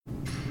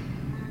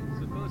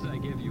I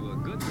give you a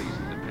good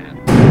reason to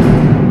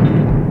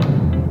pat.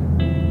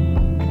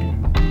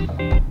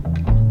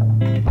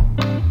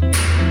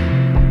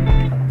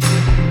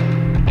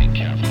 Be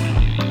careful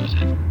how you use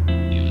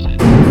it. Use it.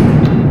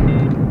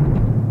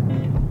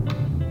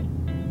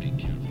 Be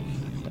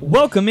careful.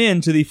 Welcome in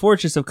to the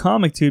Fortress of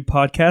Comictude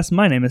podcast.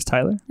 My name is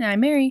Tyler.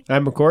 I'm Mary.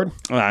 I'm McCord.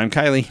 I'm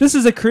Kylie. This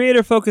is a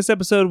creator-focused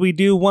episode we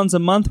do once a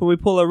month where we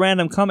pull a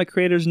random comic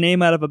creator's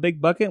name out of a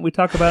big bucket. We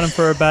talk about him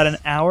for about an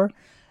hour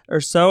or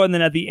so, and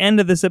then at the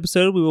end of this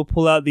episode, we will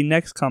pull out the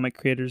next comic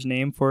creator's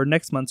name for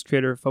next month's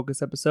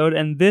creator-focused episode.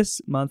 And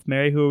this month,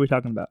 Mary, who are we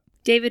talking about?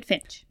 David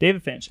Finch.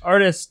 David Finch,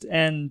 artist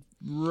and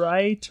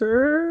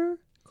writer?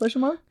 Question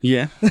mark?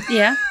 Yeah.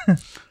 Yeah. I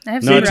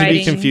have Not some to be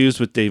writing.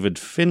 confused with David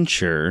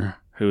Fincher,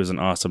 who is an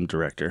awesome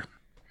director.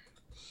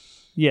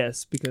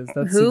 Yes, because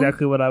that's Who?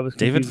 exactly what I was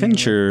David confusing with.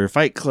 Fincher,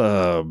 Fight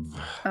Club,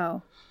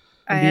 Oh.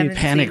 I Indeed. haven't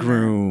Panic seen that.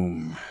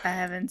 Room. I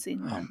haven't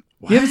seen that.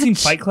 You haven't seen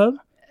Fight Club?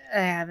 I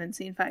haven't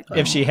seen Fight Club.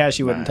 If she has,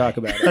 she wouldn't talk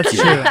about it. That's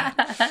true.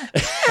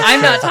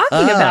 I'm not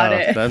talking about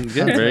it. That's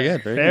good. Very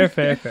good. Very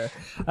Fair, good.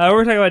 fair.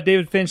 We're talking about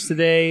David Finch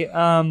today.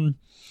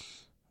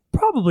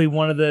 Probably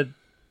one of the,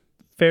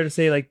 fair to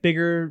say, like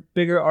bigger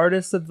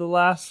artists of the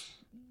last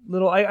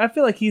little. I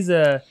feel like he's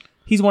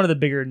one of the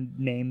bigger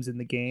names in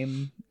the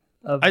game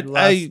of the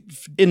last.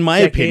 In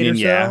my decade opinion, or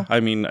so? yeah. I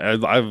mean, I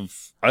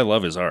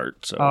love his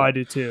art. So. Oh, I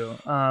do too.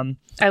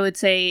 I would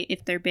say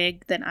if they're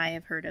big, then I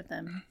have heard of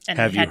them. And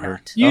Have I you had heard?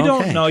 not. You Okay.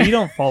 don't know. You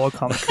don't follow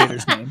comic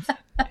creators' names.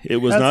 It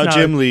was That's not not-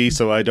 Jim Lee,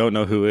 so I don't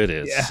know who it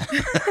is. Yeah.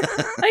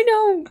 I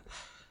know.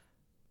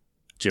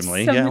 Jim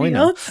Lee. Somebody Yeah, we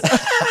know. else.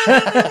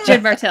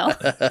 Jen Bartel.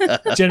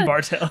 Jen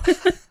Bartel.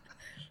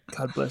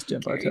 God bless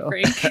Jen Gary Bartel.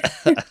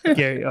 Frank.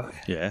 Gary. Oh,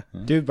 Yeah.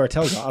 Dude,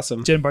 Bartel's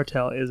awesome. Jen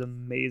Bartel is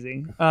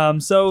amazing.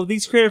 So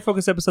these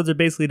creator-focused episodes are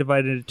basically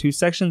divided into two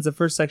sections. The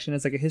first section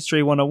is like a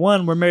History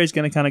 101, where Mary's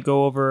going to kind of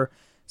go over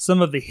some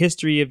of the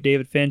history of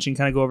David Finch and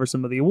kind of go over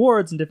some of the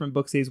awards and different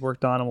books that he's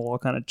worked on, and we'll all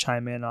kind of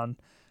chime in on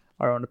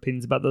our own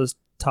opinions about those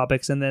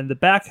topics. And then the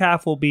back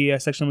half will be a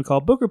section we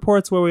call Book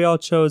Reports, where we all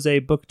chose a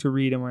book to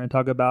read, and we're going to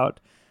talk about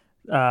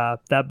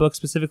that book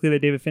specifically that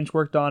David Finch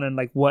worked on and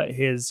like what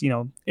his,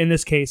 in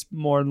this case,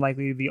 more than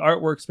likely the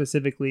artwork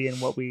specifically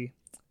and what we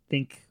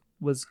think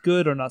was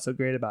good or not so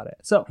great about it.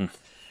 So, with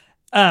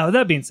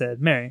that being said,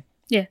 Mary,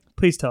 Yeah.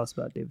 please tell us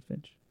about David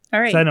Finch. All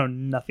 'Cause right. I know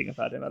nothing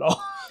about him at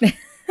all.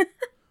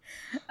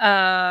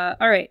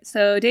 All right.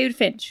 So David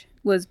Finch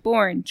was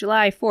born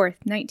July 4th,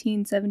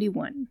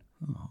 1971.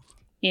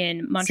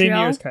 In Montreal. Same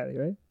year as Kylie,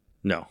 right?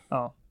 No.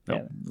 Oh, No.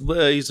 yeah.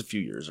 Well, he's a few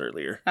years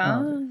earlier.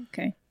 Oh,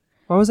 okay.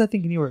 Why was I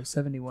thinking you were a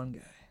 71 guy?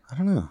 I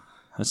don't know.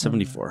 I'm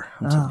 74.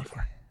 I'm Oh,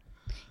 74.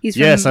 He's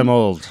Yes, from- I'm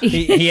old.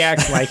 He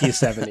acts like he's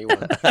 71.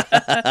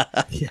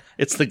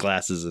 It's the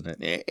glasses in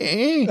it.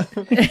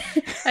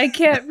 I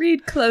can't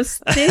read close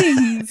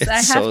things. I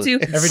have So- to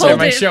Every hold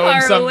time I it show him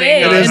far something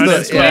away on It is and the-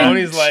 his squint. phone,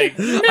 he's like,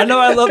 I know,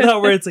 I love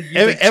that where it's like...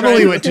 he's, like, Emily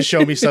trying- went to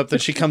show me something.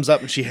 She comes up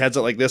and she heads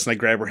it like this, and I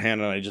grab her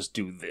hand and I just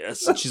do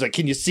this. And she's like,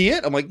 "Can you see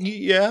it?" I'm like,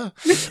 "Yeah."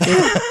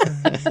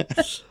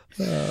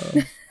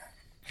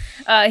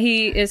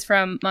 He is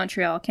from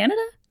Montreal,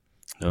 Canada.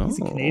 Oh, He's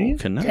a Canadian?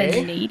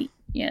 Canadian.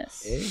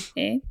 Yes.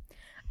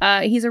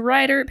 He's a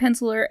writer,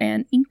 penciler,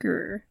 and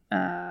inker.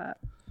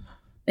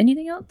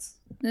 Anything else?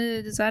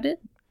 Is that it?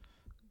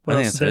 What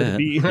I else think is there to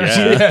be?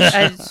 Yeah.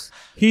 I just-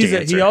 He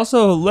Dancer.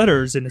 also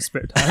letters in his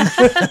spare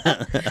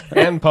time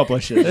and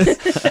publishes.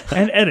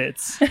 and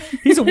edits.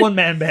 He's a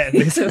one-man band,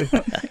 basically.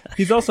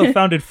 He's also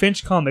founded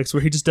Finch Comics,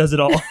 where he just does it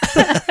all.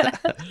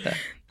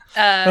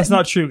 That's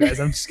not true, guys.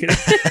 I'm just kidding.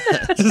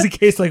 Just in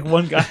case, like,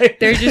 one guy.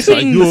 they're just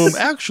Like, being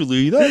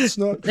actually, that's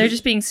not. they're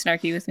just being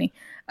snarky with me.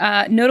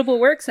 Notable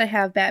works: I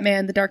have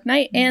Batman: The Dark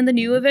Knight and The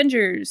New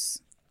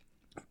Avengers.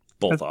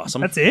 Both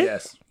awesome. That's it?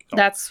 Yes.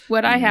 That's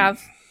what I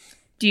have.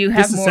 Do you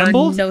have more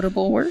Disassembled?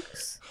 notable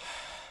works?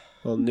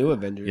 Well, New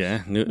Avengers.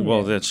 Yeah.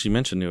 Well, she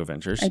mentioned New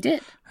Avengers. I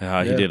did. He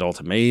Yeah. did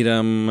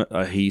Ultimatum.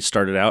 He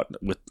started out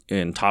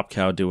in Top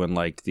Cow doing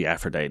like the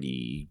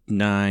Aphrodite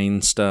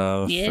 9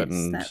 stuff. Yes,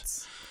 and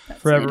that's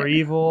Forever later.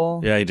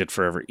 Evil. yeah, he did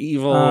Forever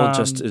Evil.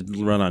 Just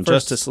run on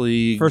first- Justice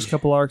League. First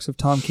couple arcs of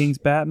Tom King's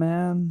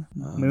Batman.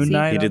 Moon See?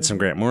 Knight. He did some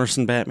Grant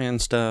Morrison Batman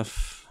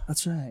stuff.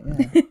 That's right,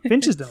 yeah.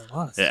 Finch has done a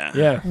lot of stuff.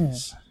 Yeah. Yeah.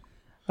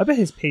 I bet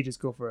his pages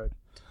go for a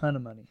ton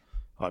of money.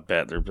 I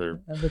bet they're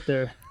I bet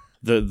they're...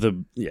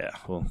 yeah.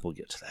 Well, we'll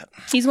get to that.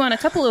 He's won a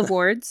couple of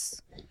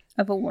awards.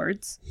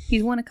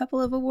 He's won a couple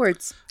of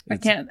awards. I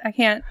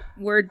can't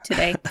word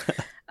today.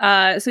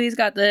 So he's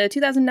got the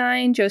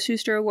 2009 Joe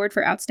Shuster Award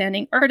for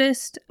Outstanding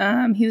Artist.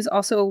 He was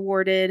also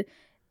awarded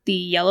the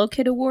Yellow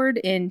Kid Award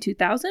in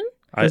 2000.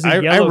 There's a I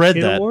Yellow read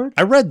Kid that. Award?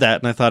 I read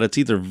that and I thought it's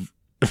either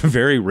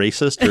very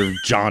racist or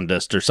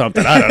jaundiced or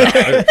something. I don't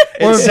know.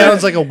 It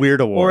sounds like a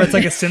weird award. Or it's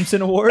like a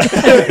Simpson Award.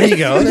 there you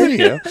go. There you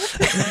go.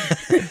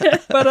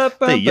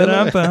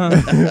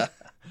 Ba-da-ba-ba-da-ba.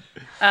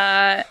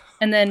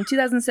 And then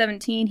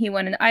 2017, he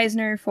won an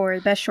Eisner for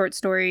Best Short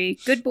Story,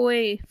 Good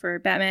Boy for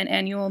Batman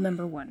Annual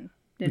 #1.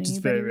 Did Which is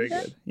anybody very, very read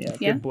that? good. Yeah,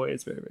 Yeah? Good Boy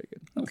is very, very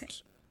good. Okay.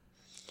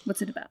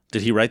 What's it about?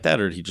 Did he write that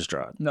or did he just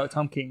draw it? No,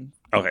 Tom King.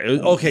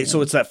 Okay.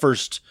 So it's that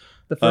first.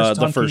 The first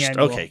Tom the first. King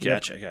annual. Okay,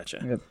 Yep. gotcha.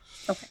 Yep.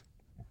 Okay.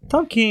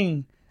 Tom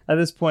King, at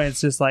this point,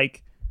 it's just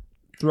like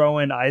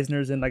throwing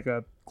Eisner's in like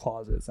a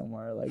closet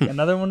somewhere. Like,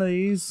 another one of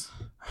these?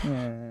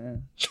 Yeah.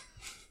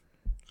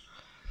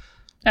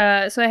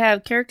 So I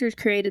have characters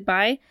created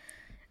by,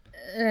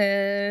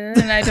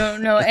 and I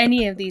don't know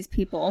any of these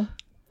people.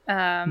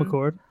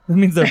 McCord. That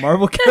means they're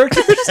Marvel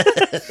characters?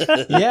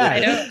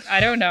 Yeah. I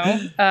don't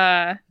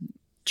know.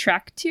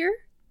 Tractier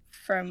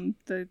from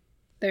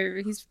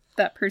he's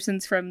that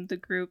person's from the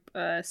group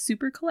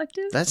Super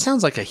Collective. That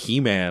sounds like a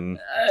He-Man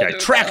I guy.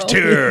 don't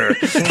Tractor.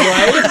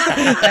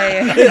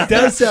 It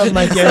does sound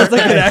like Sounds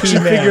like an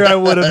action figure I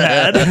would have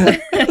had.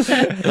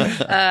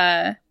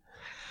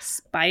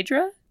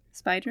 Spydra.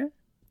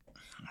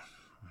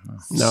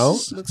 No.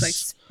 Looks like That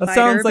Spider,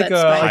 sounds like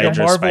but a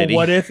Hydra, Marvel Spidey.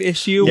 What If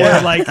issue Yeah.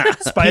 where like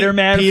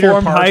Spider-Man Peter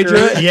formed Parker.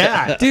 Hydra.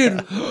 Yeah.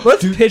 Dude,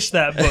 let's pitch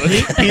that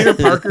book. Peter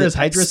Parker is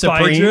Hydra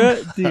Supreme.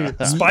 Spydra, dude,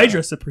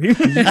 Spydra Supreme.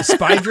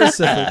 Spydra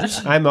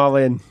Supreme. I'm all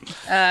in.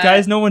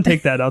 Guys, no one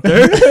take that out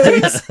there.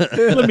 Please.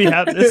 Let me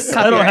have this.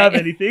 I don't have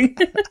Copyright. anything.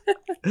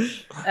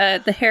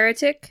 The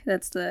Heretic.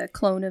 That's the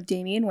clone of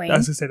Damian Wayne. I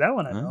was gonna say that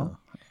one. I know.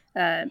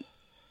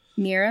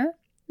 Mira,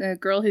 the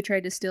girl who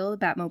tried to steal the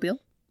Batmobile.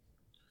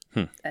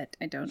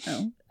 I don't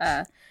know.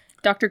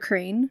 Dr.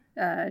 Crane,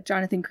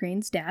 Jonathan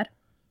Crane's dad.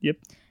 Yep.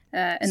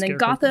 And then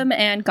Scarecrow. Gotham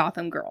and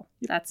Gotham Girl.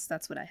 That's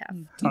what I have.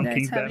 Do Tom you guys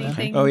King's have Batman.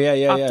 anything Oh,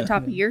 yeah. off the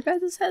top of your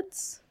guys'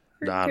 heads?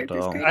 for Not at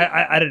characters all.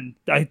 created?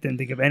 I didn't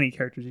think of any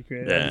characters he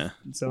created. Yeah.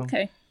 So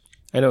Okay.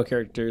 I know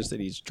characters that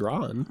he's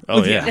drawn.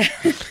 Oh yeah.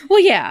 Well,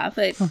 yeah,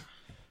 but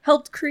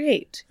helped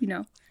create,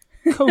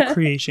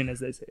 co-creation, as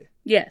they say.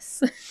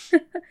 Yes.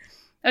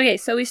 Okay,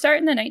 so we start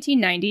in the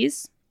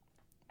 1990s.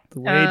 The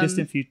way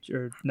distant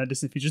future, or not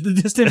distant future, the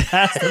distant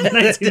past of the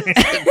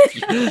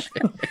 1990s.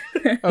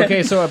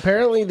 Okay, so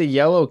apparently the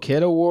Yellow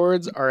Kid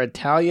Awards are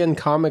Italian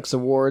comics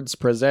awards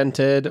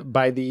presented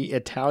by the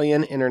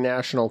Italian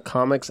International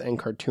Comics and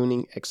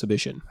Cartooning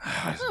Exhibition.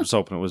 I was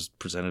hoping it was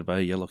presented by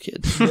a yellow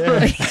kid.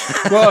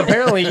 Well,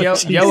 apparently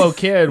Yellow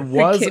Kid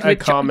was Kid a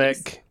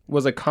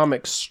with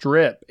comic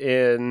strip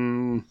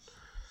in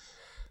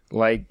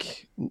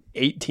like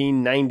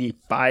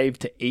 1895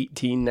 to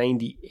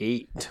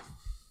 1898.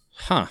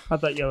 Huh. I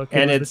thought Yellow Kid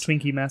And was it's- the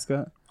Twinkie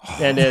mascot.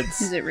 And Is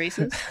it's it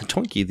racist?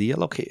 Twinkie the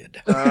yellow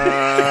kid.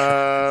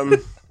 Because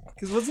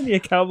wasn't he a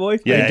cowboy?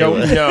 Yeah. I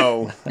don't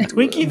know.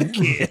 Twinkie the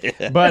Kid.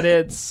 But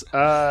it's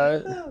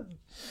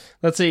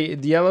let's see,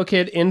 the Yellow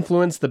Kid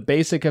influenced the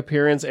basic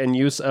appearance and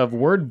use of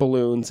word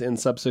balloons in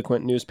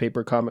subsequent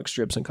newspaper comic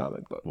strips and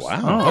comic books. Wow.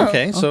 Oh,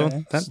 okay. So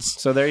okay.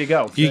 that's. So there you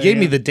go. You gave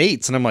me the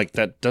dates, and I'm like,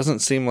 that doesn't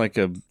seem like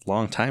a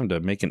long time to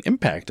make an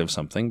impact of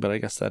something, but I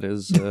guess that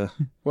is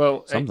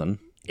Well, something.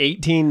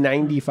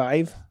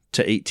 1895.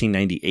 To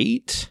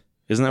 1898?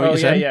 Isn't that what Oh you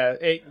yeah,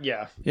 said?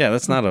 yeah. Yeah,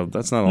 that's not a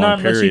Not long unless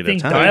you period of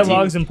think time.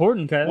 dialogue's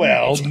important, Kyle.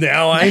 Well,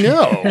 now I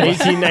know.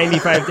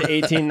 1895 to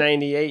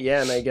 1898.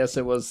 Yeah, and I guess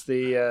it was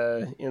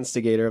the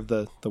instigator of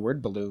the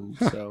word balloon.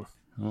 So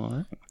All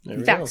right. there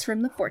we Facts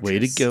from the fortress. Way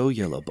to go,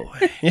 yellow boy.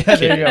 Yeah,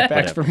 there you go.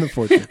 Facts from the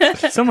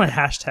fortress. Someone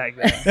hashtag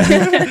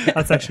that.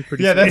 That's actually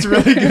pretty Yeah, sweet. that's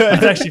really good.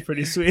 That's actually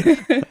pretty sweet.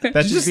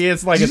 That should be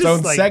its like you its just,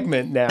 own like-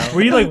 segment now.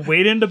 Were you like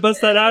waiting to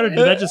bust that out, or did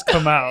that just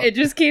come out? It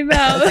just came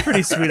out.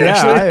 Pretty sweet,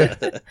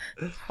 actually.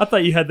 Yeah, I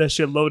thought you had that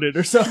shit loaded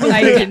or something.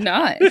 I did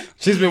not.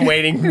 she's been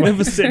waiting. It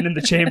was sitting in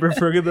the chamber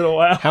for a good little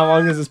while. How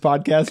long has this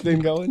podcast been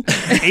going?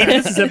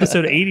 This is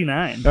episode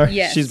 89. Or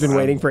Yes. She's been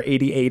waiting for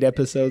 88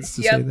 episodes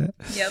to say Yep. that.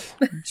 Yep.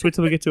 Just wait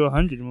till we get to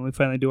 100 when we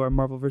finally do our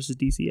Marvel vs.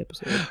 DC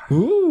episode.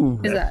 Ooh.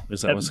 Is that?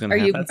 Is that what's going Are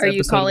to you happen? That's are you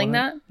episode calling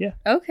 100. that?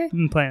 Yeah. Okay. I've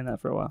been playing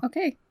that for a while.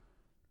 Okay.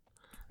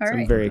 All I'm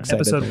right. very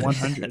excited. Episode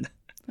 100.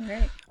 All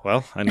right.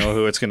 Well, I know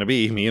who it's going to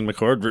be. Me and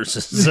McCord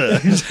versus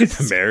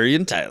Mary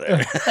and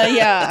Tyler.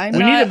 Yeah, I'm We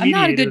need not. a I'm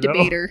not a good mediator, though.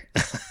 debater.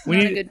 We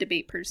not need- a good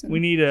debate person. We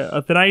need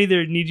then I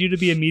either need you to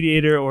be a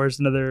mediator or is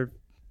another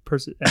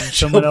person and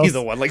She'll someone be else.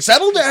 the one like,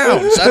 settle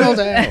down, settle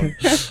down.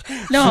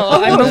 No,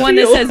 I'm the one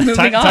that says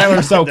moving on.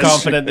 Tyler's so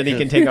confident that he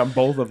can take on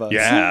both of us.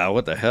 Yeah,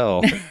 what the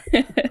hell?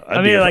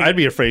 I'd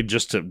be afraid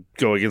just to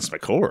go against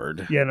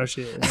McCord. Yeah, no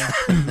shit.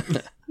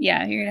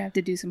 Yeah, you're gonna have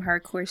to do some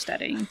hardcore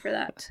studying for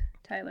that,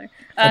 Tyler.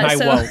 And I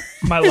won't.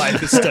 My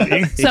life is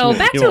studying. So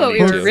back You to won't what we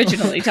need were to.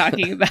 originally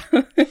talking about.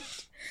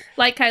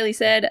 Like Kylie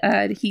said,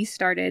 he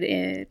started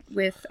it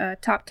with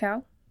Top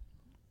Cow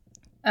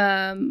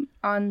on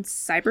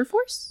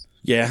Cyberforce.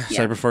 Yeah,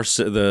 Yeah. Cyberforce,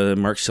 the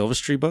Mark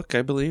Silvestri book,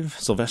 I believe.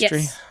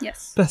 Silvestri?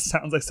 Yes. That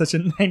sounds like such a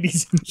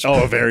 90s image.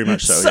 Oh, very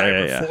much so.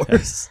 Yeah.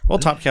 Cyberforce. Well,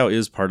 Top Cow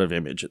is part of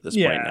Image at this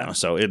point Yeah. now,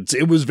 so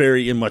it was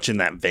very much in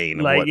that vein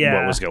of Like, what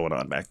yeah. was going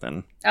on back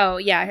then. Oh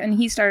yeah, and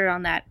he started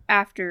on that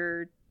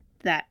after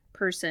that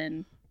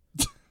person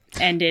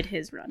ended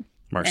his run.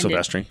 Mark Ended.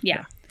 Silvestri.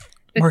 Yeah,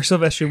 Mark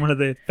Silvestri, one of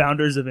the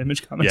founders of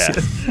Image Comics.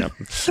 Yeah. Yep.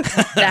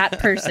 that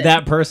person.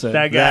 That person.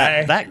 That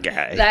guy. That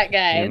guy. That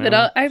guy. You know?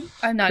 But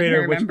I'm not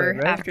Creator going of to remember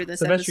Witchblade, right? after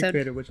this Silvestri episode.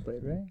 created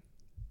Witchblade,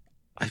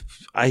 right?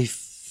 I That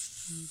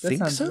think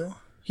sounds so. right.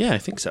 Yeah, I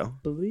think so.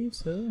 believe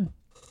so.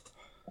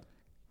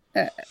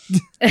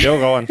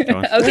 Go on. Go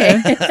on.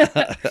 Okay.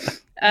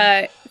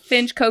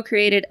 Finch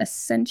co-created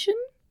Ascension.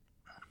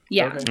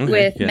 Yeah, Okay.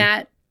 with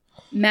yeah.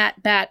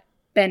 Matt Bat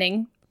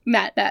Benning.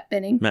 Matt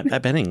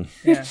Benning.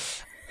 Yeah.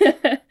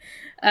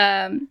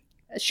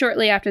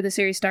 Shortly after the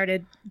series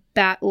started,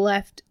 Bat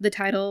left the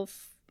title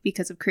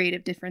because of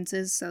creative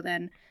differences. So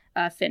then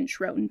Finch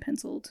wrote and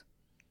penciled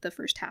the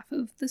first half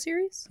of the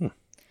series.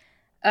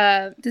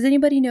 Does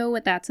anybody know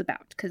what that's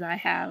about? Because I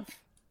have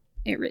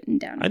it written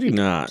down. I do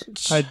not.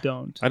 I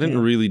don't. I didn't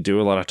really do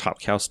a lot of Top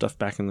Cow stuff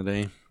back in the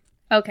day.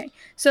 Okay,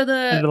 so I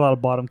did a lot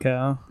of bottom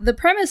cow. the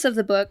premise of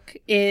the book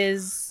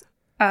is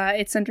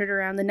it's centered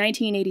around the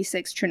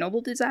 1986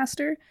 Chernobyl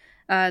disaster.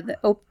 It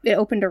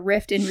opened a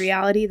rift in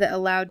reality that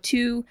allowed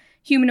two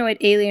humanoid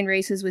alien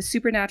races with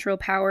supernatural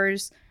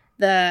powers.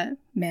 I'm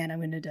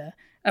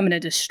gonna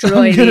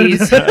destroy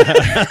these.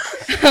 I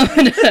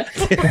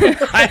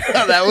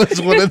thought that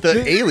was one of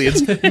the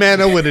aliens.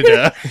 Man, I would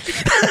have.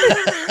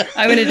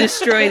 I'm gonna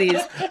destroy these.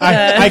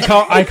 I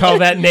call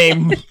that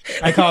name.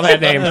 I call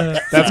that name.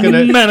 That's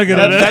gonna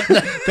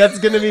that's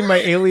gonna be my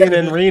alien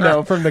in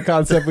Reno from the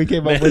concept we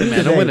came up with.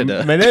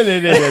 Manawinida.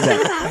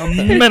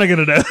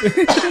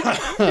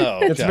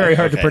 It's very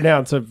hard to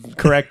pronounce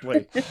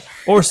correctly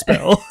Or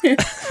spell.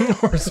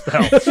 or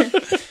spell.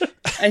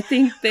 I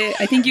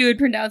think you would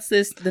pronounce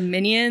this the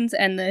Minions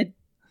and the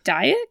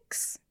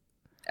Dayaks.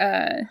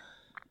 And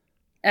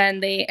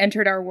they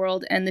entered our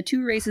world, and the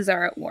two races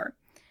are at war.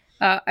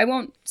 I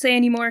won't say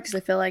any more because I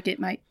feel like it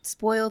might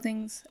spoil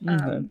things.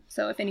 Okay.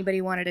 So if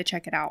anybody wanted to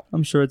check it out,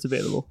 I'm sure it's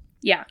available.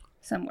 yeah,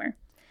 somewhere.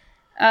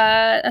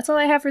 That's all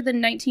I have for the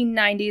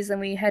 1990s. Then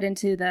we head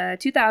into the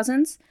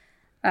 2000s.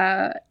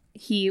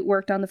 He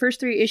worked on the first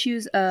 3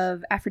 issues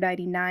of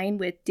Aphrodite 9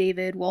 with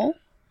David Wohl.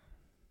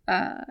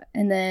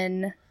 And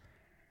then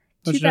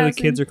Don't you know the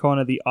kids are calling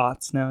it the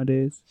aughts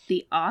nowadays?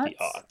 the aughts.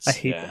 I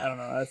hate that. I don't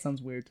know. That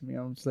sounds weird to me.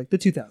 I'm just like, the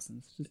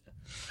 2000s.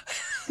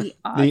 The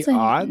aughts. The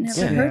I aughts?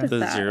 never heard of the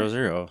that.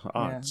 00 Yeah,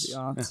 odds. the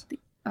aughts.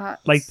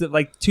 Aughts.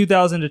 Like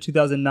 2000 to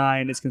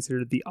 2009 is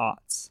considered the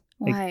aughts.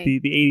 Why? Like the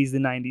 80s, the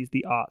 90s,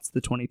 the aughts, the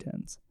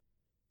 2010s.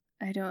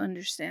 I don't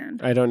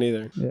understand. I don't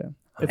either. Yeah.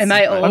 Am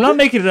I old? I'm not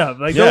making it up.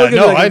 Like, Yeah, don't look at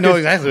no, it like I a know good-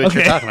 exactly what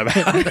you're Okay. talking about.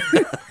 Am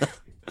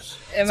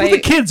That's what the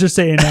kids are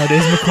saying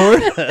nowadays,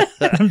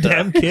 McCord. Them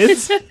damn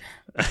kids.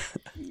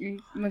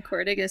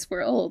 McCord, I guess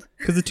we're old.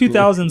 Because the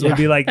 2000s would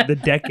be like the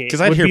decade.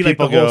 Because I'd Would hear be like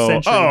people the whole go,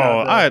 century,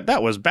 "Oh, not the-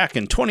 that was back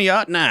in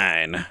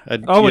 2009."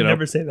 I would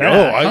never say that.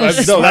 Oh, I I'll no,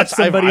 slap that's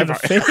somebody in the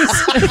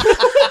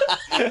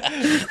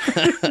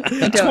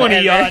I've- Don't 20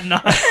 ever. yacht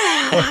nine.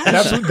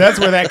 That's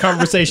where that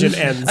conversation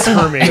ends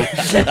for me.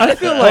 I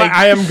feel Like like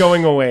I am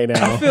going away I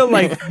now. feel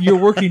like you're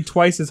working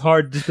twice as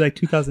hard just like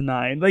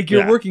 2009. Like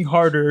you're Yeah. working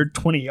harder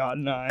 20 yacht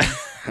 9.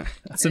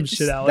 Some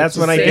shit Alex. That's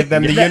when I was give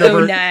them the The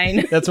universe.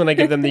 09. That's when I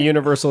give them the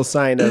universal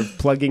sign of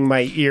plugging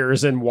my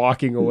ears and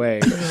walking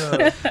away.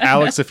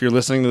 Alex, if you're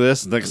listening to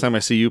this, next time I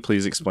see you,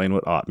 please explain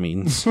what "ought"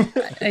 means.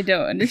 I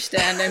don't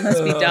understand. I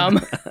must be dumb.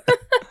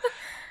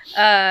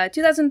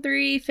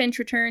 2003, Finch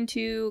returned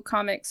to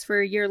comics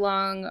for a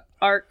year-long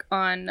arc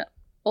on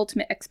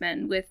Ultimate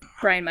X-Men with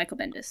Brian Michael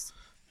Bendis.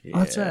 Oh,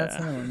 that's right. That's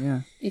that one.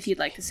 Yeah. If you'd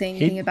like to say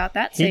anything about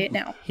that, say it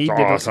now. He It's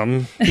did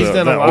awesome. He's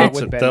done a lot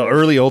with the Bendis.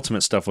 early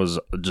Ultimate stuff was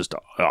just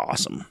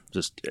awesome,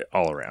 just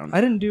all around.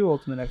 I didn't do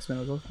Ultimate X-Men.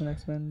 Was Ultimate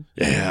X-Men?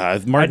 Yeah,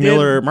 I Mark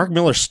did-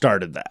 Miller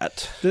started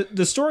that.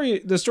 The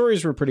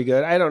stories were pretty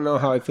good. I don't know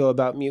how I feel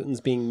about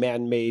mutants being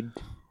man-made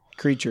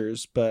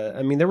creatures, but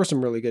I mean there were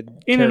some really good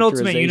In an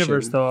Ultimate characterization.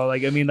 Universe, though,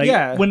 like I mean, like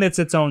Yeah. when it's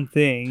its own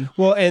thing.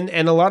 Well, and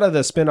a lot of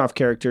the spin-off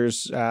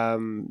characters,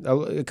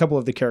 a couple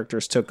of the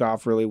characters took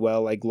off really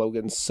well, like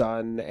Logan's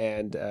son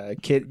and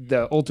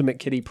the Ultimate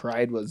Kitty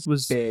Pryde was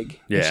big.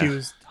 And Yeah. she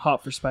was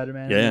hot for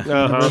Spider-Man. Yeah.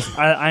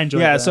 Uh-huh. I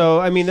enjoyed. Yeah, that. so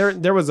I mean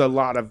there was a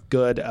lot of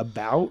good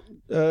about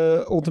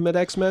Ultimate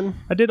X-Men.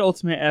 I did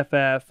Ultimate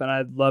FF, and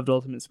I loved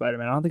Ultimate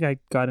Spider-Man. I don't think I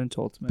got into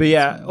Ultimate. But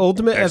yeah, X-Men.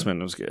 Ultimate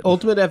X-Men was good.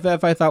 Ultimate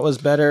FF I thought was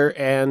better,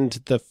 and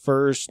the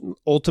first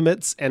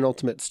Ultimates and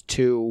Ultimates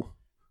 2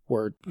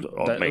 were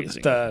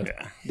Amazing. the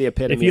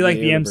epitome. if you of like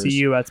the universe.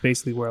 MCU, that's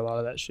basically where a lot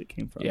of that shit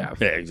came from. Yeah.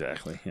 Yeah,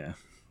 exactly. Yeah.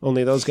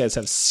 Only those guys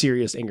have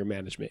serious anger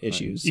management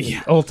issues. in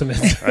Yeah.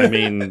 Ultimate. I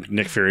mean,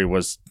 Nick Fury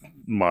was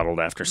modeled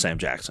after Sam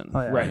Jackson.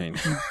 Oh, yeah. Right. I mean,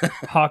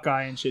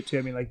 Hawkeye and shit too.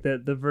 I mean, like the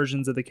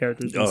versions of the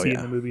characters you Oh, see yeah.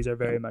 in the movies are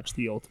very much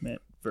the Ultimate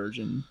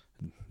version.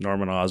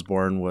 Norman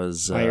Osborn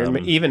was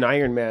even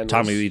Iron Man.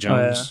 Tommy was- Lee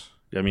Jones.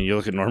 I mean, you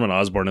look at Norman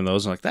Osborn in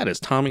those, and like, that is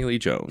Tommy Lee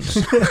Jones.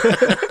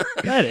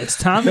 That is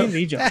Tommy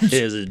Lee Jones. That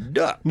is a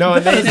duck. No,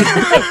 and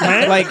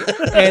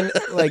then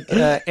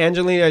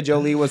Angelina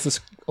Jolie was the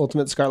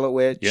Ultimate Scarlet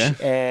Witch. Yeah.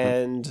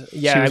 And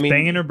She was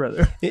banging her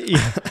brother. yeah,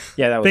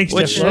 that was Thanks,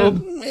 Which, Jeff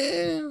Loeb.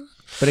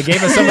 But it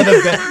gave us some of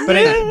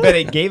the but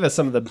it gave us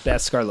some of the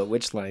best Scarlet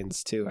Witch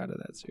lines too out of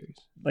that series.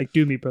 Like,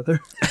 do me, brother.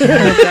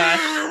 Oh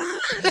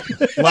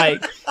gosh.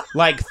 Like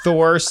like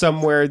Thor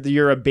somewhere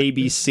you're a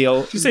baby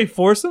seal. Did you say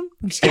foursome?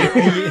 I'm just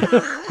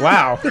kidding.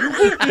 Wow.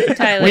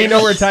 Tyler. We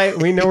know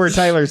where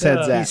Tyler's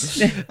head's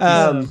at.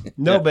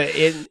 No, but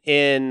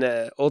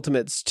in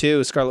Ultimates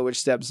 2, Scarlet Witch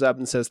steps up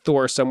and says,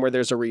 "Thor, somewhere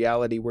there's a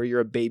reality where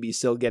you're a baby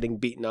still getting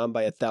beaten on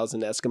by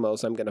 1,000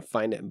 Eskimos. I'm gonna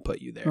find it and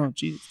put you there." Oh,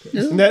 Jesus.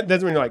 And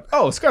that's when you're like,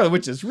 "Oh, Scarlet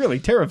Witch is really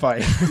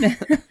terrifying."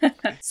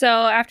 So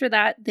after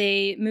that,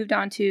 they moved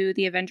on to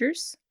the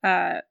Avengers.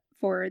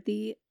 For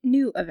the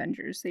new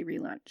Avengers, they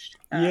relaunched.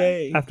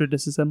 Yay! After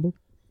Disassembled,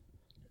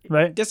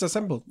 right?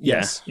 Disassembled. Yeah.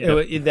 Yes,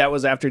 Yeah. That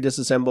was after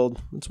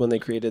Disassembled. That's when they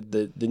created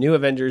the new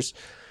Avengers.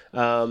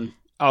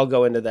 I'll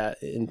go into a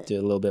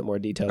little bit more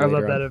detail. I later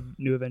love that on.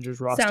 new Avengers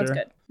roster. Sounds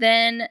good.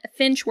 Then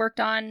Finch worked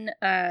on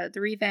the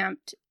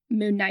revamped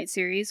Moon Knight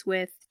series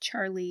with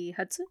Charlie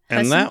Hudson.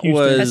 And that Houston.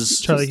 was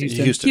Charlie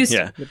Houston.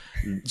 Yeah.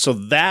 So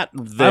that I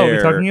will there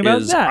be talking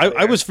about is- that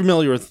I was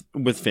familiar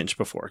with Finch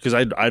before because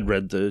I'd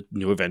read the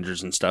New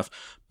Avengers and stuff,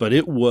 but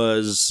it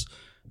was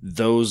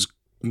those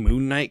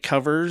Moon Knight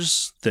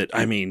covers that,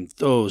 I mean,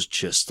 those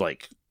just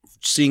like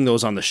seeing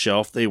those on the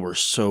shelf, they were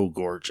so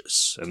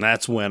gorgeous, and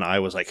that's when I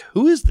was like,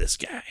 "Who is this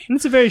guy?" And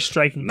it's a very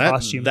striking And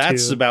costume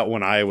that's too. about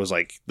when I was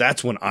like,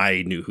 that's when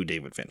I knew who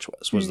David Finch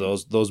was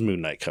those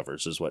Moon Knight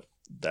covers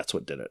that's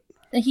what did it.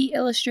 He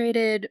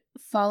illustrated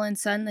Fallen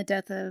Sun, the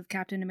death of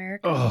Captain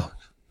America. Oh,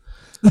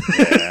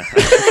 Yeah.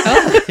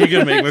 You're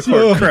gonna make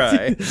McCord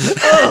cry.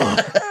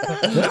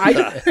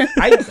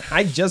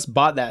 I just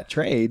bought that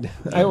trade.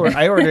 I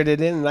ordered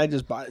it in and I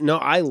just bought it. No,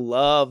 I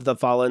love the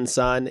Fallen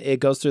Sun. It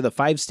goes through the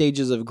 5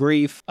 stages of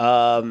grief.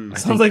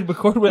 Sounds like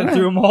McCord went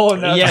through them all.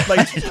 And Yeah.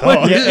 like,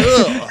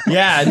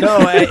 Yeah, no,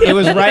 it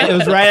was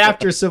right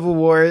after Civil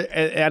War,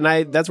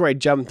 and that's where I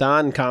jumped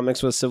on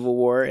comics was Civil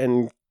War,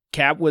 and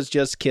Cap was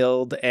just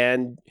killed,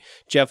 and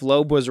Jeff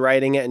Loeb was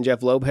writing it, and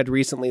Jeff Loeb had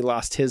recently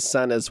lost his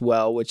son as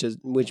well, which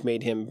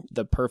made him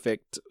the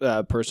perfect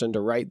person to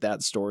write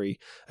that story.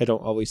 I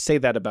don't always say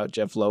that about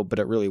Jeff Loeb, but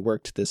it really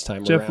worked this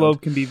time Jeff around.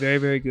 Loeb can be very,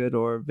 very good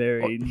or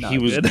very not He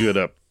was good. good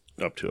up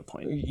to a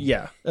point.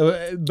 Yeah,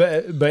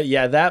 but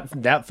yeah,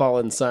 that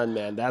Fallen Sun,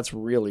 man, that's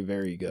really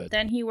very good.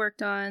 Then he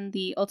worked on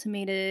the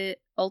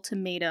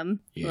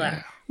Ultimatum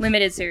Yeah.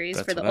 limited series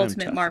That's for the what I'm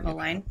Ultimate talking Marvel about.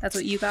 line. That's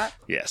what you got?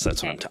 Yes,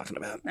 that's what Okay. I'm talking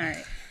about. All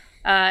right.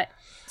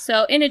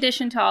 So in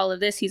addition to all of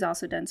this, he's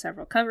also done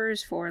several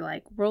covers for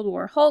like World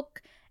War Hulk,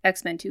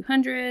 X-Men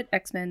 200,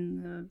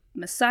 X-Men the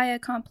Messiah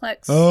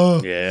Complex. Oh,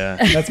 Yeah.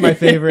 that's my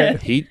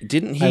favorite. He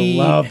I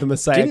love the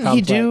Messiah Didn't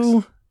Complex. he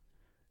do?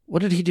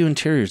 What did he do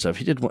interiors of?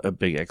 He did a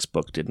big X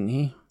book, didn't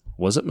he?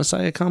 Was it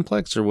Messiah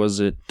Complex or was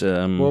it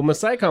Well,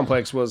 Messiah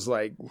Complex was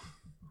like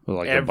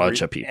like a every-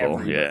 bunch of people?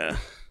 every- Yeah.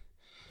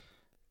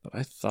 But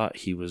I thought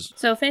he was.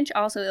 So Finch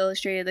also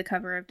illustrated the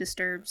cover of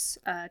Disturbed's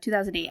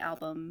 2008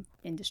 album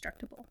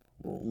Indestructible.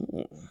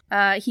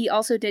 He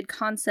also did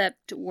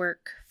concept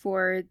work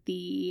for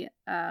the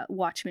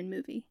Watchmen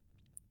movie.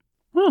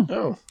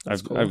 oh,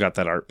 I've got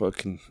that art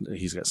book and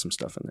he's got some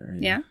stuff in there.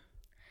 Yeah.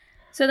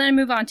 So then I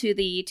move on to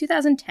the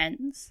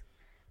 2010s.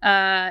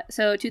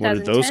 So 2010. What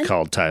are those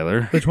called,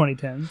 Tyler? The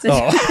 2010s.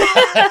 Oh,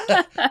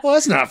 well,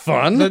 that's not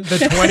fun. the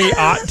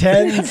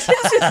 20-10s.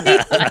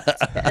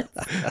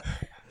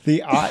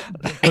 The aught.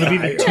 Would it be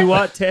the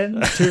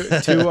 2-10?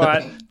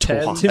 2-10.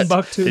 Twat.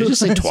 Timbuktu. Did you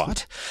just say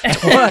twat?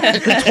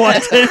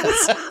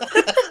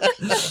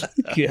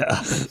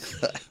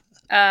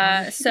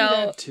 Yeah.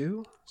 So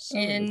Two?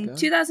 in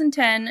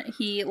 2010,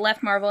 he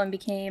left Marvel and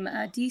became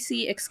a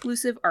DC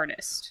exclusive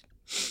artist.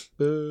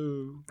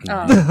 Boo.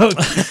 Oh,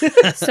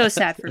 so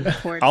sad for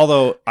McCord.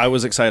 Although I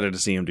was excited to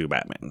see him do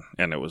Batman,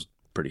 and it was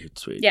pretty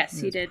sweet. Yes,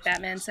 he did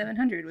Batman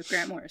 700 with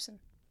Grant Morrison.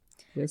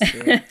 Yes,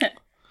 sir.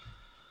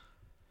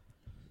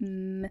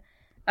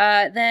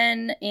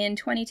 Then in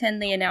 2010,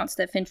 they announced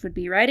that Finch would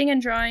be writing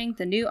and drawing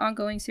the new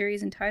ongoing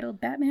series entitled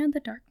Batman: The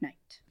Dark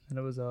Knight. And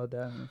it was all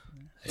down.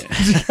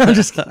 I'm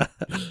just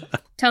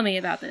Tell me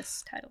about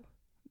this title.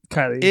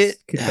 Kylie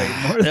could tell you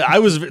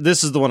more.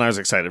 This is the one I was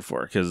excited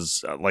for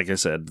because, like I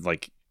said,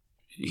 like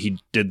he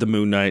did the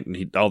Moon Knight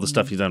and all the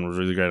stuff he's done was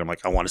really great. I'm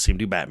like, I want to see him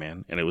do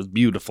Batman, and it was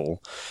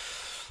beautiful.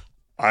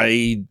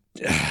 I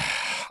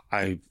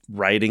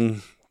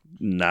writing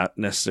not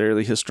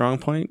necessarily his strong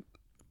point,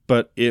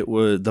 but it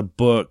was the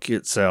book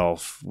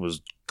itself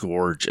was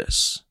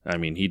gorgeous. I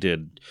mean, he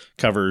did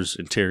covers,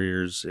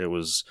 interiors. It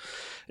was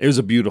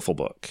a beautiful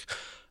book.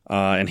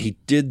 And he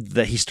did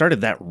that. He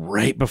started that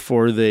right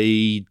before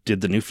they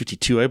did the New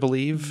 52, I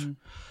believe.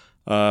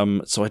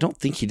 So I don't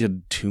think he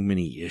did too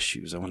many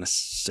issues. I want to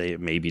say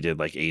it maybe did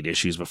like 8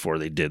 issues before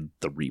they did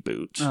the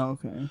reboot. Oh,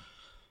 okay.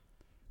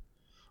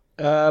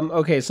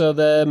 Okay, so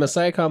the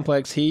Messiah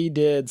Complex, he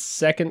did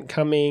Second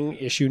Coming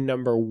issue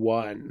number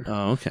 1.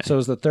 Oh, okay. So it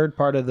was the third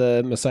part of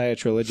the Messiah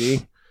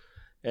trilogy,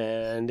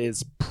 and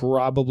it's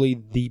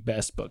probably the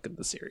best book in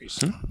the series.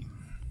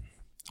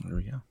 There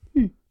we go.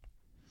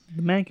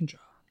 The man can draw.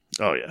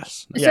 Oh,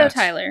 yes. Yes. So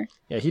Tyler,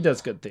 Yeah, he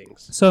does good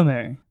things. So,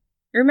 Mary,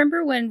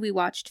 remember when we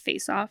watched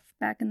Face Off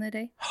back in the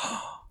day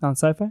on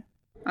Sci-Fi?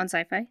 on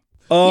Sci-Fi?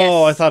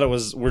 Oh, Yes. I thought it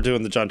was we're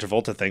doing the John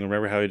Travolta thing.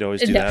 Remember how he'd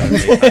always do No.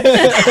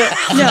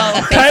 that?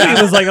 No.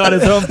 Kylie was like on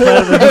his own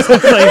planet.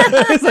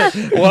 It's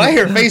like, When I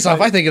hear Face Off,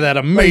 I think of that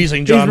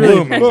amazing John really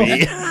Woo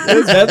movie.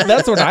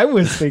 That's what I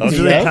was thinking. he's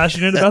really of.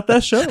 passionate about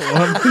that show.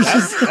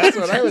 That's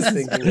what I was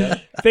thinking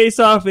of. Face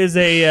Off is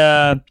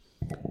a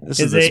This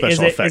is the a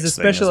special effects is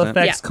a thing, special isn't it?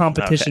 effects Yeah.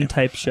 competition Okay.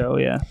 type show.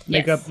 Yeah,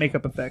 Yes.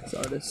 makeup effects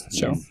artist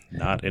show. Yes.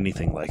 Not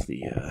anything like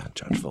the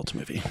John Travolta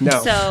movie. No.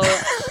 So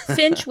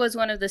Finch was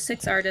one of the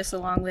 6 artists,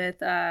 along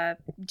with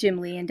Jim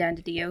Lee and Dan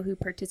DiDio, who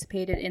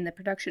participated in the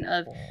production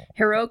of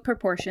Heroic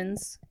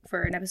Proportions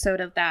for an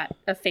episode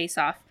of Face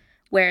Off,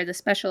 where the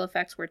special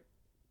effects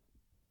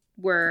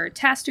were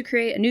tasked to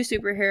create a new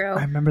superhero.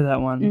 I remember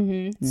that one.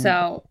 Mm-hmm.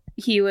 So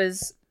he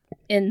was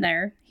in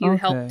there. He Okay.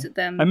 helped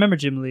them. I remember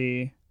Jim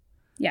Lee.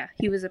 Yeah,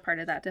 he was a part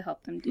of that to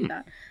help them do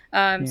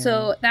that.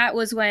 So that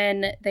was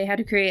when they had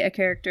to create a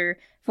character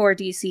for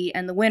DC,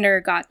 and the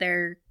winner got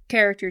their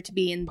character to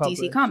be in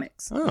Published. DC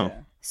Comics. Oh.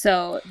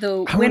 So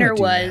the I winner wanna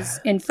do was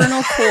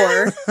Infernal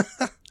Core.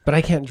 But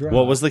I can't draw.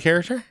 What was the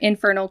character?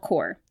 Infernal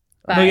Core.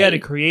 No, you had to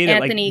create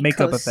it Anthony like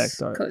makeup Kos-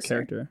 effects art Koser.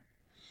 character.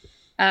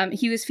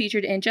 He was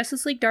featured in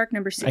Justice League Dark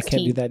number 16. I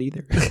can't do that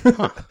either.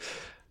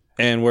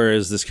 And where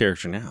is this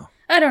character now?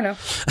 I don't know.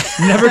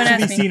 Never Don't to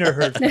be ask me. seen or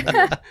heard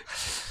from.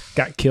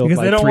 Got killed Because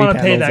by they don't 3 want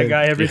to pay panels that in.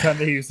 guy every time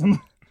they use him.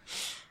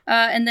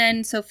 And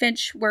then, so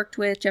Finch worked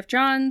with Jeff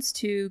Johns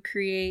to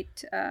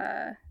create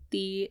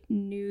the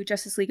new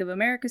Justice League of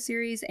America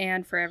series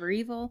and Forever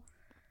Evil.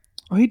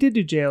 Oh, he did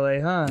do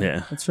JLA, huh?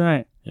 Yeah. That's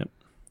right.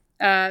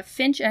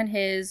 Finch and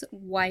his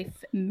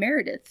wife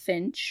Meredith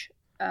Finch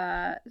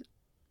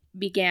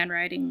began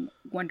writing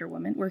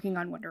working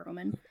on Wonder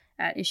Woman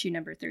at issue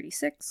number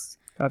 36.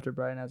 After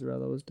Brian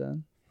Azzarello was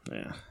done.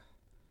 Yeah.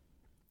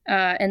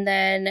 And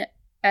then,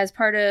 as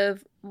part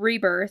of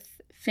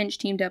Rebirth, Finch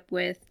teamed up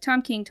with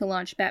Tom King to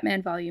launch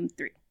Batman Volume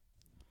 3.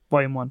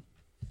 Volume 1.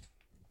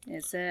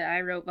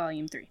 I wrote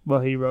Volume 3. Well,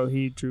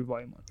 he drew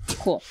Volume 1.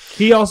 Cool.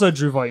 He also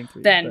drew Volume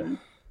 3. Then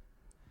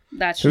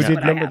that's Who just did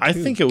what I number have. I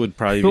think it would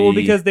probably But be well,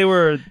 because they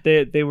were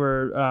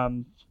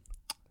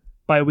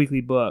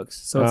bi-weekly books,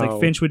 so it's Oh.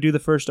 like Finch would do the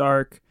first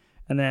arc,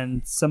 and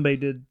then somebody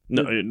did.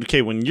 No,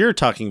 okay, when you're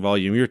talking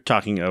volume, you're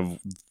talking of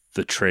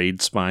the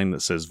trade spine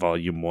that says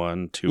volume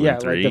 1, 2, Yeah,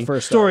 and 3. like the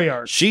first story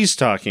arc. She's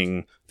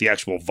talking the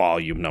actual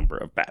volume number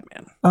of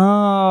Batman.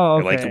 Oh,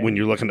 okay. Like when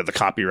you're looking at the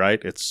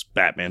copyright, it's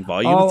Batman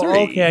volume oh, 3.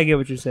 okay, I get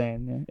what you're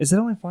saying. Yeah. Is it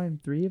only Volume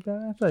 3 of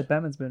Batman? I feel like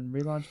Batman's been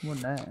relaunched more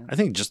than that. I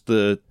think just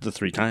the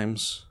 3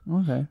 times.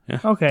 Okay. Yeah.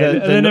 Okay.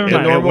 The Never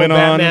mind. normal went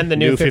Batman, the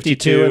New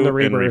 52, and the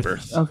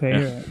Rebirth. Okay, Yeah.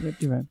 you're right. Yep,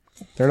 you're right.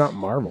 They're not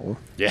Marvel.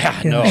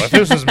 Yeah, no. If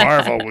this was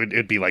Marvel,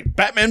 it'd be like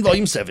Batman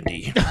volume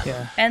 70.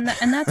 Yeah. And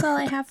that's all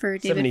I have for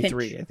David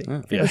 73, Finch. I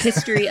think. The Yeah.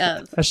 history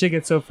of. That shit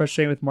gets so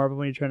frustrating with Marvel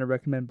when you're trying to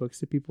recommend books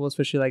to people,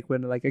 especially like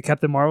when like a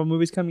Captain Marvel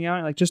movie's coming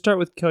out. Like just start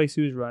with Kelly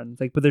Sue's run.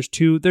 It's like, but there's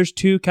two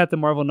Captain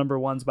Marvel number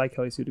 1s by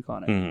Kelly Sue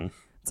DeConnick. Mhm.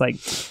 It's like,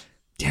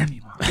 damn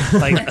you, Marvel.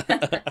 Like,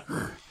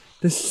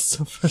 this is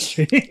so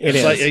frustrating.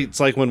 It's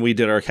like when we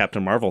did our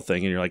Captain Marvel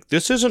thing, and you're like,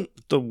 "This isn't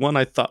the one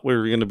I thought we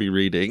were going to be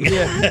reading."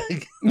 Yeah,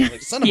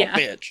 like, son of Yeah. a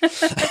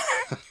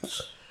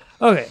bitch.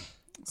 Okay,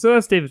 so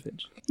that's David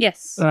Finch.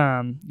 Yes.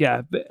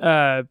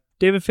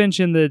 David Finch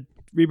in the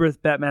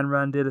Rebirth Batman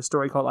run did a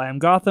story called I Am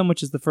Gotham,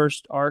 which is the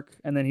first arc,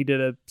 and then he did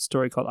a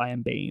story called I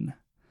Am Bane.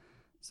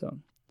 So,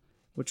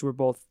 which were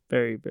both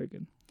very, very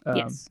good.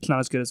 Yes. It's not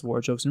as good as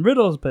War Jokes and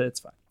Riddles, but it's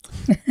fine.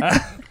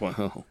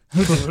 Wow.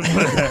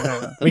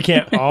 We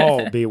can't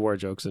all be war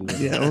jokes and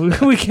Yeah,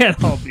 we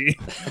can't all be.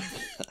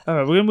 All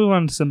right, we're gonna move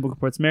on to some book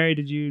reports. Mary,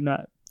 did you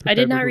not? I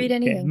did prepare not book- read okay,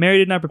 anything. Mary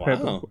did not prepare.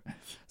 Wow. Book report. Not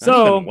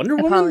So, even Wonder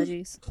Woman.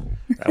 Apologies.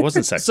 That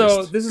wasn't sexist.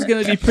 so this is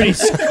gonna be pretty.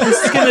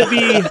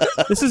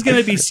 This is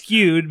gonna be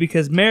skewed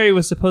because Mary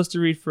was supposed to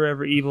read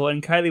Forever Evil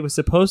and Kylie was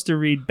supposed to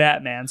read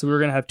Batman. So we were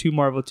gonna have 2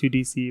 Marvel, 2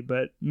 DC.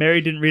 But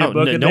Mary didn't read a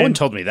book. no, and no then, one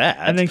told me that.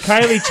 And then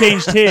Kylie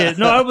changed his.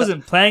 No, I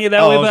wasn't planning it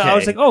that Oh, way, but I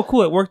was okay. like, oh,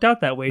 cool, it worked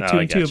out that way, Oh, 2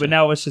 I and 2. gotcha. But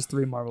now it's just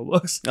 3 Marvel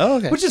books, oh,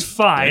 okay. which is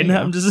fine. There you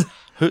go. I'm just.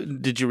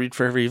 Did you read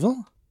Forever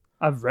Evil?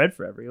 I've read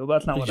Forever Evil, but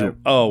that's not what You-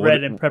 I oh,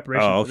 read what- in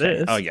preparation Oh, for okay.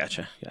 this. Oh,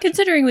 gotcha.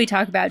 Considering we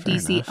talk about Fair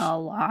DC enough. a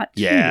lot.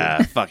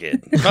 Yeah, fuck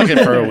it. Fuck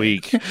it for a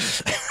week.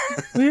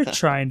 We're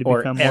trying to Or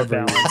become more every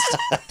balanced.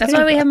 That's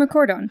why we have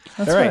McCordon.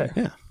 That's All right. right.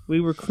 Yeah.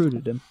 We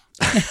recruited him.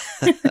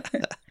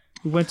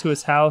 We went to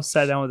his house,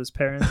 sat down with his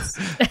parents.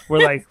 We're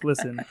like,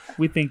 listen,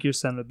 we think your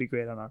son would be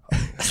great on our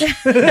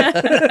podcast.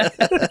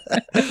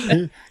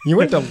 You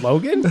went to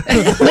Logan?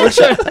 We're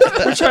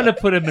trying to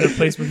put him in a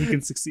place where he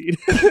can succeed.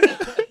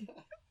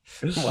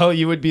 Well,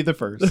 you would be the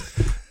first.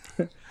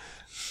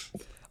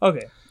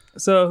 Okay,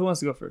 so who wants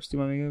to go first? Do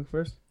you want me to go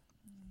first?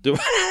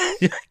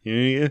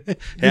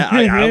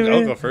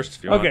 I'll go first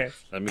if you want. Okay,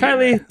 Let me get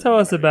Kylie, my- tell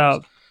us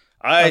about.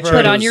 I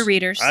Put on your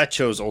readers. I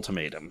chose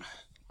Ultimatum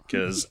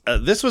because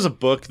this was a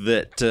book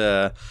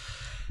that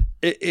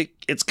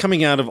it's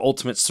coming out of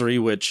Ultimates 3,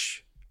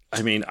 which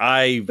I mean,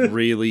 I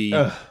really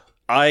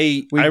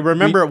I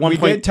remember at one we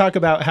point. did talk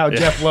about how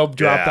Jeff Loeb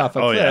dropped off a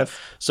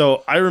cliff.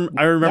 So I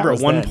remember That at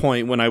was one then.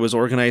 point when I was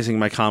organizing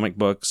my comic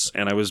books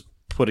and I was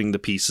putting the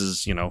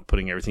pieces,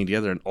 putting everything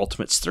together in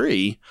Ultimates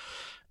 3,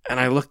 and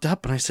I looked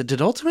up and I said, I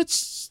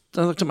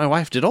looked at my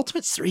wife, did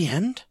Ultimates 3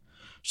 end?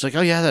 She's like,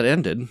 oh yeah, that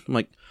ended. I'm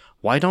like,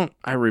 why don't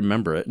I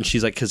remember it? And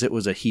she's like, because it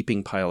was a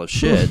heaping pile of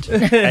shit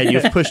and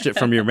you've pushed it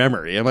from your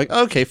memory. I'm like,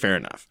 okay, fair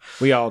enough.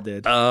 We all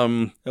did.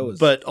 was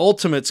But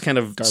Ultimates kind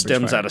of garbage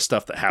stems fire. out of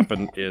stuff that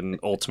happened in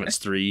Ultimates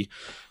 3,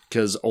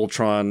 because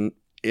Ultron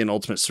in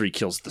Ultimates 3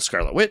 kills the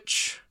Scarlet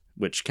Witch,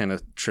 which kind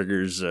of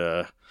triggers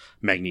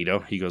Magneto.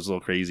 He goes a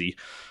little crazy.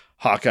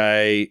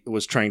 Hawkeye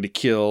was trying to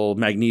kill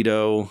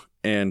Magneto,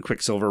 and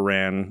Quicksilver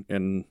ran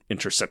and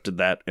intercepted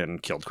that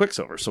and killed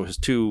Quicksilver. So his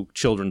 2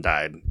 children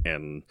died,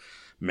 and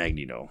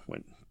Magneto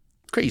went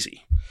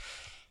crazy.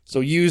 So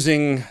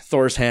using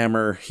Thor's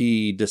hammer,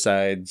 he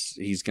decides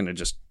he's going to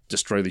just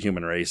destroy the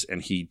human race,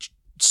 and he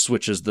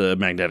switches the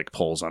magnetic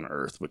poles on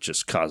Earth, which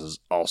just causes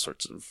all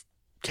sorts of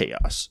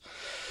chaos.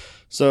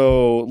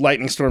 So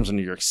lightning storms in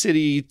New York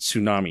City,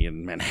 tsunami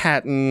in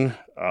Manhattan,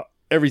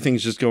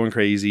 everything's just going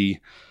crazy.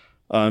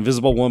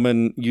 Invisible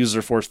Woman uses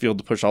her force field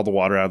to push all the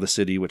water out of the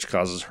city, which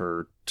causes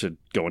her to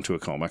go into a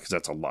coma, because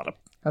that's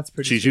That's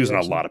she's using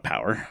a lot of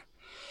power.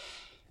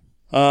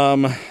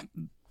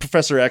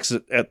 Professor X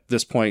at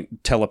this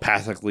point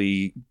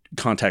telepathically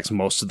contacts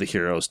most of the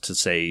heroes to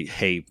say,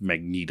 hey,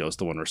 Magneto's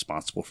the one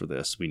responsible for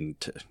this. We need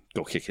to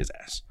go kick his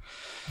ass.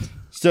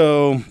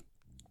 So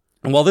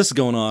while this is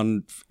going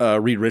on,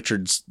 Reed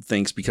Richards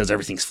thinks, because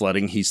everything's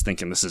flooding, he's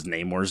thinking this is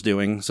Namor's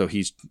doing. So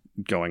he's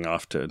going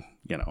off to,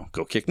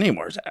 go kick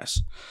Namor's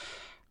ass.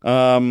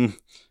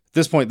 At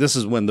this point, this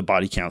is when the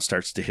body count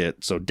starts to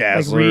hit. So Like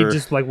Dazzler... Reed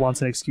just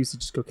wants an excuse to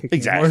just go kick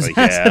Exactly, Namor's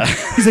ass.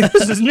 yeah. He's like,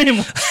 this is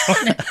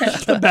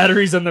Namor. The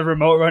battery's on the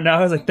remote right now.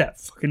 I was like, that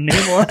fucking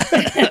Namor.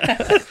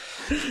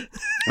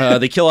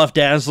 They kill off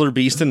Dazzler,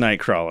 Beast, and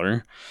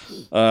Nightcrawler.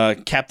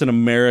 Captain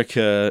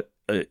America,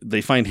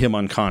 they find him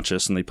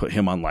unconscious and they put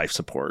him on life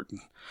support.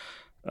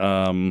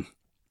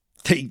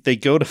 They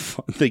go to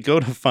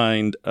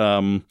find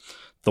the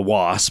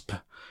Wasp,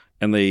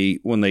 and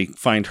when they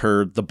find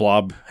her, the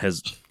Blob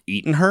has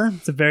eaten her.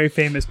 It's a very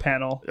famous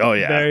panel. Oh,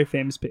 yeah. Very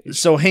famous page.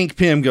 So Hank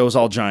Pym goes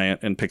all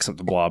giant and picks up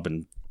the Blob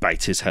and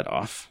bites his head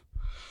off.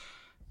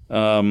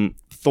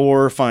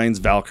 Thor finds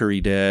Valkyrie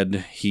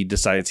dead. He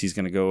decides he's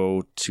going to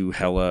go to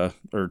Hela,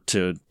 or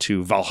to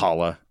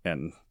Valhalla,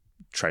 and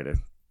try to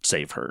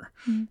save her.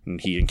 And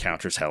he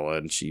encounters Hela,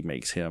 and she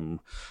makes him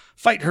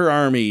fight her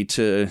army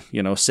to,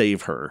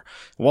 save her.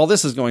 While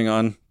this is going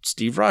on,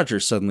 Steve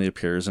Rogers suddenly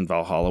appears, and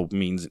Valhalla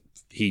means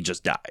he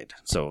just died.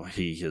 So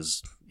he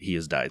has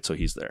died, so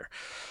he's there.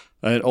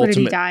 What did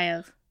he die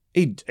of?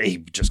 He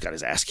just got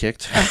his ass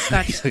kicked, Oh,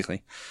 gotcha.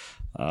 basically.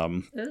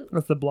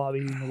 With the Blob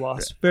eating the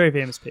Wasp. Very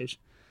famous page.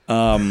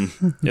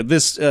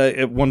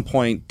 At one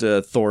point,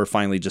 Thor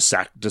finally just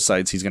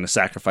decides he's going to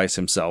sacrifice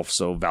himself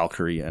so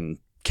Valkyrie and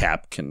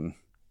Cap can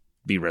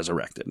be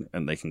resurrected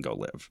and they can go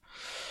live.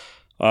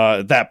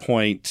 At that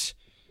point,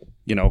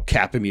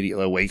 Cap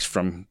immediately awakes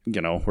from,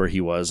 where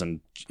he was, and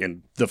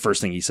the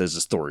first thing he says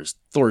is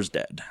Thor's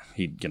dead.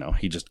 He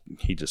just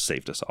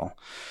saved us all.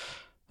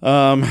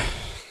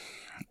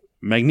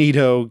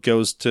 Magneto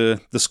goes to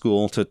the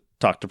school to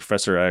talk to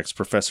Professor X.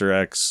 Professor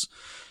X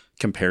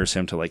compares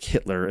him to like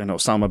Hitler and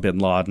Osama bin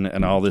Laden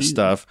and all this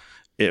stuff.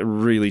 It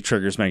really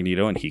triggers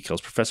Magneto, and he kills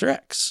Professor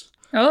X.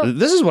 Oh,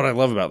 This is what I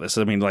love about this.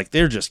 I mean, like,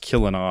 they're just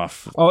killing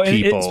off Oh, and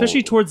people.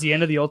 especially towards the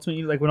end of the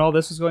Ultimate, like when all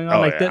this was going on, Oh,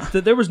 like yeah.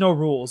 there was no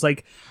rules.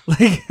 Like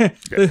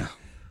the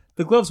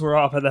gloves were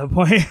off at that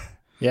point.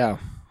 Yeah.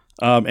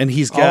 And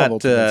he's All of got,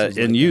 Ultimates was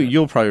and like that.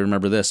 you'll probably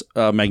remember this.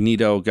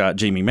 Magneto got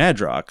Jamie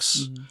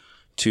Madrox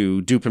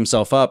to dupe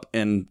himself up,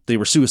 and they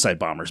were suicide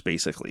bombers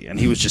basically, and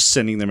he was just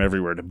sending them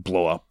everywhere to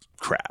blow up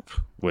crap.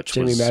 Which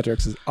Jamie was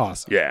Madrox is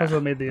awesome. yeah, That's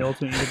what made the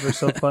Ultimate Universe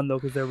so fun, though,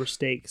 because there were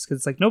stakes. Because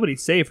it's like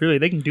nobody's safe, really.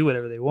 They can do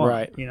whatever they want,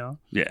 Right.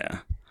 yeah.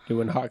 And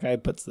when Hawkeye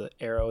puts the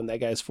arrow in that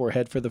guy's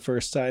forehead for the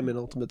first time in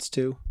Ultimates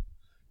 2,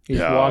 he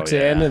just Oh, walks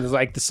yeah. in and there's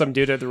like some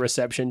dude at the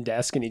reception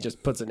desk, and he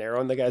just puts an arrow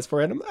in the guy's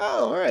forehead.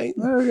 All right.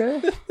 Okay.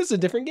 This is a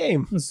different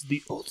game. This is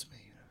the Ultimate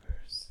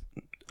Universe.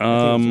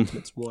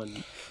 Ultimates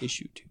 1,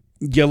 issue 2.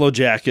 Yellow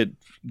Jacket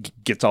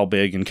gets all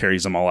big and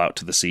carries them all out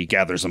to the sea,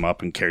 gathers them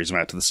up and carries them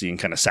out to the sea, and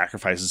kind of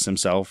sacrifices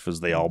himself as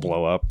they all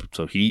blow up.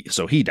 So he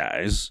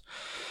dies.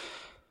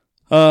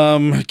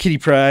 Kitty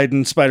Pryde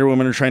and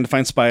Spider-Woman are trying to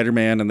find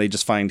Spider-Man, and they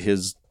just find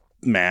his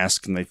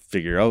mask, and they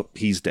figure out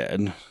he's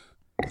dead.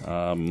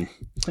 And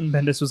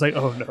Bendis was like,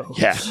 "Oh no."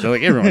 Yeah, they're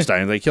like, everyone's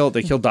dying. They killed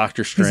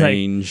Doctor like-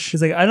 Strange.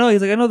 He's like, I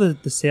know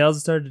the sales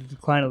have started to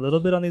decline a little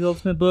bit on these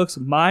Ultimate books.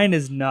 Mine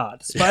is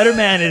not.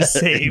 Spider-Man is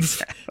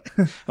safe.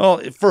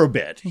 Well, for a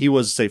bit. He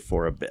was safe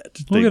for a bit.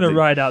 We're gonna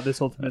ride out this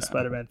Ultimate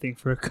Spider-Man thing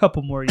for a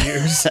couple more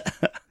years.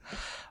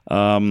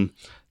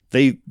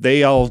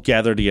 They all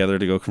gather together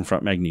to go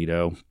confront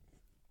Magneto.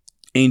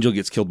 Angel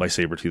gets killed by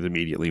Sabretooth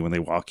immediately when they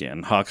walk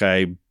in.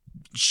 Hawkeye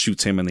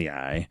shoots him in the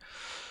eye.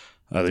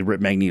 They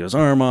rip Magneto's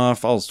arm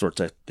off. All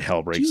sorts of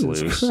hell breaks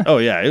Jesus loose. Christ. Oh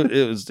yeah,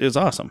 it was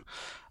awesome.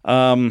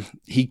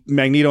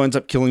 Magneto ends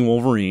up killing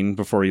Wolverine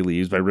before he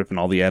leaves by ripping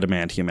all the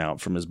adamantium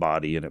out from his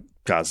body, and it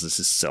causes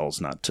his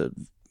cells not to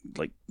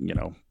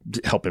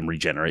help him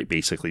regenerate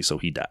basically, so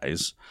he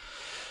dies.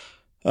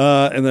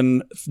 And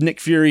then Nick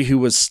Fury, who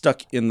was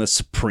stuck in the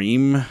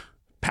Supreme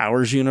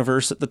Powers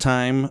universe at the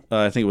time,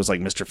 I think it was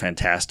like Mr.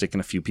 Fantastic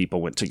and a few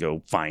people went to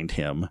go find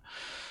him.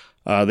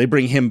 They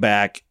bring him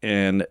back,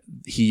 and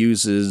he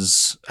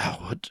uses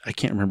I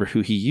can't remember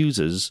who he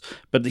uses,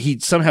 but he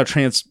somehow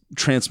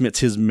transmits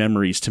his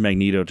memories to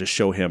Magneto to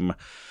show him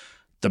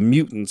the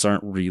mutants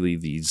aren't really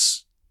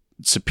these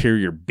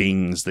superior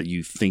beings that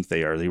you think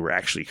they are. They were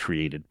actually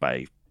created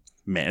by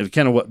man.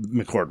 Kind of what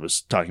McCord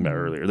was talking about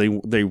earlier.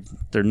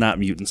 They're not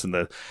mutants in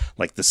the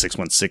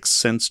 616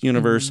 sense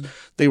universe.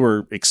 They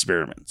were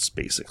experiments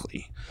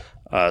basically.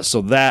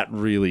 So that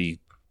really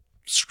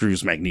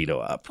screws Magneto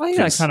up. Well,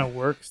 yeah, it kind of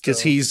works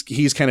because though.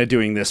 he's kind of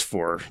doing this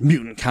for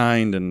mutant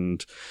kind,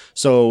 and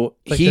so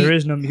there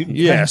is no mutant.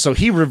 Yeah, kind. so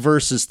he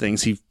reverses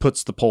things. He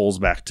puts the poles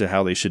back to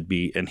how they should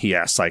be, and he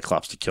asks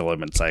Cyclops to kill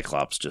him, and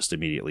Cyclops just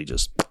immediately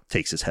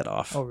takes his head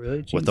off. Oh,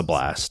 really? With the Jesus.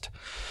 blast.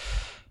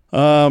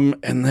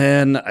 And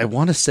then I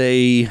want to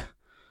say,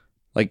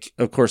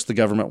 of course, the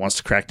government wants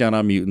to crack down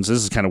on mutants.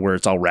 This is kind of where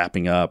it's all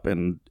wrapping up,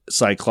 and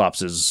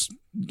Cyclops is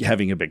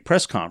having a big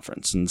press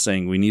conference and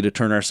saying we need to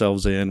turn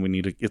ourselves in.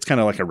 It's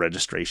kind of like a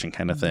registration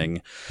kind of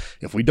thing.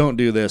 If we don't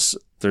do this,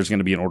 there's going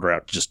to be an order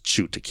out to just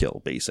shoot to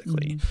kill,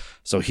 basically.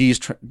 So he's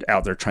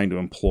out there trying to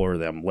implore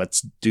them,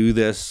 let's do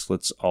this.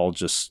 Let's all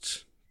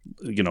just,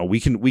 we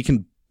can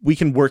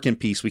work in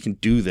peace. We can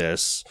do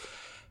this.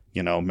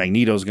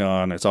 Magneto's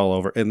gone. It's all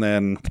over. And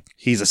then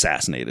he's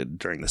assassinated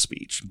during the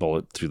speech,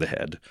 bullet through the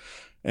head.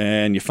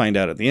 And you find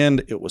out at the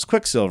end, it was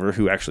Quicksilver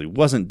who actually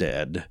wasn't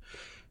dead.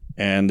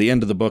 And the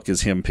end of the book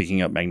is him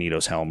picking up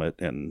Magneto's helmet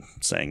and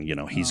saying,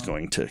 he's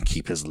going to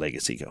keep his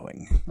legacy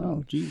going.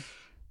 Oh, geez.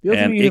 The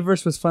Ultimate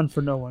Universe was fun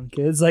for no one,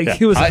 kids.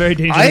 It was a very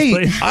dangerous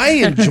place. I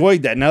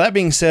enjoyed that. Now, that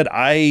being said,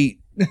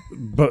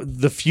 but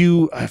a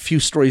few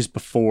stories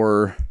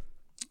before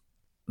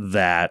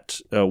that,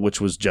 which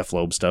was Jeff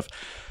Loeb stuff,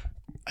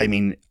 I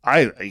mean,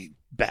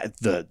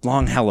 the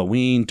Long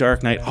Halloween,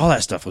 Dark Knight, all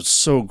that stuff was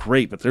so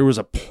great, but there was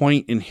a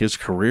point in his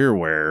career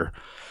where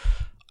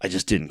I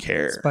just didn't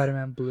care.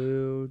 Spider-Man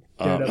Blue.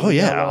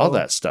 All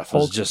that stuff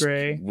Hulk was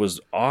Gray.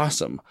 was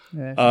awesome.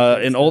 Yeah,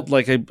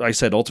 like I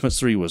said, Ultimates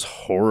 3 was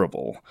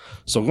horrible.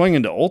 So going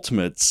into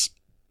Ultimates,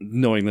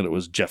 knowing that it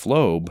was Jeff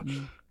Loeb,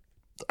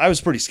 I was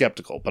pretty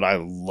skeptical, but I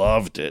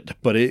loved it.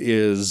 But it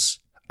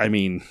is, I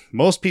mean,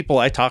 most people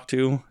I talk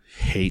to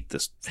hate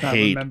this. It's not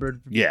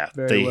remembered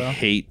very well.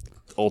 Hate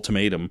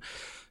Ultimatum.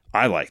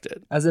 I liked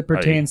it. As it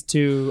pertains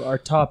to our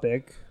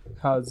topic,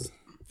 how's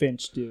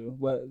Finch do?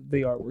 What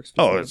the artwork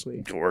specifically? Oh,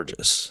 it's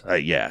gorgeous.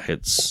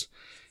 It's.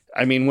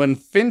 I mean, when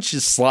Finch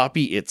is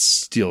sloppy, it's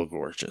still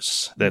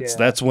gorgeous.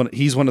 That's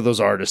he's one of those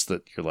artists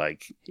that you're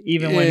like,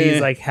 even when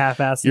he's like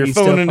half-assed, you're he's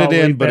phoning still it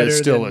in, but it better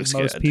still than looks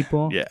most good.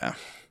 people. Yeah.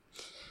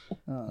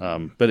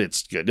 But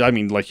it's good. I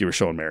mean, like you were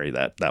showing Mary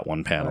that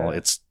one panel,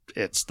 Right.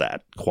 it's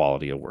that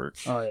quality of work.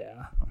 Oh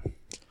yeah.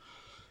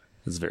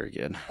 It's very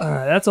good. All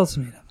right, that's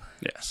Ultimatum.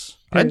 Yes.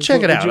 I'd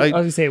check it out. I was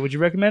gonna say, would you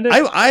recommend it?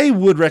 I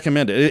would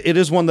recommend it. It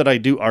is one that I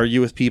do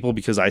argue with people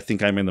because I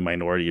think I'm in the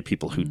minority of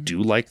people who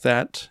do like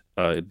that.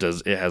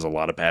 It has a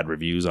lot of bad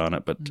reviews on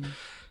it, but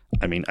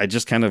I mean, I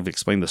just kind of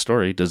explained the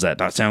story. Does that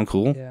not sound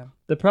cool? Yeah.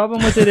 The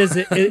problem with it is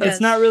it's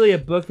not really a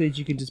book that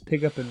you can just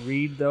pick up and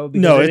read, though.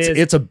 Because No,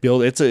 it's a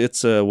build. It's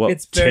very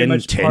 10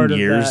 much part of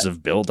years that.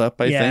 of build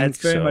up. I think. Yeah,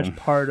 it's very much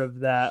part of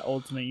that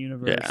Ultimate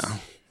Universe. Yeah.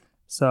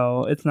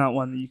 So it's not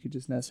one that you could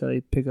just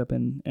necessarily pick up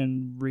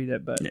and read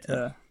it, but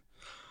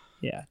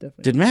yeah,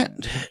 definitely. Did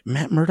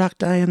Matt Murdock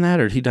die in that,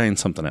 or did he die in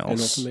something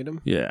else? In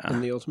Ultimatum? Yeah. In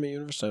the Ultimate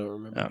Universe? I don't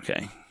remember.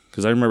 Okay.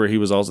 Because I remember he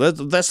was also...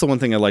 That's the one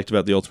thing I liked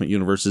about the Ultimate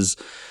Universe is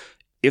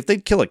if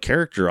they'd kill a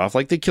character off,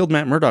 like they killed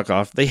Matt Murdock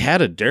off, they had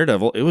a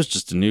Daredevil. It was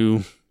just a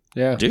new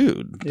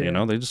dude.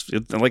 Yeah. They just...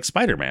 like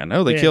Spider-Man.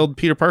 Oh, they killed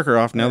Peter Parker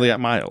off. Now they got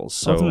Miles.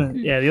 So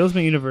The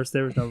Ultimate Universe,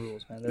 there was no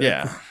rules, man.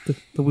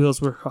 The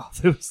wheels were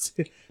off.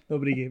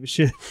 Nobody gave a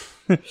shit.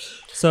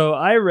 So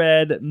I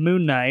read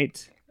Moon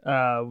Knight.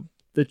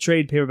 The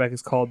trade paperback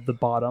is called The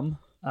Bottom,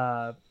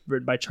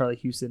 written by Charlie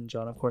Huston,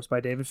 drawn, of course, by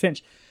David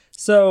Finch.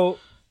 So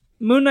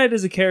Moon Knight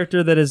is a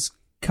character that has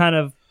kind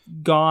of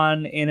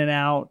gone in and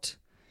out,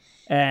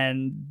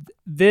 and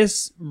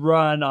this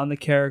run on the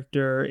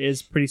character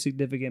is pretty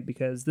significant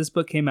because this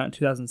book came out in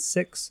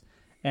 2006,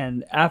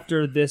 and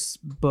after this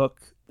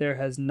book, there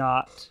has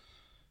not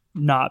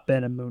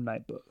been a Moon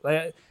Knight book.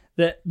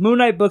 The Moon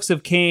Knight books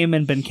have came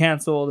and been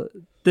canceled.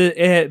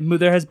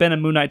 There has been a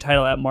Moon Knight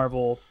title at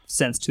Marvel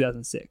since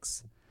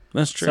 2006.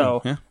 that's true.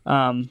 So,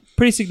 yeah.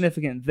 Pretty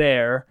significant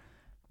there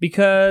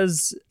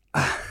because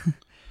I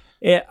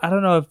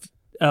don't know if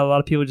a lot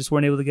of people just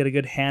weren't able to get a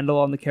good handle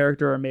on the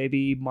character, or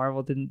maybe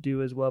Marvel didn't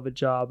do as well of a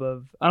job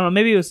of, I don't know,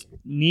 maybe it was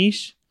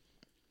niche.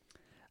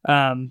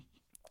 I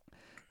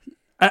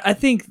I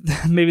think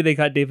maybe they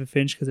got David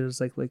Finch because it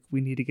was like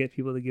we need to get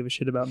people to give a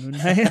shit about Moon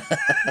Knight.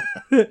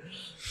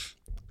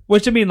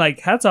 Which I mean, like,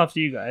 hats off to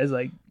you guys.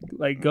 Like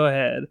go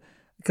ahead.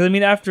 Because I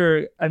mean,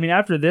 after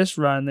this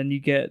run, then you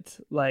get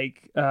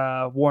like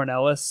Warren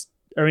Ellis.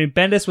 I mean,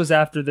 Bendis was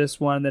after this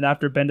one. Then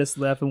after Bendis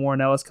left, and Warren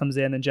Ellis comes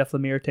in, and Jeff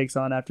Lemire takes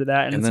on after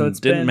that. And so then it's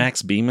didn't been,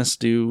 Max Bemis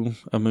do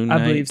a Moon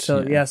Knight? I believe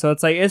so. Yeah. So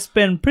it's like it's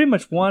been pretty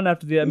much one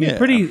after the. I mean, Yeah.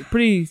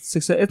 pretty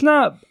success. It's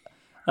not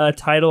a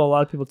title a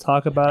lot of people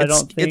talk about. I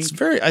don't think it's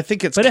very. I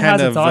think it's But it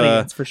kind has of its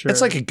audience, for sure. It's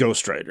like a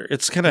Ghost Rider.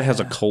 It's kind of has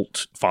a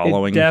cult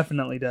following. It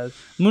definitely does.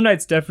 Moon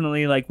Knight's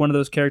definitely like one of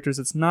those characters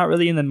that's not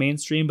really in the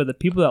mainstream, but the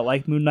people that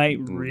like Moon Knight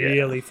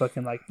really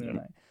fucking like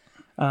Moon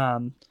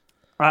Knight.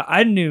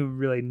 I knew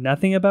really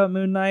nothing about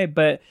Moon Knight,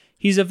 but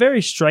he's a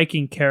very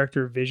striking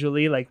character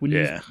visually. Like when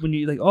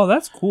you like, oh,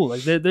 that's cool.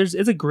 Like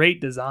it's a great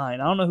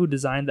design. I don't know who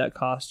designed that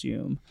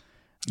costume.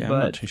 Yeah, but,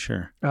 I'm not too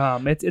sure.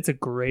 It's a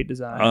great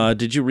design.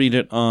 Did you read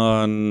it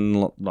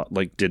on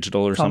like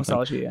digital or something?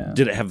 Comixology, yeah.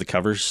 Did it have the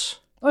covers?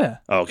 Oh yeah.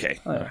 Oh, okay,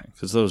 Oh, yeah.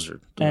 because those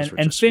were And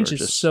just Finch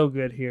gorgeous. is so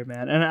good here,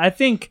 man. And I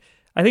think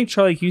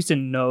Charlie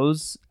Houston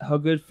knows how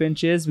good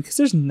Finch is because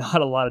there's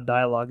not a lot of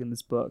dialogue in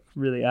this book,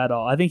 really, at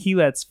all. I think he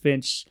lets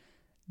Finch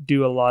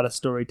do a lot of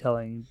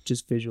storytelling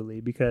just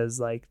visually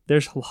because like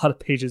there's a lot of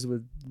pages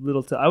with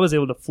little I was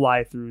able to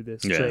fly through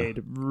this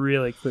trade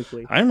really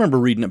quickly. I remember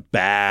reading it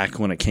back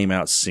when it came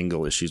out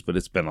single issues, but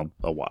it's been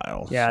a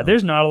while. Yeah, so.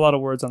 there's not a lot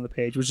of words on the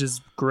page, which is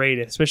great,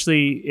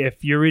 especially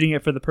if you're reading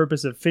it for the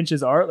purpose of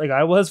Finch's art, like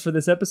I was for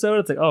this episode.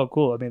 It's like, oh,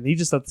 cool. I mean, he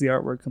just lets the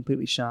artwork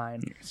completely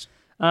shine. Yes.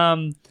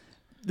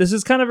 This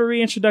is kind of a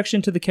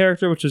reintroduction to the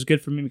character, which was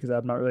good for me because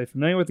I'm not really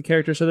familiar with the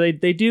character. So they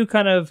do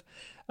kind of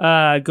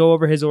go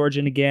over his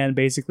origin again.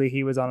 Basically,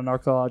 he was on an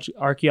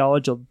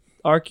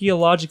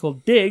archaeological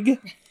dig.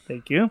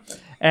 Thank you.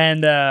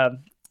 And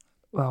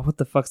what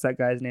the fuck's that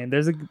guy's name?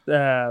 There's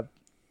a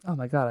oh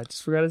my god, I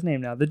just forgot his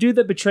name now. The dude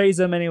that betrays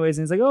him, anyways.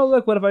 And he's like, oh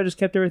look, what if I just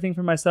kept everything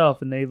for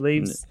myself? And they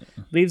leaves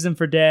him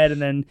for dead.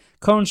 And then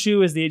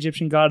Khonshu is the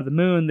Egyptian god of the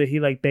moon that he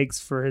like begs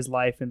for his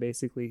life and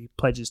basically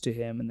pledges to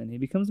him. And then he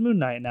becomes Moon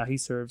Knight. Now he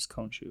serves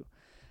Khonshu.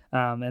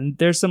 And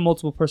there's some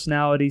multiple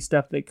personality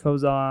stuff that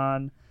goes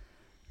on.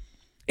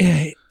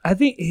 I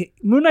think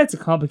Moon Knight's a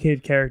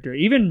complicated character.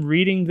 Even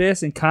reading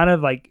this and kind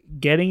of like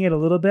getting it a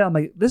little bit, I'm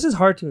like, this is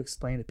hard to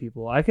explain to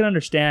people. I can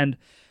understand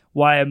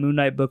why a Moon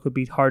Knight book would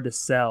be hard to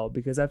sell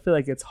because I feel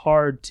like it's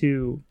hard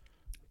to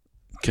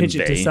pitch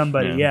it to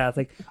somebody. Yeah, it's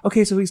like,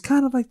 okay, so he's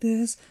kind of like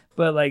this,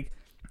 but like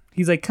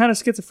he's like kind of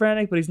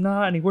schizophrenic, but he's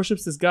not, and he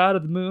worships this god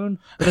of the moon.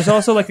 But there's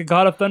also like a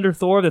god of thunder,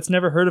 Thor, that's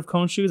never heard of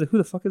Khonshu. He's like, who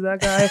the fuck is that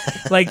guy?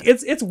 Like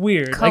it's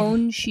weird.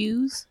 Cone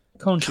shoes.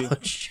 Khonshu.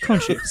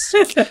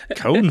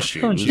 Cone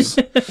shoes.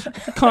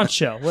 Conch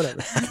shell,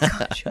 whatever.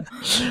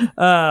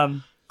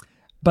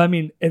 But I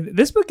mean,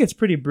 this book gets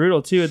pretty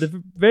brutal too. At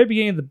the very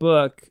beginning of the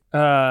book,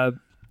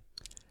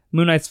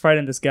 Moon Knight's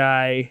fighting this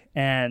guy,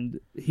 and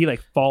he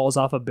like falls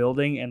off a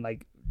building and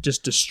like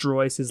just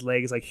destroys his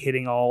legs, like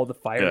hitting all the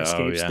fire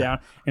escapes down,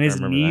 and his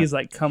knees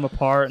like come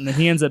apart, and then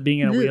he ends up being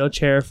in a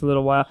wheelchair for a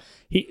little while.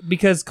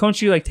 Because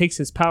Khonshu like takes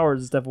his powers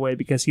and stuff away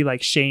because he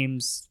like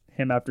shames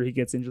him after he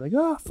gets injured, like,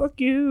 oh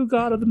fuck you,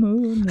 god of the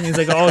moon. And he's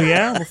like, oh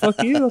yeah, well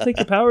fuck you, I'll take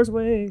your powers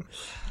away.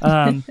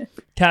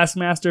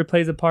 Taskmaster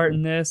plays a part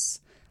in this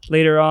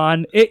later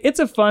on. It's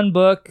a fun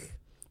book.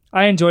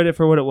 I enjoyed it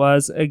for what it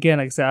was. Again,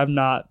 like I said, I'm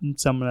not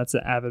someone that's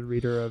an avid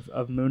reader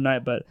of Moon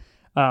Knight, but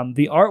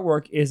the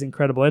artwork is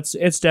incredible.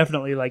 It's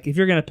definitely like, if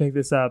you're gonna pick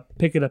this up,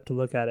 pick it up to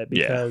look at it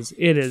because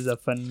it is a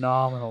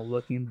phenomenal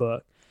looking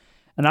book.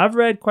 And I've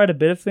read quite a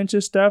bit of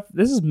Finch's stuff.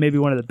 This is maybe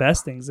one of the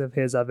best things of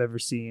his I've ever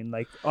seen.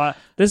 Like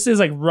this is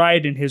like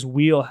right in his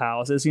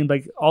wheelhouse. It seems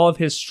like all of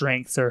his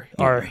strengths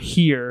are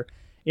here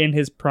in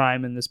his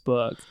prime in this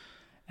book.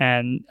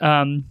 And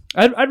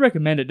I'd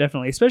recommend it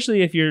definitely,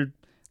 especially if you're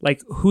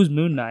like, who's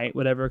Moon Knight,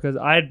 whatever, because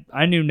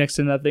I knew next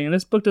to nothing. And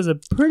this book does a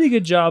pretty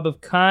good job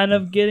of kind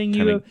of getting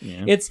you.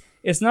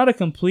 It's not a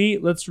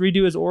complete, let's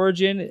redo his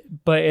origin,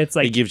 but it's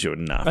like, it gives you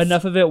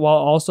enough of it while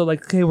also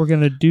like, okay, we're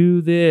going to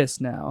do this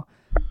now.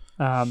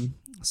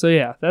 So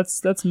yeah,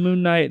 that's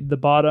Moon Knight, the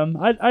bottom.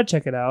 I'd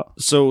check it out.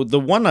 So the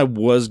one I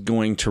was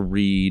going to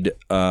read,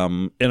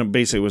 and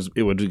basically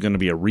it was going to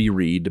be a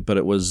reread, but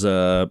it was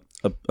a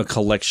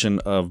collection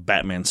of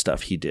Batman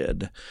stuff he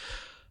did.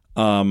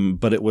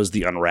 But it was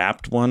the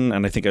Unwrapped one,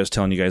 and I think I was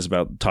telling you guys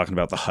talking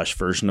about the Hush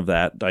version of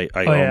that. I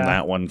own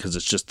that one because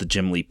it's just the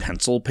Jim Lee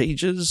pencil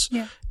pages,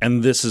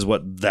 and this is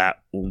what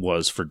that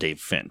was for Dave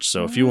Finch.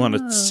 So if you want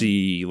to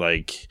see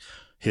like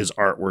his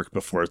artwork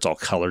before it's all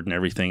colored and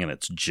everything, and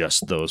it's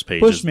just those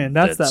pages. Bushman,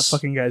 that's that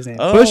fucking guy's name.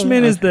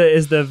 Bushman is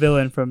the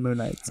villain from Moon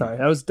Knight. Sorry,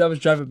 that was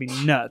driving me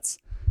nuts.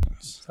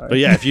 Sorry. But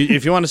yeah,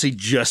 if you want to see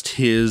just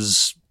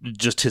his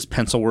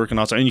pencil work and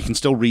also, and you can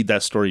still read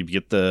that story. You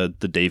get the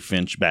Dave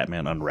Finch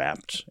Batman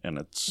Unwrapped, and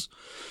it's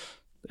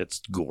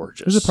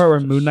gorgeous. There's a part where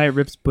Moon Knight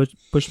rips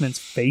Bushman's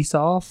face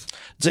off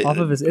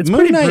of his. It's Moon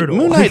pretty Knight, brutal.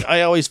 Moon Knight,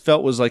 I always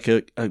felt was like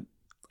a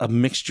a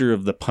mixture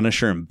of the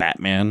Punisher and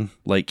Batman.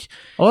 Like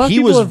A lot of he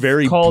people was have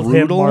very called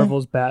brutal. him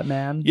Marvel's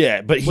Batman.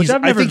 Yeah, but Which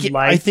I've I never think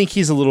liked. I think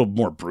he's a little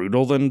more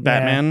brutal than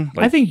Batman.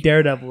 Yeah. I think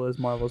Daredevil is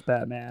Marvel's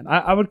Batman.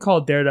 I would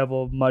call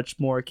Daredevil much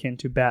more akin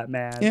to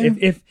Batman.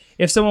 Yeah.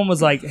 If someone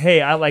was like,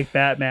 "Hey, I like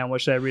Batman.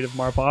 What should I read of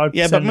Marvel?" I would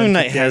yeah, but send them Moon to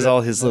Knight has Daredevil.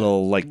 all his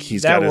little like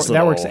he's that, got his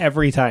little that works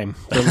every time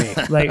for me.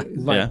 like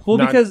Yeah. well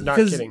Not- because not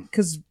kidding.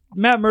 because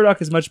Matt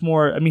Murdock is much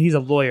more. I mean, he's a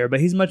lawyer, but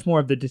he's much more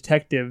of the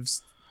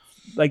detectives,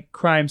 like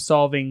crime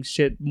solving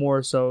shit,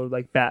 more so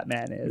like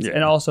Batman is, Yeah.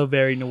 and also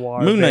very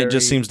noir. Moon Knight very,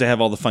 just seems to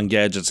have all the fun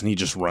gadgets and he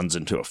just runs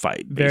into a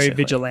fight. very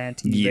basically.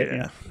 vigilante.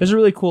 Yeah. But, there's a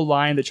really cool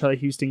line that Charlie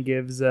Houston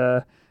gives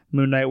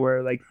Moon Knight,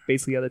 where like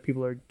basically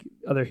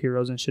other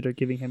heroes and shit are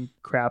giving him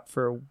crap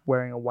for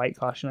wearing a white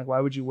costume. Like, why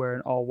would you wear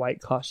an all white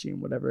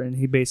costume, whatever? And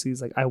he basically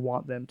is like, I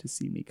want them to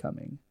see me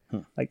coming.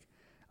 Like,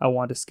 I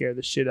want to scare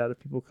the shit out of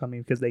people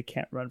coming because they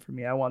can't run from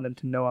me. I want them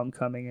to know I'm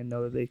coming and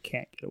know that they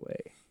can't get away.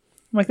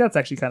 I'm like, that's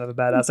actually kind of a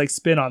badass like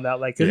spin on that.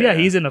 Like, 'cause Yeah.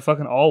 he's in a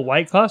fucking all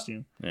white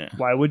costume. Yeah.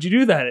 Why would you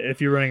do that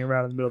if you're running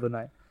around in the middle of the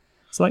night?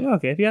 It's like,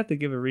 okay, if you have to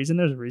give a reason,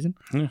 there's a reason.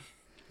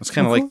 It's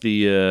kind of like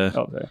the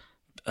Okay.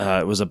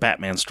 it was a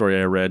Batman story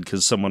I read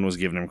because someone was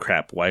giving him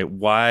crap. Why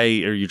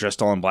are you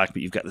dressed all in black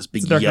but you've got this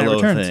big It's Dark Knight yellow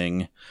Returns.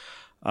 thing?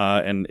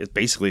 And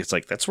it's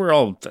like that's where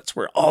all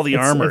the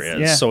armor is.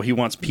 yeah. So he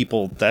wants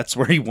people. That's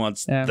where he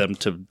wants Yeah. them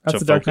to. That's to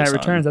the Dark Knight focus on.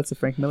 Returns. That's the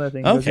Frank Miller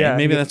thing. He goes, Okay,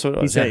 maybe he- that's what it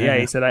he was. said. Yeah, Yeah, yeah.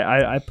 he said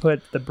I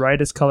put the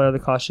brightest color of the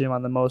costume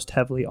on the most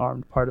heavily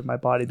armed part of my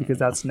body because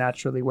that's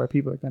naturally where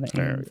people are going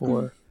to aim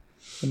for.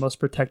 The most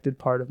protected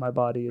part of my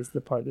body is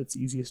the part that's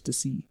easiest to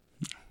see.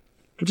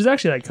 Which is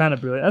actually like kind of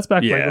brilliant. That's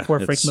back like Yeah, before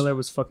Frank it's- Miller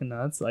was fucking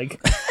nuts. Like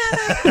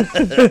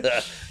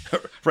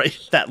Right,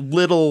 that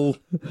little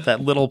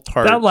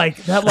part. that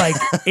like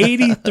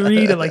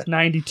 83 to like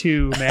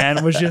 92,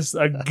 man, was just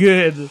a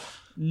good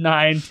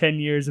 9-10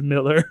 years of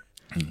Miller.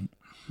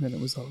 Then it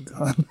was all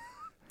gone.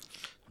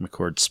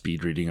 McCord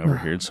speed reading over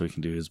here so he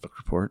can do his book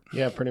report.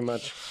 Yeah, pretty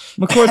much.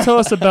 McCord, tell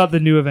us about the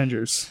new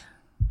Avengers.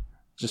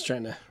 Just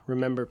trying to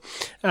remember.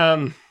 As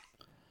long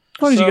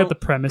as you So- got the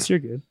premise, you're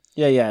good.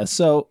 Yeah.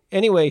 So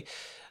anyway,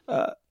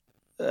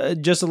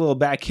 just a little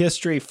back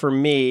history for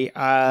me.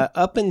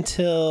 Up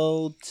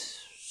until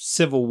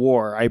Civil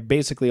War, I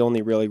basically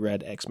only really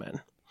read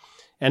X-Men,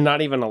 and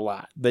not even a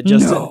lot, but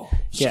just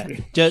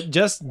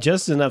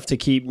just enough to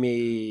keep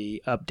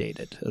me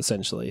updated.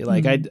 Essentially,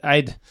 like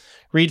I'd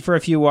read for a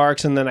few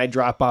arcs, and then I'd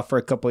drop off for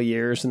a couple of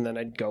years, and then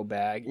I'd go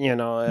back.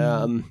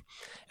 And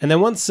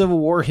then once Civil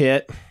War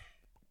hit,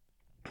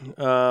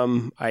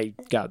 I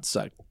got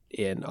sucked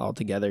in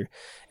altogether.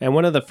 And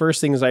one of the first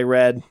things I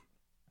read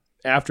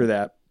after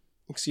that,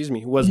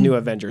 was New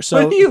Avengers.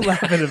 So What are you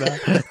laughing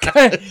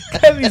about?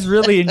 Kevin's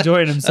really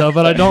enjoying himself,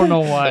 but I don't know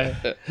why.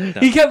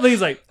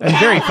 He's like, and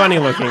very funny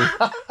looking.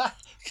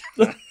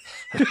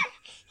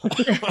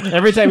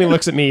 Every time he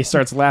looks at me, he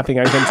starts laughing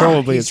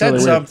uncontrollably. He It's said really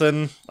weird.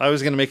 something. I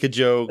was going to make a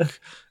joke,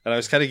 and I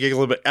was kind of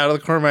giggling, but out of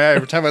the corner of my eye,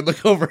 every time I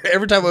look over,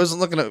 every time I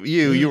wasn't looking at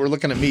you, you were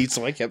looking at me,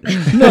 so I kept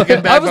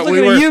looking back. I was but we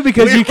looking were- at you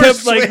because we you were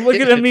kept like swinging.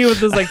 looking at me with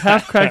this like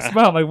half cracked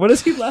smile. I'm like, what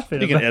is he laughing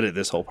You can about? edit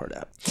this whole part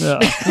out. No,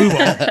 we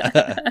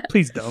won't.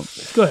 Please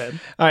don't. Go ahead.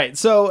 All right.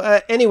 So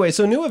anyway,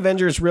 so New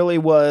Avengers really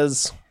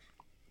was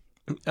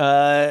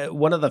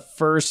one of the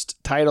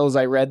first titles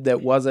I read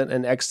that wasn't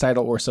an X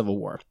title or Civil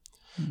War.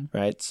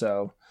 Right.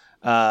 So,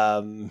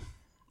 and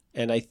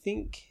I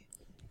think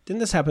didn't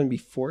this happen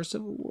before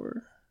Civil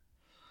War?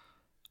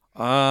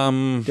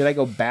 Did I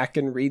go back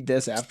and read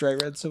this after I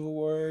read Civil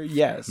War?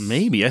 Yes.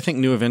 Maybe. I think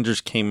New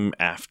Avengers came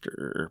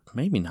after.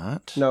 Maybe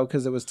not. No,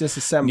 because it was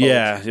disassembled.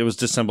 Yeah, it was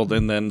disassembled,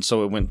 and then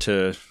so it went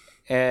to.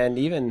 And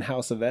even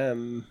House of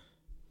M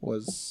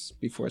was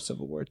before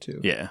Civil War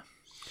too. Yeah.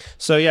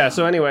 So yeah.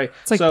 So anyway,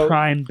 It's like so,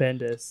 Prime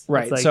Bendis.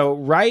 right. It's like, So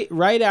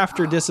right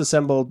after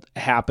Disassembled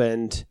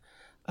happened,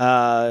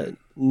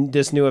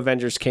 this New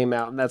Avengers came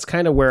out, and that's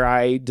kind of where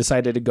I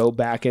decided to go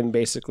back and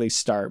basically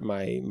start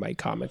my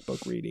comic book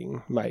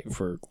reading.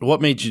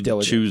 What made you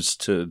Diligent. choose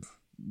to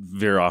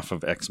veer off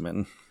of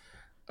X-Men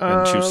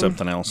and choose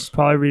something else?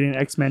 probably reading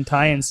X-Men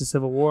tie-ins to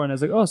Civil War, and I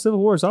was like, oh, Civil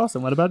War is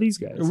awesome. What about these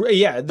guys?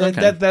 Yeah,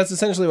 Okay. that's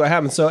essentially what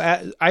happened. So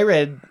I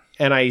read,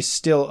 and I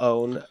still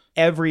own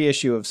every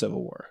issue of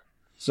Civil War.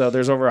 So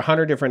there's over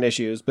 100 different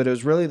issues, but it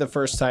was really the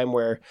first time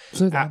where Was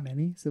there that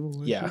many Civil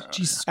War? Yeah.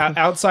 Jesus Christ.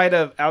 outside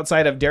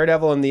of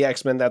Daredevil and the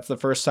X-Men, that's the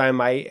first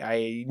time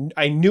I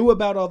knew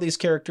about all these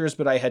characters,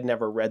 but I had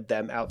never read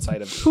them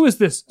outside of Who is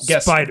this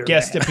Spider-Man?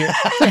 guest appearance.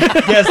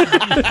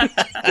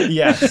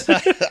 Yes.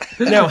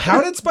 Now,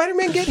 how did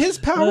Spider-Man get his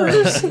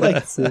powers?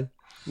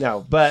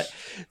 No, but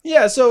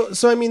yeah. So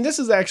I mean, this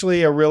is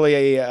actually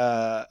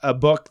a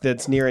book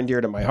that's near and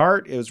dear to my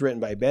heart. It was written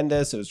by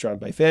Bendis. It was drawn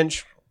by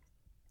Finch.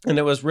 And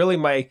it was really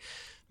my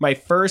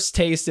first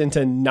taste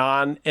into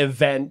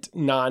non-event,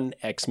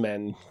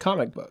 non-X-Men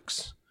comic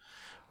books,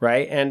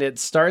 right? And it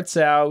starts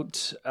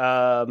out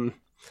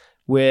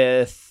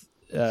with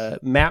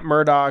Matt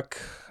Murdock,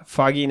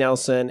 Foggy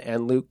Nelson,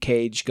 and Luke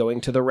Cage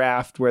going to the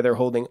raft where they're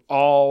holding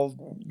all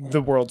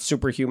the world's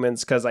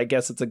superhumans, because I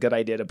guess it's a good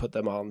idea to put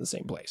them all in the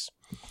same place.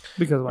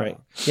 Because why Right.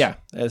 not? Yeah.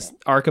 As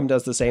Arkham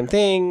does the same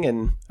thing,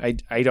 and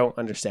I don't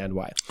understand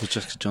why. Was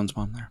Jessica Jones'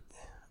 mom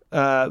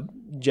there?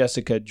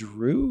 Jessica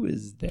Drew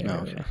is there.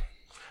 Oh, okay.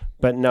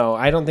 But no,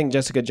 I don't think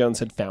Jessica Jones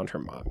had found her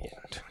mom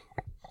yet.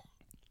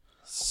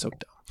 So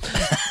dumb.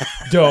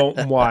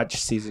 Don't watch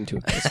season 2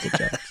 of Jessica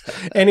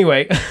Jones.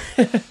 Anyway,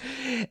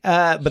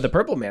 but the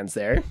Purple Man's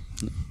there.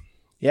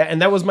 Yeah,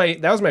 and that was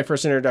my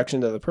first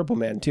introduction to the Purple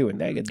Man too, and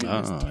that dude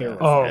was Oh,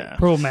 terrible. Oh, Yeah.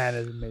 Purple Man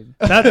is amazing.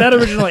 That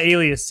original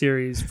Alias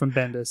series from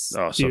Bendis,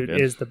 Oh, so dude, good.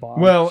 is the bomb.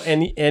 Well,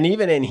 and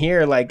even in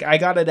here, like I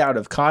got it out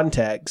of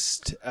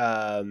context,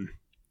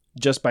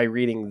 just by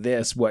reading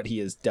this, what he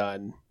has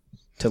done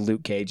to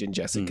Luke Cage and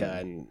Jessica,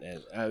 and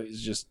it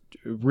was just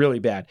really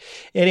bad.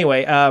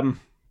 Anyway,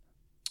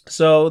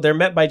 so they're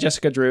met by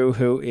Jessica Drew,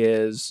 who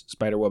is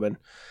Spider-Woman,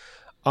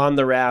 on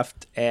the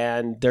raft,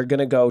 and they're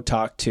gonna go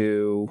talk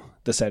to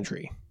the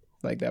Sentry.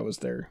 Like that was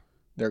their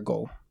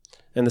goal.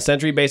 And the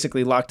Sentry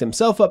basically locked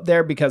himself up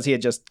there because he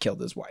had just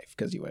killed his wife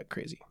because he went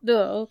crazy.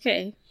 Oh,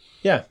 okay.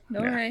 Yeah.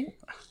 All right.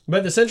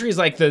 But the Sentry is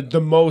like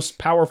the most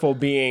powerful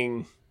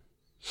being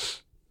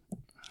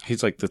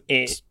He's like the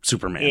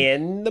Superman.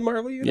 in the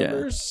Marvel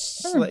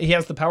Universe. Like, he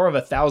has the power of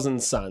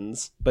 1,000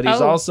 suns, but he's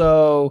Oh.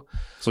 also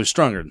So he's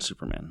stronger than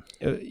Superman.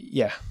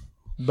 yeah.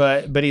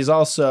 But he's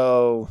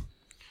also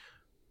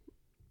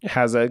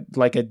has a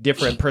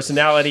different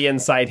personality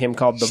inside him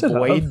called the Shut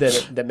Void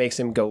up. that makes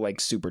him go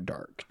like super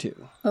dark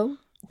too. Oh.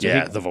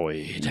 Yeah, the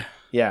Void.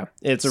 Yeah,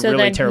 it's a So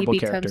really then terrible he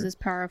becomes character. as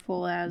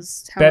powerful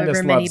as Bendis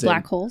however many loves him.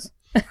 black holes.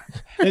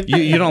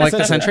 You don't like the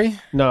Essentially.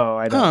 Sentry? No,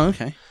 I don't. Oh,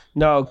 okay.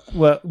 No,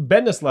 well,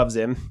 Bendis loves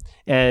him,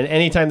 and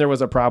anytime there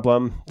was a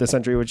problem, the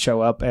Sentry would show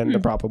up, and the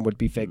problem would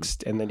be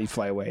fixed, and then he'd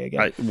fly away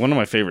again. One of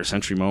my favorite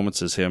Sentry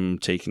moments is him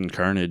taking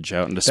Carnage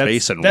out into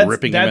space and that's-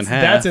 ripping him in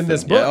half. that's in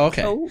this book. Yeah,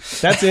 okay. Oh.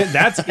 That's it.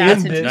 That's in this.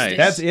 interesting.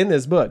 That's in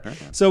this book.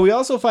 So we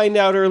also find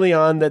out early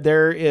on that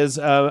there is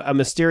a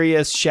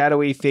mysterious,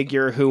 shadowy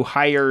figure who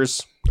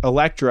hires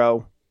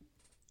Electro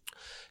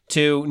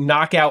to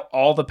knock out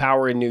all the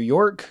power in New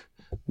York,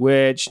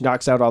 which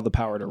knocks out all the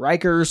power to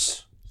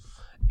Rikers,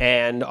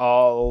 and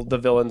all the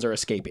villains are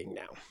escaping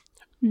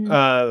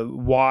now.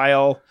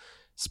 While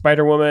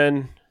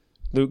Spider-Woman,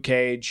 Luke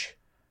Cage,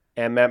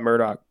 and Matt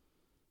Murdock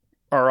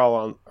are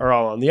all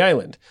on the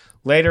island.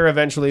 Later,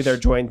 eventually, they're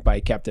joined by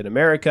Captain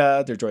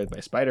America. They're joined by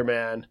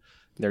Spider-Man.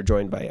 They're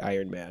joined by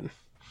Iron Man,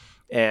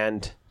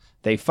 and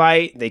they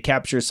fight. They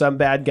capture some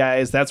bad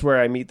guys. That's where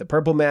I meet the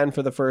Purple Man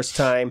for the first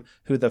time.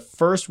 Who the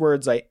first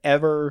words I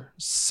ever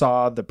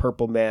saw the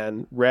Purple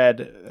Man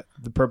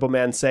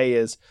say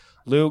is,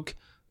 "Luke,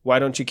 why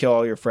don't you kill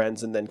all your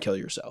friends and then kill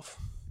yourself?"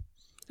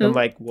 I'm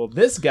like, well,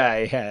 this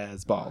guy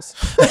has balls.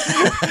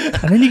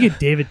 And then you get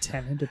David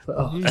Tennant to play.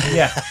 Oh,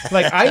 Yeah,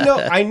 like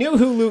I knew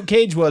who Luke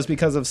Cage was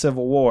because of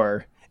Civil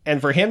War,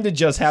 and for him to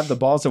just have the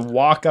balls to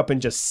walk up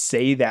and just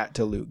say that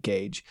to Luke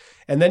Cage,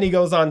 and then he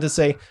goes on to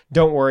say,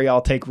 "Don't worry,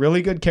 I'll take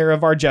really good care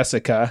of our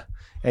Jessica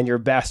and your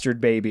bastard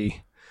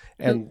baby,"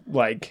 and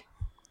like,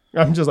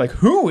 I'm just like,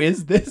 who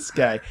is this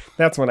guy?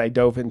 That's when I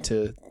dove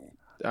into.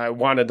 I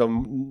wanted to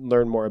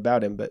learn more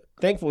about him, but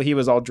thankfully he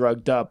was all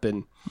drugged up,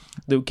 and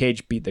Luke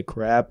Cage beat the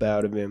crap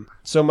out of him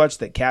so much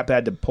that Cap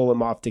had to pull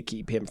him off to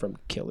keep him from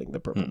killing the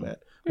Purple Man,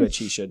 which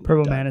he shouldn't.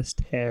 Purple have done. Man is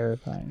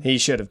terrifying. He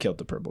should have killed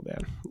the Purple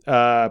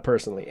Man,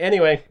 personally.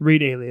 Anyway,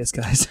 Read Alias,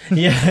 guys.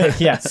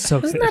 yeah. So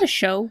Wasn't good. that a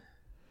show?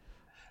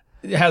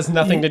 It has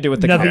nothing to do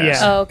with the Nothing,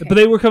 cast. yeah. Oh, okay. But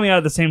they were coming out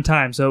at the same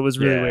time, so it was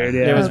really weird.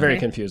 Yeah. It was very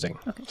Okay. confusing.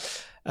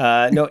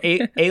 Okay. No,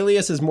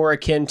 Alias is more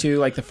akin to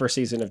like the first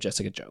season of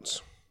Jessica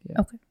Jones.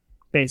 Okay.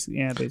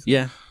 Basically.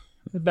 Yeah.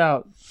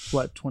 About,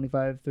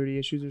 25, 30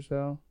 issues or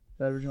so?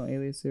 That original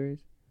Alias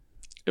series?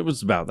 It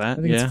was about that.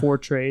 I think yeah. it's 4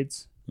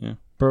 trades.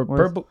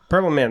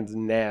 Purple Man's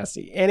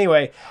nasty.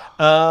 Anyway,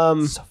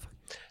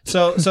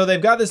 so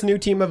they've got this new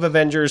team of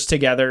Avengers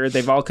together.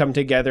 They've all come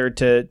together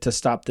to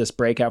stop this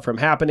breakout from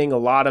happening. A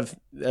lot of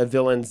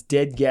villains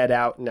did get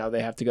out. Now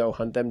they have to go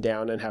hunt them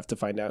down and have to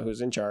find out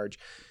who's in charge.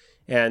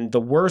 And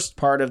the worst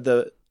part of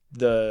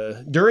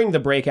during the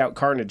breakout,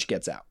 Carnage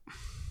gets out.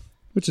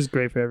 Which is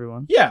great for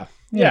everyone. Yeah,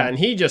 Yeah. and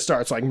he just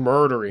starts like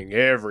murdering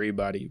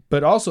everybody.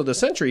 But also the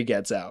Sentry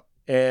gets out,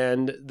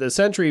 and the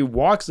Sentry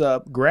walks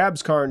up,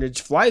 grabs Carnage,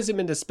 flies him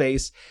into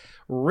space,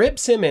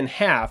 rips him in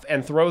half,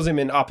 and throws him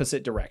in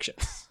opposite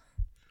directions.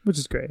 Which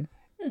is great.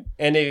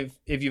 And if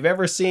you've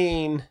ever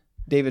seen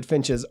David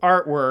Finch's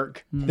artwork,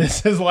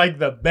 this is like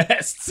the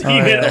best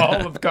scene in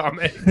all of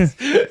comics.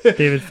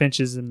 David Finch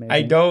is amazing.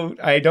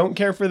 I don't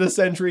care for the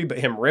Sentry, but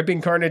him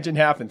ripping Carnage in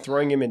half and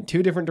throwing him in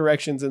 2 different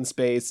directions in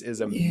space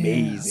is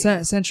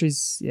amazing.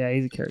 Sentry's,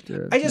 he's a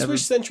character. I just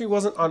wish Sentry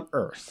wasn't on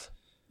Earth.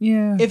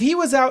 Yeah. If he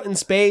was out in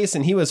space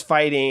and he was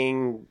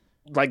fighting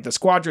like the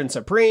Squadron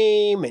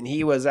Supreme and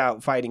he was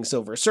out fighting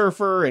Silver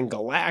Surfer and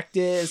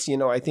Galactus,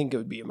 I think it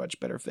would be a much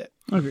better fit.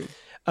 Agreed.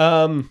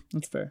 Um,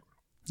 That's fair.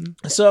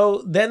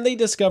 So then they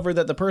discover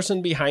that the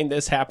person behind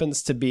this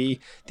happens to be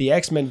the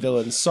X-Men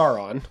villain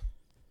Sauron,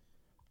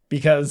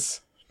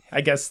 because I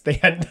guess they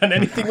hadn't done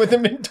anything with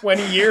him in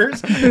 20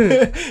 years,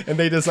 and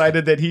they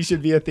decided that he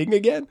should be a thing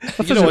again.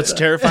 You know what's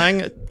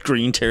terrifying?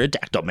 Green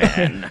Pterodactyl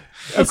Man.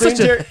 That's such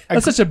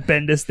a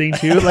Bendis thing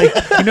too. Like,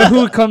 you know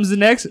who comes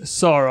next?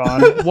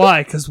 Sauron.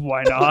 Why? Because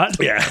why not?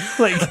 Yeah.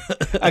 Like,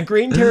 A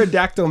green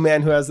pterodactyl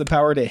man who has the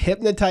power to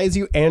hypnotize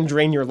you and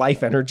drain your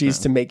life energies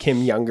to make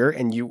him younger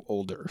and you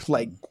older.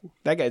 Like,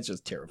 that guy's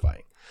just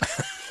terrifying.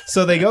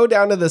 So they go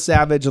down to the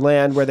Savage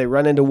Land where they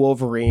run into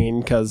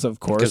Wolverine because, of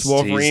course, Because he's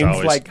Wolverine's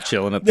always like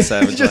chilling at the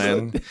Savage just-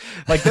 Land.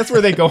 like that's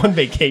where they go on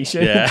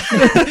vacation. Yeah.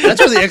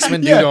 That's where the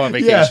X-Men do go on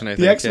vacation, I think.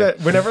 The X-Men,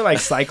 whenever like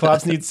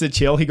Cyclops needs to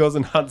chill, he goes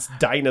and hunts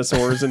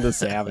dinosaurs in the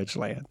Savage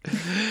Land.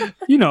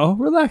 you know,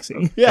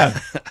 relaxing. Yeah.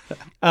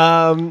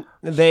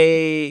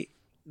 They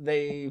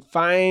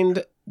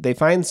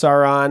find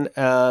Sauron,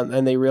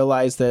 and they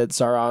realize that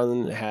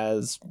Sauron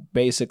has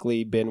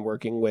basically been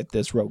working with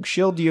this rogue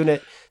shield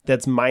unit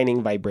that's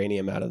mining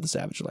vibranium out of the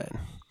Savage Land.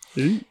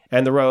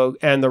 And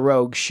the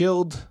rogue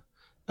shield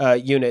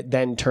unit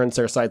then turns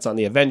their sights on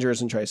the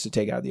Avengers and tries to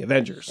take out the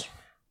Avengers.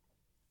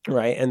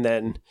 Right, and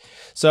then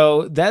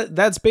so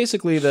that's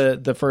basically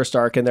the first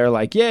arc, and they're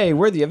like, "Yay,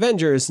 we're the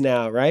Avengers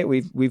now!" Right?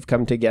 We've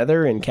come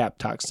together, and Cap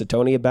talks to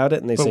Tony about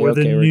it, and they say,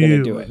 "Okay, we're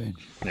going to do it."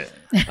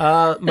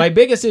 My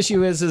biggest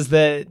issue is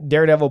that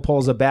Daredevil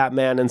pulls a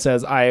Batman and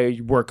says,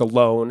 "I work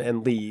alone,"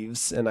 and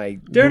leaves, and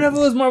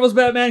Daredevil is Marvel's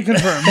Batman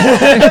confirmed.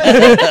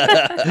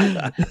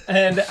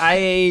 and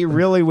I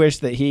really wish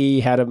that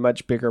he had a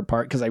much bigger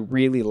part because I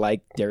really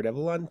like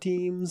Daredevil on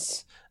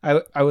teams.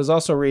 I was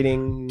also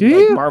reading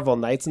Marvel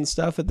Knights and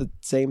stuff at the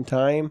same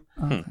time.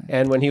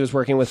 And when he was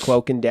working with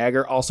Cloak and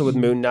Dagger, also with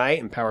Moon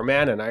Knight and Power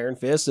Man and Iron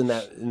Fist and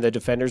the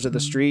Defenders of the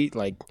Street,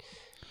 like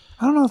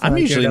I don't know if I'm I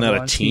like usually Daredevil not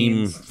a on team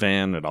teams.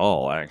 fan at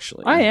all,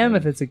 actually. I am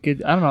if it's a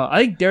good. I don't know. I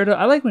like Daredevil.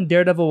 I like when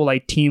Daredevil will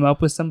like team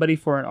up with somebody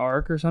for an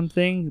arc or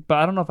something. But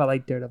I don't know if I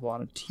like Daredevil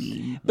on a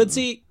team. But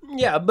see,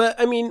 yeah, but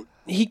I mean,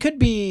 he could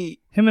be.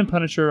 Him and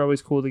Punisher are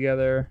always cool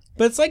together.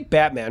 But it's like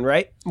Batman,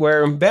 right?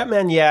 Where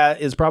Batman,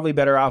 is probably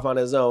better off on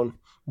his own.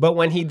 But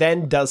when he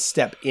then does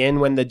step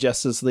in when the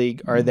Justice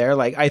League are there,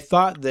 like I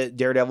thought that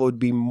Daredevil would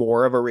be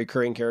more of a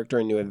recurring character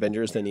in New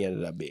Avengers than he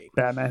ended up being.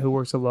 Batman who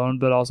works alone,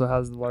 but also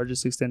has the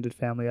largest extended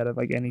family out of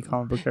like any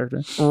comic book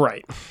character.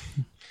 Right.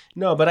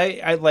 No, but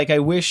I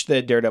wish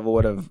that Daredevil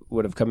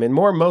would have come in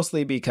more,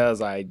 mostly because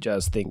I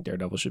just think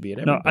Daredevil should be in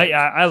every No, book.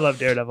 I love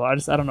Daredevil. I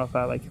don't know if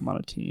I like him on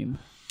a team.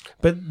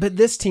 But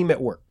this team, it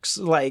works.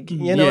 Like,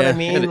 you know what I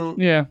mean?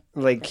 Yeah,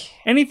 Like,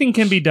 anything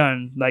can be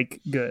done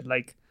like good.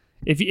 Like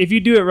if you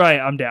do it right,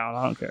 I'm down.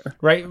 I don't care.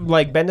 right?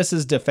 Like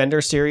Bendis'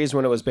 Defender series,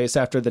 when it was based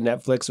after the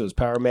Netflix, it was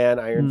Power Man,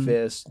 Iron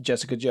Fist,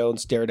 Jessica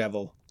Jones,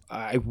 Daredevil.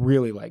 I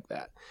really like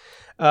that.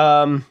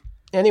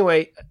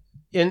 Anyway,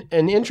 an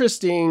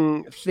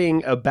interesting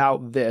thing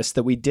about this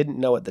that we didn't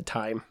know at the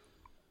time.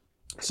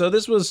 So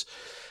this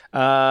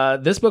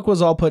book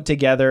was all put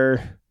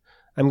together.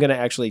 I'm going to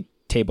actually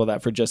table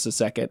that for just a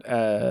second.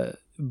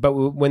 But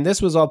when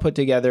this was all put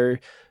together,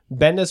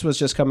 Bendis was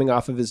just coming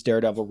off of his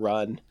Daredevil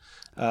run.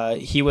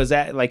 He was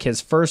at like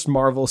his first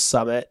Marvel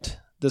Summit.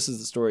 This is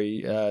the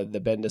story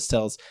that Bendis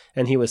tells.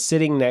 And he was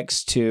sitting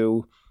next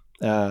to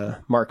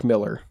Mark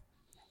Miller.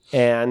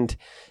 And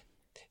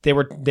they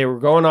were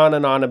going on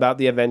and on about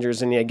the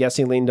Avengers. And I guess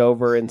he leaned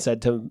over and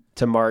said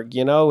to Mark,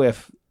 you know,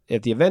 if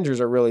the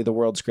Avengers are really the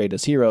world's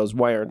greatest heroes,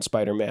 why aren't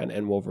Spider-Man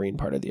and Wolverine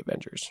part of the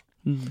Avengers?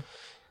 Mm-hmm.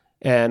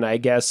 And I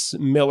guess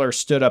Miller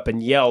stood up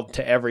and yelled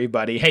to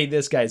everybody, hey,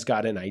 this guy's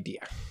got an idea.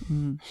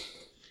 Mm-hmm.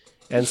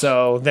 And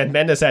so then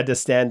Bendis had to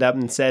stand up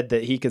and said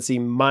that he could see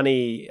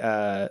money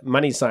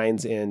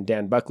signs in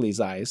Dan Buckley's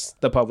eyes,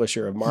 the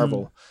publisher of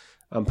Marvel,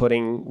 on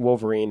putting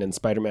Wolverine and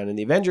Spider-Man in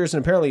the Avengers.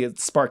 And apparently it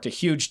sparked a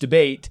huge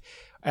debate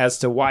as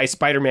to why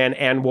Spider-Man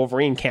and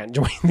Wolverine can't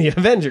join the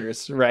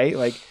Avengers, right?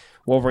 Like,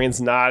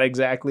 Wolverine's not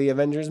exactly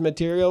Avengers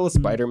material.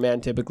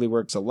 Spider-Man typically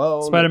works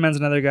alone. Spider-Man's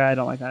another guy I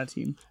don't like on a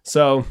team.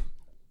 So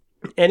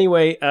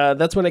anyway,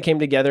 that's when it came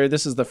together.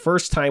 This is the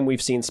first time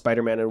we've seen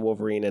Spider-Man and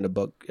Wolverine in a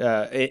book,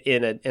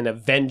 in an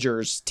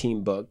Avengers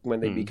team book when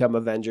they become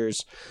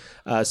Avengers.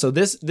 So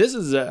this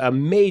is a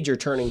major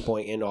turning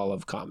point in all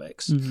of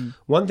comics. Mm-hmm.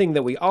 One thing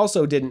that we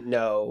also didn't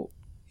know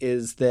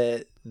is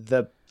that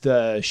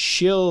the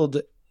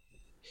Shield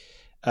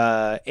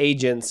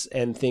agents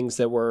and things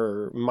that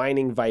were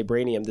mining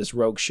vibranium, this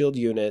rogue shield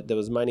unit that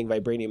was mining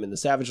vibranium in the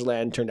Savage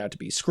Land, turned out to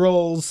be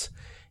Skrulls.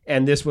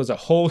 And this was a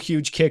whole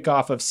huge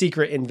kickoff of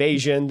Secret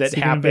Invasion that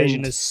happened.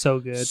 Invasion is so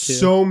good, too.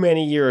 So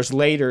many years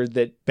later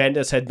that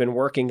Bendis had been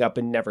working up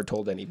and never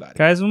told anybody.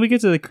 Guys, when we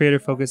get to the creator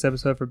focus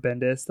episode for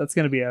Bendis, that's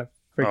going to be a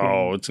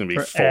freaking... it's going to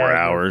be 4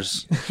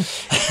 hours.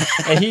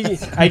 And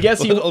I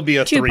guess it'll be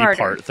a Two-parter.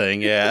 3-part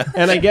thing, yeah.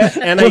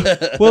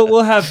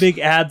 we'll have big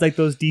ads like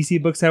those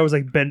DC books that was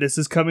like Bendis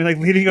is coming, like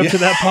leading up to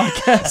that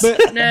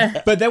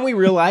podcast. But then we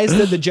realized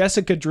that the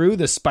Jessica Drew,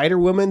 the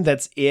Spider-Woman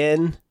that's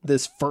in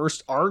this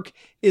first arc,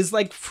 is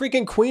like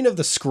freaking Queen of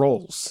the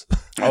Skrulls.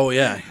 Oh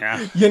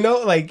yeah. You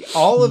know, like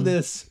all of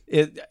this,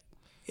 and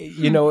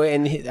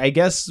I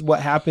guess what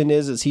happened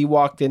is he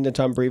walked into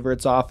Tom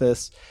Brevoort's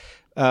office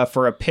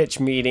for a pitch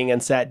meeting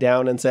and sat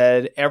down and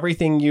said,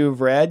 everything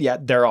you've read, yeah,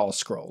 they're all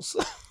scrolls.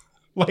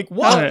 Like,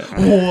 what?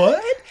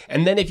 What?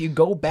 And then if you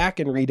go back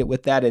and read it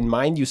with that in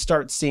mind, you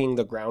start seeing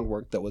the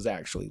groundwork that was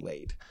actually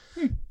laid.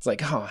 It's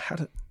like, oh, how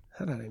did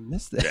I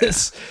miss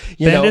this?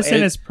 Bendis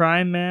in his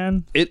prime,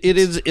 man. It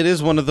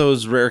is one of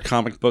those rare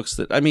comic books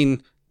that, I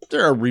mean,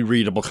 there are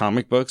rereadable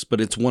comic books,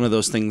 but it's one of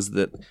those things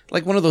that,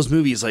 like one of those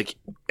movies, like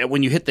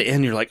when you hit the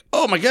end, you're like,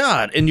 oh my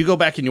God. And you go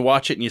back and you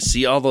watch it and you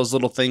see all those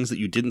little things that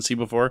you didn't see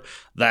before.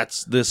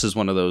 This is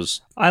one of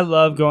those. I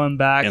love going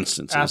back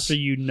instances after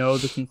you know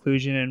the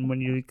conclusion and when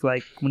you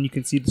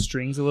can see the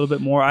strings a little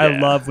bit more. I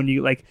love when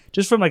you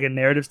just from like a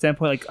narrative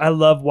standpoint, like I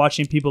love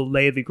watching people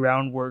lay the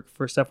groundwork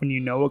for stuff when you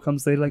know what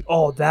comes later. Like,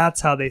 oh,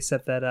 that's how they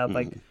set that up.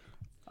 Like,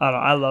 I don't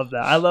know. I love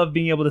that. I love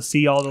being able to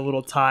see all the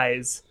little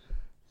ties.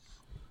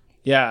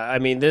 Yeah, I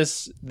mean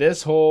this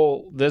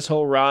whole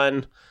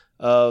run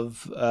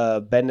of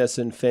Bendis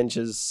and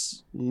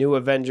Finch's New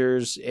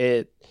Avengers,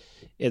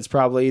 it's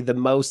probably the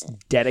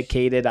most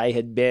dedicated I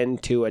had been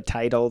to a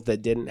title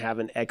that didn't have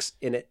an X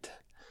in it,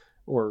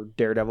 or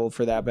Daredevil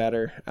for that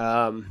matter.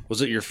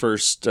 Was it your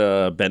first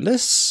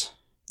Bendis?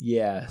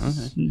 Yes.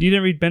 Okay. You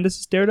didn't read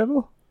Bendis'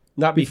 Daredevil?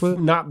 Not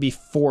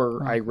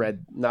before I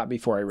read this.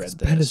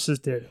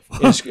 Bendis'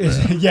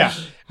 Daredevil. Yeah,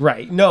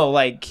 right. No,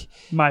 like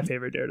My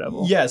favorite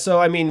Daredevil. yeah. So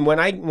I mean, when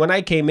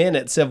I came in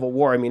at Civil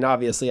War, I mean,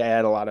 obviously I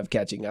had a lot of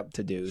catching up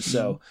to do.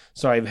 So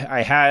I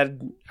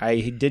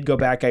did go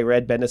back. I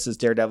read Bendis'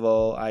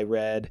 Daredevil. I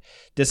read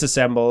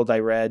Disassembled. I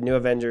read New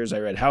Avengers. I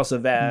read House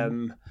of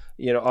M.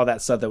 You know, all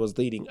that stuff that was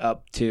leading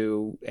up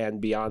to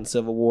and beyond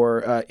Civil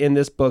War. In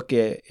this book,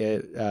 it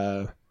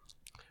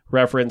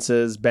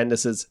references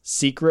Bendis'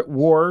 Secret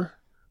War,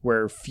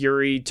 where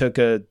Fury took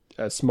a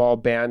small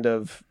band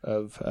of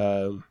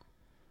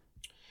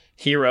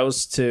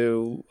heroes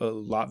to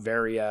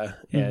Latveria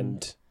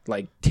and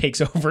like takes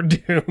over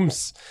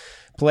Doom's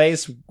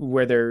place,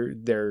 where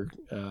they're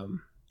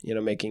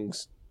making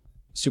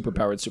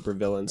superpowered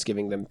supervillains,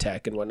 giving them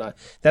tech and whatnot.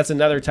 That's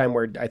another time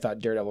where I thought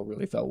Daredevil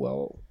really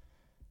felt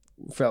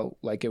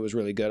like it was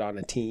really good on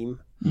a team.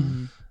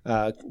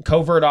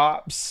 Covert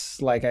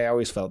ops, like I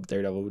always felt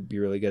Daredevil would be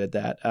really good at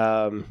that,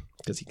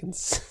 because he can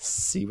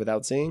see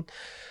without seeing.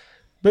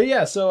 But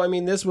yeah, so I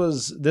mean, this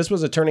was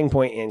a turning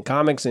point in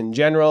comics in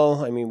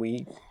general. I mean,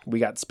 we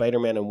got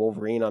Spider-Man and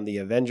Wolverine on the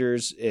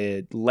Avengers.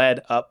 It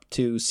led up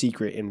to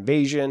Secret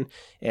Invasion,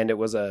 and it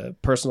was a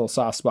personal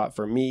soft spot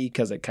for me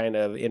because it kind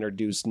of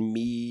introduced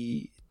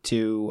me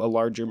to a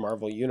larger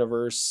Marvel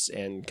universe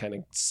and kind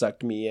of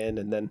sucked me in.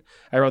 And then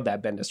I rode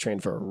that Bendis train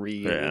for a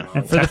really long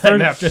And for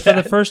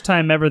the first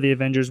time ever, the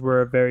Avengers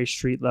were a very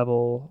street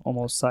level,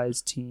 almost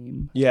sized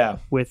team. Yeah.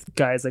 With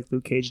guys like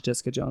Luke Cage,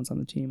 Jessica Jones on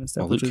the team and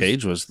stuff. Well, Luke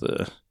Cage was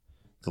the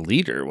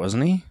leader,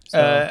 wasn't he?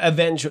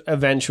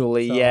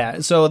 Eventually, yeah.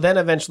 So then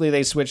eventually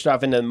they switched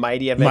off into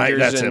Mighty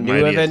Avengers and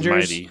New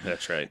Avengers. Mighty,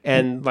 that's right.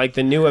 And like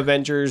the New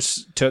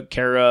Avengers took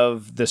care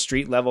of the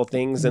street level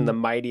things, and the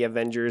Mighty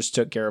Avengers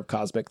took care of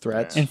cosmic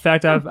threats. In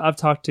fact, I've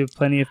talked to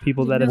plenty of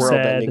people that have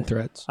World-ending said,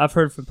 threats. I've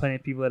heard from plenty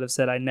of people that have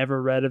said, I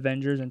never read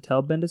Avengers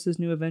until Bendis'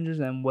 New Avengers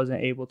and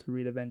wasn't able to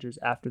read Avengers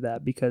after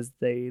that because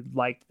they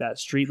liked that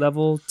street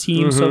level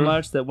team so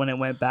much that when it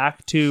went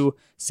back to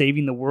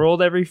saving the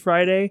world every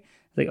Friday,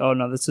 like, oh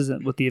no, this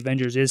isn't what the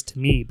Avengers is to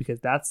me, because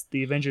that's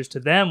the Avengers to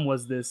them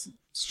was this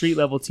street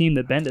level team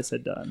that Bendis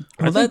had done.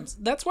 Well,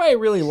 that's why I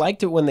really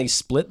liked it when they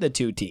split the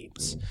two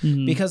teams,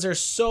 because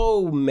there's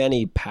so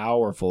many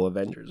powerful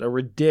Avengers, a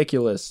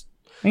ridiculous.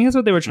 I think that's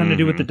what they were trying to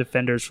do with the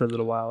Defenders for a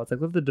little while. It's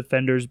like, let the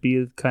Defenders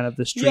be kind of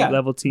the street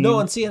level team. No,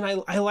 and see,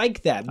 and I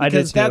like that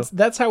because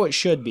that's how it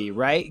should be,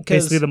 right?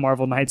 Basically the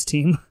Marvel Knights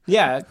team.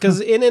 Yeah,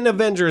 because in an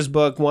Avengers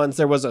book once,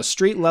 there was a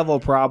street level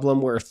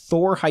problem where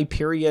Thor,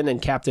 Hyperion,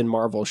 and Captain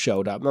Marvel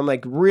showed up. And I'm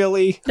like,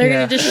 really? They're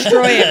going to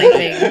destroy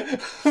everything.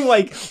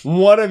 Like,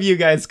 one of you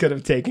guys could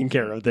have taken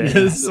care of this.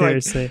 Yeah,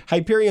 seriously. Like,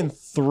 Hyperion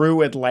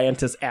threw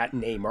Atlantis at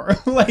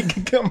Namor.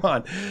 Like, come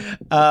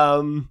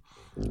on.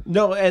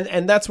 No,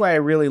 and that's why I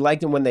really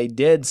liked them when they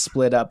did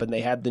split up and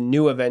they had the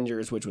New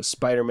Avengers, which was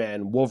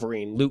Spider-Man,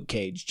 Wolverine, Luke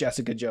Cage,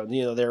 Jessica Jones.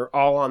 You know, they're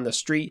all on the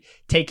street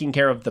taking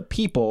care of the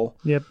people.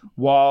 Yep.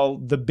 While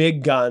the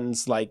big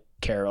guns like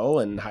Carol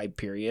and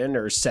Hyperion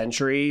or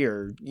Sentry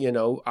or,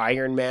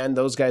 Iron Man,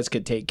 those guys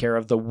could take care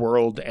of the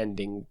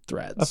world-ending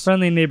threats. A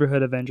friendly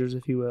neighborhood Avengers,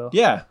 if you will.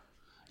 Yeah.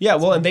 Yeah,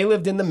 well, and they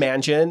lived in the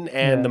mansion,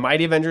 and the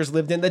Mighty Avengers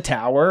lived in the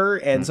tower,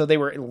 and so they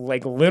were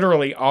like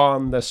literally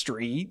on the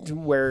street.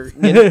 Where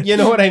you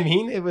know what I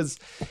mean? It was,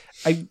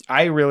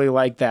 I really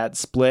like that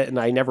split, and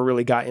I never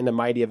really got into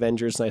Mighty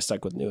Avengers, and I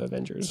stuck with New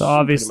Avengers. So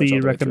obviously,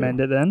 you recommend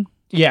it then?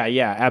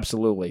 Yeah,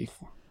 absolutely. Is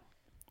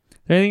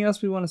there anything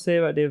else we want to say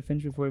about David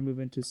Finch before we move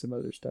into some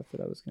other stuff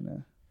that I was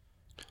gonna?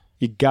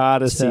 You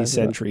gotta see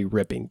Sentry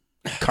ripping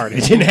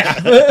Carnage in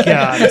half.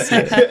 Gotta see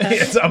it.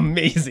 It's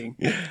amazing.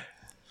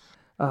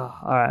 Oh,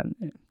 all right.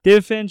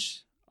 David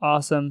Finch,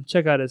 awesome.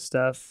 Check out his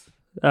stuff.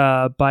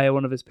 buy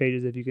one of his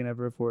pages if you can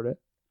ever afford it.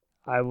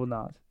 I will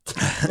not.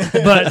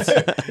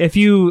 But if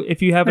you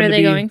happen What are to they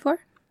be, going for?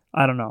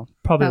 I don't know,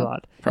 probably a Oh.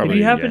 lot. Probably, if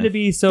you happen yeah. to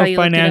be so Oh, you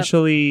looked it up.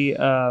 financially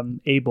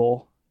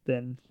able,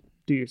 then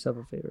do yourself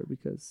a favor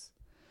because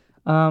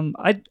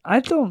I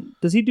don't.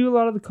 Does he do a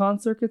lot of the con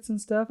circuits and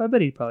stuff? I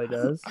bet he probably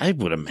does. I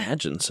would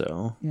imagine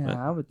so.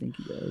 Yeah, I would think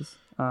he does.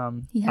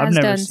 He I've has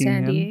never done seen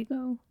San him.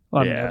 Diego.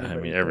 Well, Yeah, I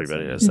mean,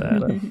 everybody does that.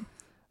 But,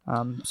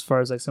 as far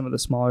as like some of the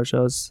smaller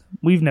shows,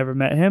 we've never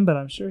met him, but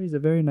I'm sure he's a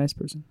very nice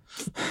person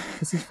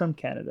because he's from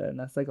Canada, and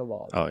that's like a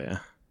law. Oh yeah.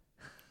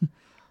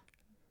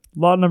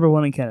 Law number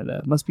 1 in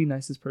Canada: must be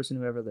nicest person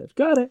who ever lived.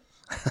 Got it.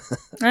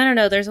 I don't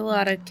know. There's a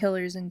lot of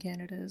killers in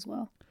Canada as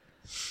well.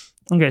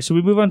 Okay, should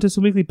we move on to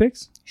some weekly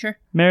picks? Sure.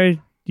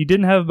 Mary, you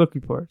didn't have a book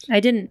report.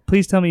 I didn't.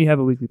 Please tell me you have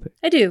a weekly pick.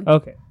 I do.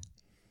 Okay.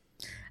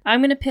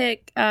 I'm going to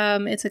pick,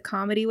 it's a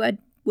comedy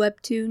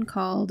webtoon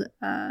called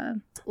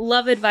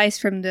Love Advice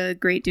from the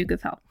Great Duke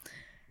of Hell.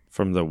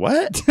 From the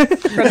what? From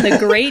the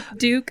Great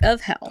Duke of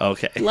Hell.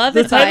 Okay. Love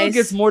The title Advice.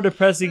 gets more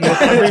depressing with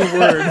every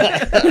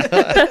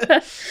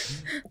word.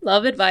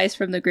 Love Advice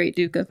from the Great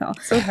Duke of Hell.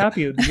 So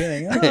happy at the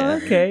beginning. Oh,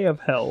 okay,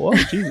 of hell. Whoa,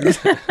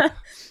 Jesus.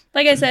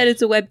 Like I said,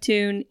 it's a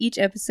webtoon. Each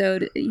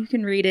episode, you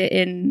can read it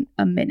in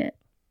a minute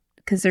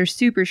because they're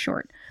super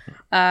short.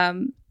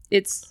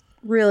 It's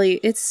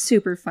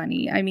super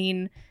funny. I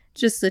mean,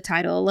 just the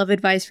title, Love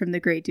Advice from the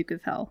Great Duke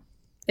of Hell.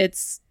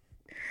 It's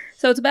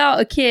about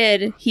a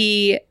kid.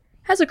 He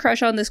has a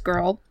crush on this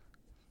girl,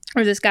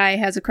 or this guy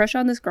has a crush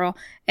on this girl,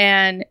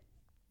 and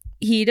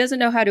he doesn't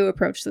know how to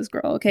approach this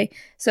girl, okay?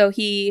 So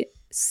he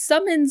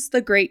summons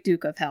the Great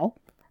Duke of Hell.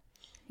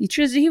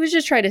 He was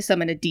just trying to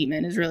summon a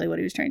demon is really what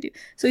he was trying to do.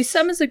 So he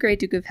summons the Great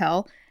Duke of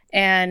Hell,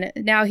 and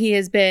now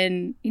he's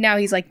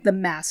like the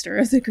master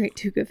of the Great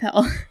Duke of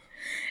Hell.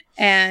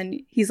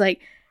 And he's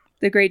like,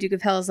 the Great Duke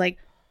of Hell is like,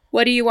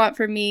 what do you want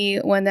from me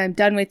when I'm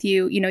done with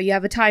you? You know, you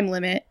have a time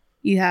limit.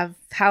 You have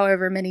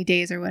however many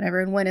days or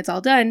whatever. And when it's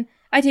all done,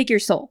 I take your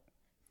soul.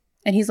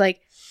 And he's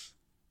like,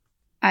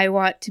 I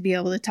want to be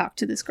able to talk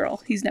to this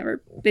girl. He's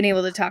never been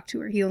able to talk to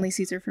her. He only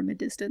sees her from a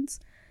distance.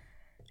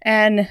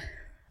 And,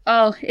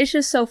 oh, it's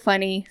just so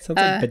funny. Sounds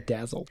like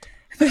Bedazzled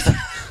A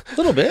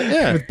little bit,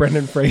 yeah. with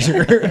Brendan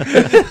Fraser.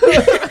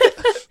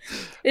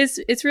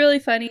 It's really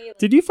funny.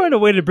 Did you find a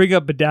way to bring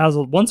up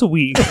Bedazzled once a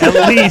week,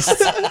 at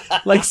least?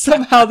 Like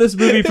somehow this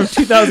movie from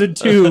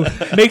 2002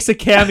 makes a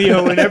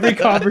cameo in every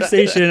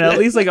conversation, at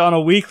least like on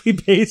a weekly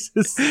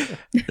basis.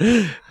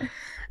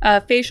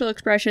 Facial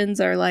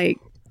expressions are like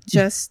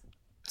just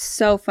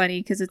so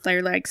funny because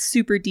they're like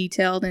super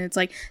detailed, and it's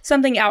like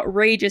something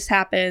outrageous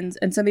happens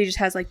and somebody just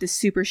has like this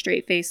super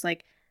straight face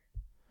like,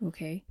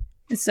 okay.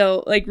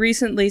 So like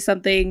recently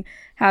something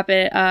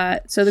happened.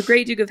 So the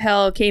Great Duke of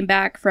Hell came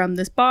back from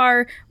this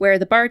bar where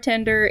the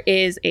bartender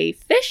is a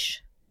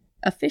fish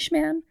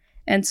man.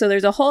 And so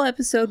there's a whole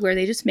episode where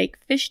they just make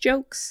fish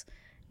jokes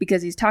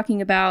because he's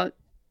talking about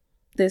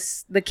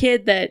the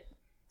kid that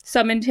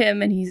summoned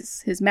him and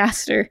he's his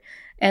master.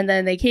 And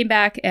then they came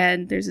back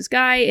and there's this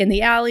guy in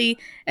the alley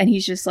and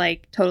he's just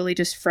like totally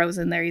just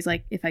frozen there. He's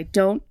like, if I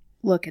don't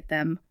look at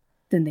them,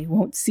 then they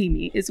won't see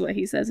me, is what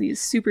he says. And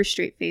he's super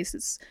straight faced.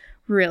 It's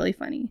really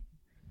funny.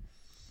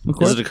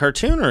 Is it a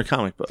cartoon or a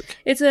comic book?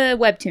 It's a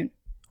webtoon.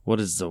 What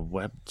is the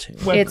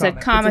webtoon? It's a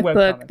Webcomic. comic It's a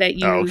book webcomic. that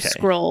you Oh, okay.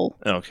 scroll.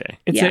 Okay.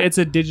 Yeah. It's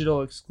a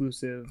digital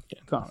exclusive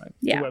comic. It's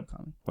Yeah. a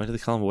webcomic. Why do they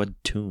call him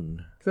webtoon?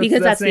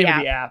 Because that's the name the of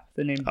the app.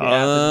 The name of the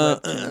app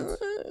is Webtoons.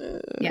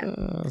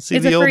 Yeah. See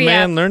It's the a old free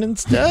man app. learning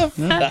stuff?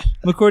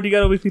 McCord, you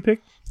got a weekly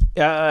pick?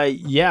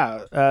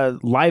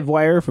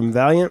 Livewire from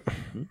Valiant.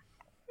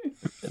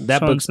 That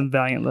Showing book's some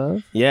Valiant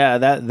love. Yeah,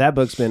 that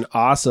book's been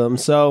awesome.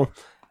 So,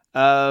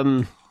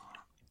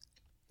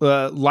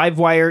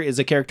 Livewire is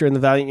a character in the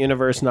Valiant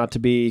universe, not to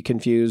be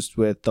confused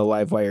with the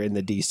Livewire in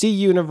the DC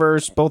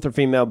universe. Both are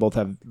female, both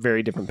have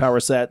very different power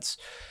sets.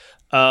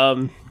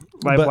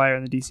 Livewire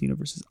in the DC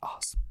universe is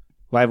awesome.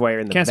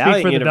 Livewire in the Can't Valiant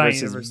speak for the universe Valiant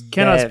is universe.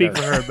 Cannot speak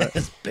for better.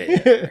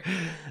 her,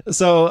 but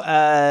So,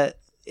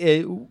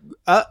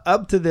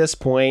 up to this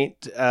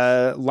point,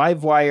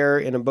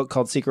 Livewire in a book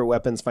called Secret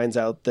Weapons finds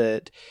out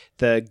that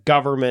the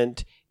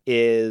government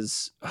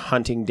is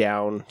hunting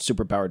down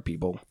superpowered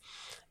people.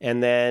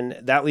 And then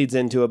that leads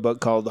into a book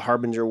called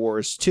Harbinger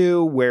Wars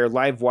 2, where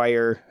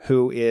Livewire,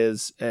 who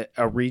is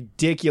a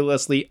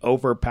ridiculously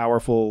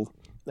overpowerful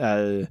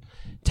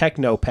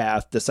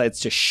technopath,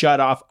 decides to shut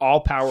off all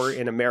power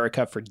in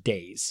America for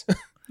days.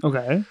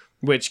 okay.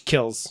 Which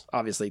kills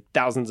obviously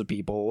thousands of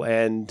people,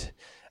 and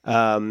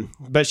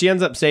but she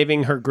ends up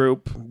saving her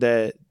group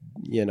that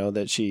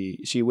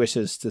she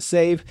wishes to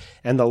save.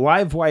 And the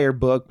Livewire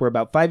book, we're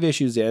about 5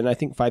 issues in. I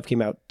think 5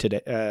 came out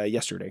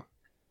yesterday.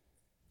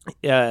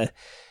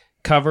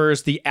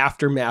 Covers the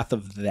aftermath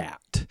of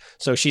that.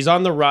 So she's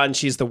on the run.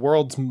 She's the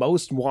world's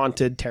most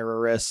wanted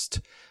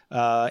terrorist.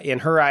 In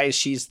her eyes,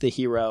 she's the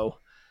hero.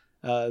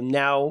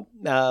 Now,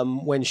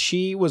 when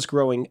she was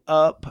growing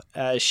up,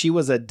 she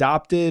was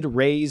adopted,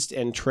 raised,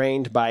 and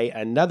trained by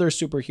another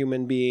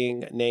superhuman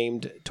being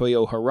named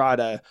Toyo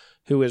Harada,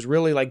 who is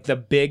really like the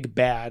big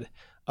bad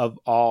of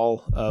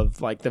all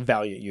of like the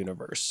Valiant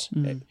universe.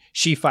 And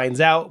she finds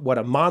out what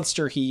a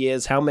monster he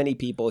is, how many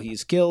people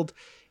he's killed,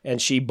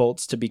 and she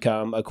bolts to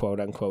become a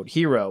quote unquote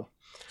hero.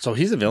 So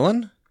he's a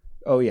villain?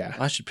 Oh yeah.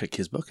 I should pick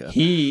his book up.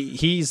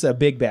 He's a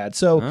big bad.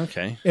 So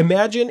Okay.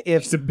 imagine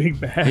if He's a big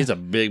bad. He's a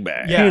big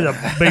bag. Yeah. He's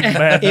a big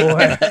bad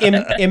boy.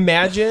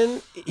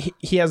 imagine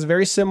he has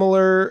very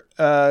similar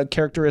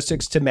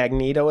characteristics to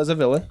Magneto as a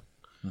villain,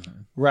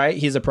 right?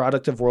 He's a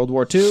product of World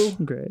War II.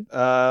 Great.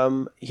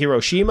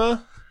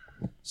 Hiroshima.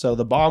 So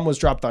the bomb was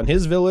dropped on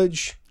his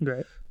village.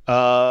 Great.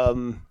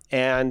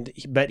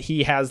 But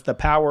he has the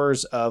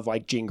powers of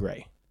like Jean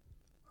Grey.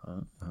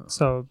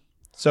 So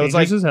So it's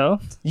like, dangerous as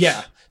hell.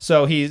 yeah.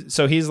 So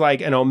he's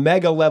like an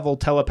Omega level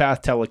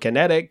telepath,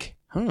 telekinetic.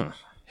 Huh.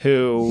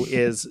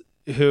 I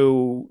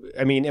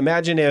mean,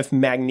 imagine if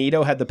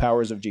Magneto had the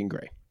powers of Jean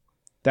Grey.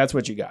 That's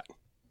what you got,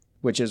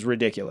 which is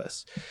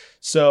ridiculous.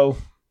 So,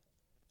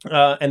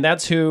 and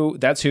that's who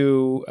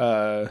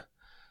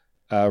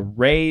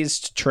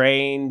raised,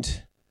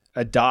 trained,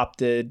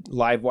 adopted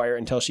Livewire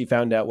until she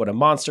found out what a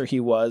monster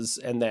he was,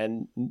 and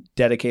then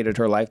dedicated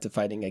her life to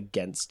fighting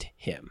against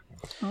him.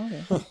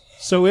 Okay.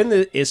 So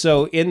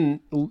in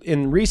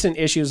recent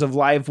issues of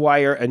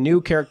Livewire, a new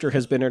character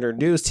has been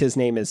introduced. His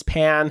name is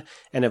Pan,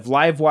 and if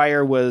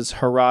Livewire was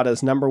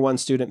Harada's number 1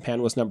 student,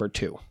 Pan was number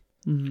 2.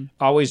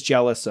 Always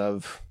jealous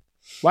of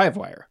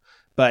Livewire,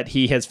 but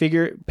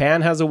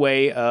Pan has a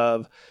way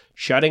of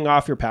shutting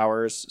off your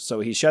powers.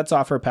 So he shuts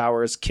off her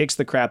powers, kicks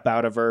the crap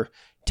out of her,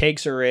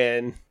 takes her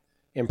in,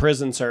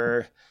 imprisons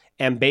her,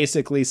 and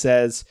basically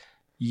says,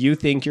 "You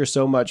think you're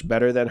so much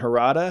better than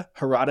Harada?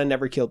 Harada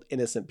never killed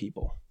innocent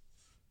people."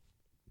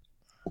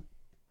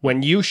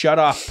 When you shut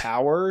off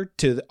power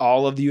to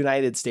all of the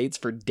United States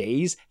for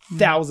days,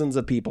 thousands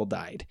of people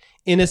died.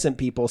 Innocent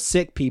people,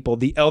 sick people,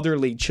 the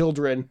elderly,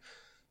 children.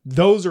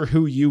 Those are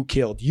who you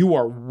killed. You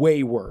are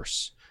way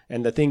worse.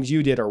 And the things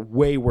you did are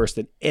way worse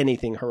than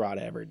anything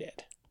Harada ever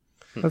did.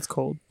 That's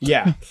cold.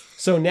 Yeah.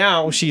 So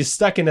now she's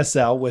stuck in a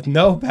cell with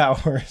no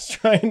powers,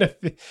 trying to,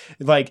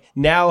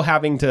 now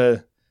having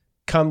to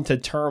come to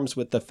terms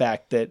with the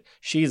fact that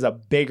she's a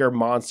bigger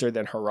monster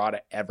than Harada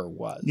ever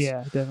was.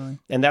 Yeah, definitely.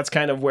 And that's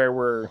kind of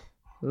where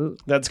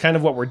that's kind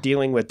of what we're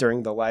dealing with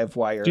during the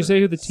Livewire. Did you say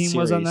who the team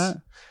was on series.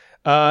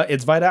 that?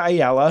 It's Vida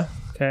Ayala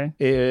Okay.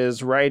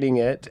 is writing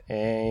it,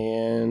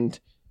 and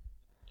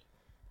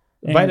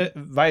And-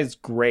 Vida's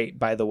great,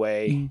 by the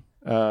way.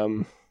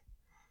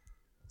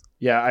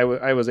 Yeah,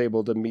 I was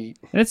able to meet.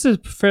 And it's a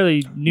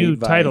fairly new Meet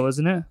Vi. title,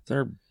 isn't it?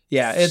 They're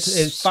Yeah,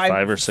 it's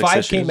 5 or 6 5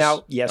 issues? came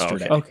out Oh,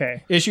 yesterday.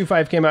 Okay. Issue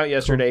 5 came out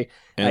yesterday.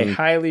 I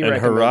highly and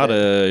recommend it.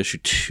 Harada issue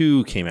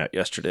 2 came out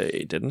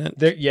yesterday, didn't it?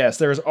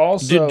 There's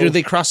also Do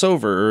they cross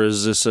over, or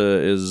is this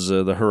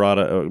the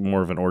Harada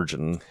more of an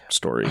origin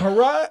story?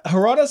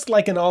 Harada's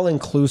like an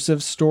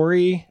all-inclusive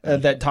story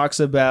that talks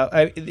about.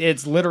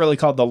 It's literally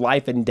called The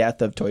Life and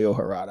Death of Toyo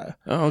Harada.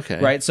 Oh, okay.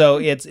 Right, so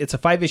it's a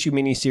 5-issue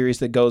miniseries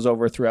that goes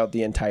over throughout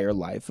the entire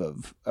life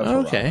of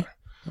Harada. Okay.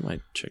 I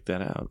might check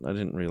that out. I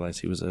didn't realize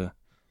he was a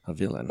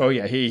villain. Oh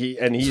yeah, he's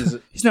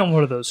He's not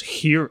one of those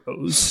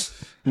heroes.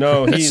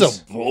 no, That's he's so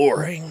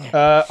boring.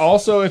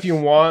 also, if you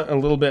want a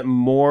little bit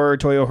more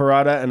Toyo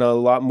Harada and a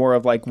lot more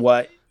of like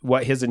what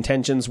his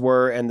intentions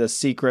were and the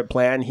secret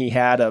plan he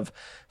had of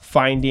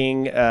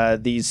finding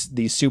these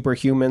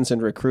superhumans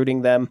and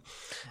recruiting them,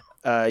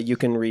 you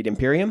can read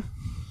Imperium.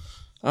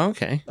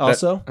 Okay.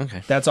 Also,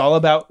 okay. that's all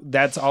about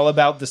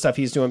the stuff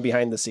he's doing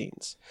behind the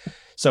scenes.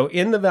 So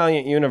in the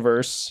Valiant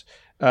universe,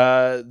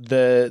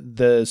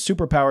 the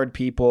superpowered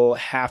people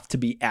have to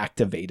be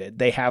activated.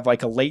 They have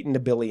like a latent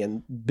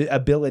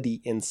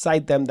ability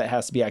inside them that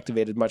has to be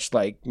activated, much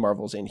like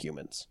Marvel's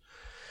Inhumans.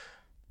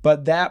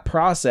 But that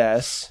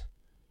process,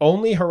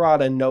 only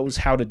Harada knows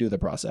how to do the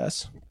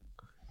process,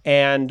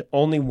 and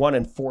only 1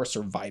 in 4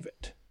 survive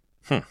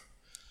it.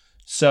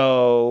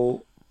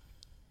 So,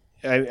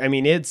 I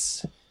mean,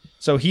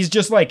 so he's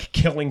just like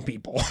killing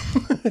people,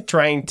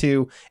 trying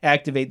to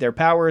activate their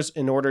powers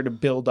in order to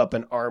build up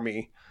an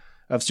army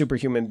of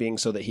superhuman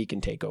beings so that he can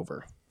take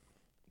over.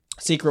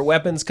 Secret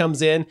Weapons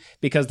comes in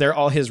because they're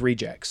all his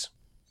rejects.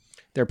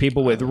 They're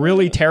people with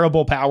really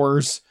terrible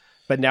powers,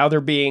 but now they're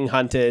being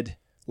hunted.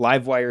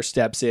 Livewire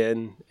steps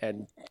in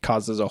and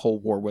causes a whole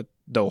war with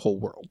the whole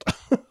world.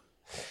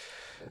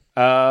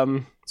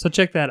 So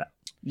check that out.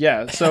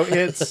 Yeah, so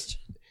it's...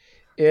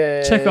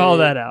 Check all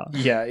that out.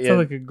 Yeah, Sounds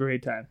like a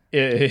great time.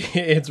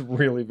 it's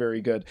really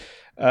very good.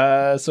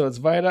 So it's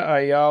Vida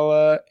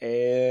Ayala,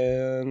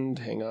 and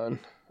hang on,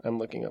 I'm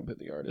looking up who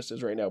the artist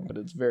is right now, but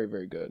it's very,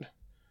 very good.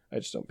 I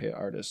just don't pay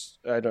artists.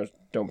 I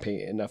don't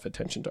pay enough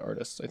attention to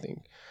artists, I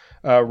think.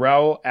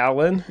 Raoul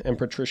Allen and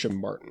Patricia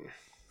Martin.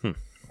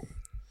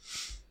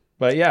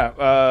 But yeah,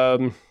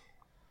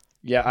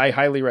 I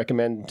highly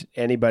recommend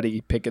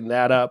anybody picking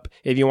that up.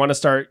 If you want to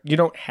start, you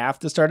don't have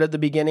to start at the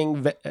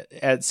beginning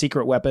at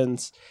Secret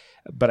Weapons,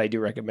 but I do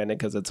recommend it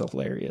because it's a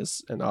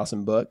hilarious and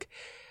awesome book.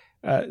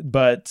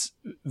 But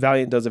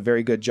Valiant does a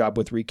very good job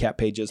with recap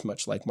pages,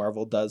 much like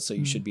Marvel does. So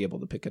you should be able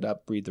to pick it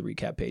up, read the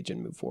recap page,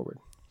 and move forward.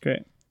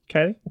 Great.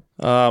 Okay.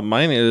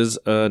 Mine is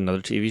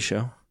another TV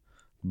show,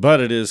 but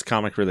it is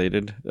comic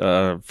related.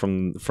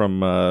 From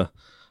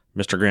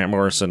Mr. Grant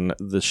Morrison,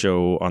 the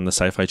show on the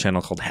Sci-Fi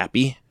Channel called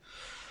Happy.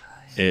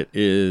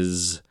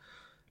 It's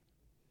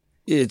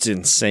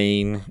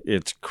insane.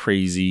 It's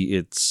crazy.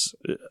 It's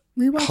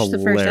We watched the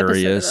first episode of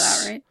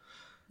hilarious. that, right?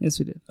 Yes,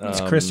 we did.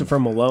 It's Christopher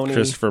Maloney.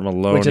 Christopher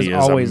Maloney which is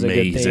always a good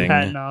thing. amazing.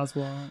 Patton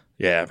Oswalt.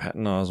 Yeah,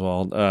 Patton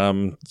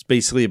Oswalt. It's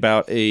basically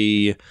about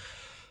a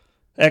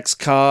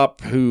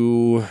ex-cop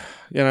who,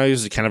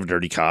 he's kind of a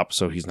dirty cop,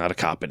 so he's not a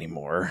cop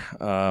anymore.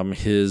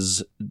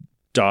 His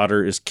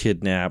daughter is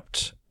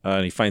kidnapped,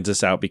 and he finds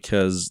this out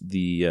because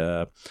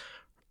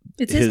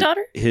It's his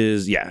daughter?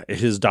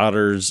 His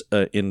daughter's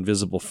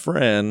invisible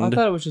friend. I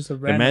thought it was just a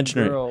random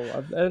Imaginary- girl.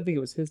 I didn't think it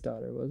was his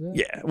daughter, was it?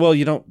 Yeah, well,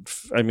 you don't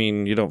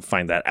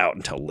find that out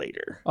until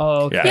later.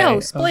 Oh, okay. Yeah. Yo,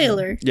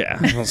 spoiler. Yeah,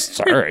 well,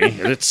 sorry.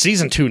 It's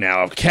season 2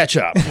 now. Catch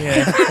up.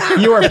 Yeah.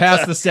 You are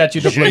past the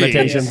statute of Jeez.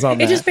 limitations on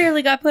It that. just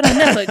barely got put on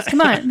Netflix.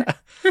 Come on.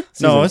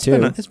 No,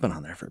 Season it's been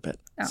on there for a bit.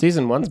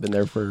 Season 1's been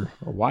there for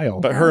a while.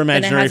 But her Then it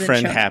imaginary hasn't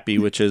friend shown Happy,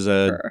 which is a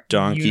her.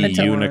 donkey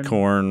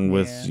Unicorn.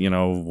 with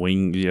Yeah.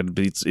 wing. Yeah,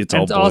 it's And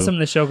all it's blue. awesome in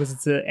the show because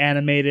it's an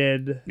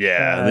animated.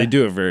 Yeah, they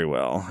do it very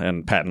well,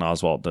 and Patton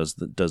Oswalt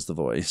does the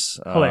voice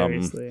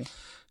Hilariously.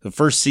 The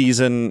first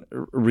season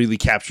really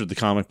captured the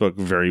comic book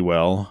very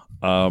well.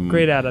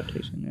 Great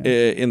adaptation. Yeah.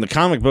 In the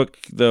comic book,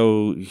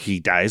 though, he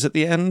dies at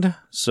the end.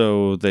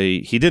 So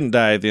he didn't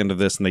die at the end of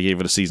this, and they gave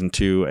it a season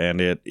 2,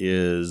 and it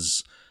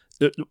is.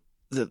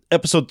 The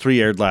episode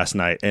 3 aired last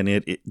night, and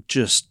it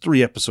just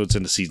 3 episodes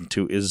into season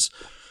 2 is.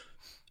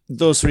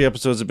 Those 3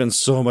 episodes have been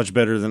so much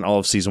better than all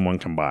of season 1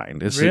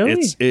 combined. It's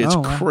Really? it's Oh,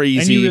 wow. crazy.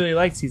 And you really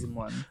liked season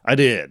 1. I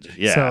did,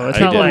 yeah. So it's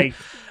I not did. like.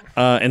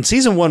 And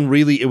season 1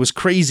 really, it was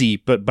crazy,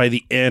 but by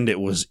the end, it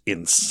was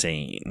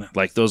insane.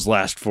 Like those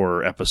last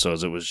 4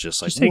 episodes, it was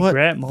just like, Just take what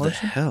Grant the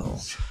Morrison.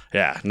 hell?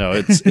 Yeah, no,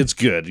 it's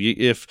good.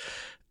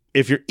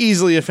 If you're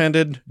easily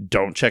offended,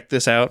 don't check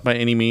this out by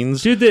any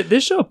means. Dude,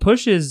 this show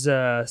pushes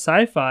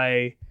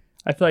sci-fi.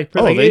 I feel like.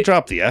 They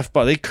drop the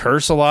F-bomb. They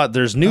curse a lot.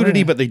 There's nudity,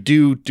 yeah. but they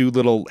do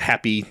little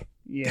happy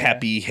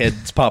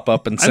heads pop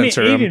up and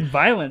censor them. even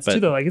violence too.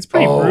 But- Though, like it's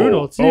pretty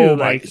brutal too. Oh,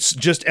 like it's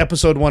just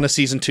episode 1 of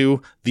season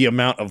 2, the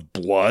amount of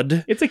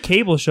blood. it's a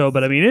cable show,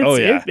 but I mean, Oh,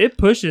 it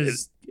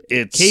pushes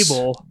It's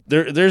cable.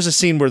 There's a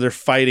scene where they're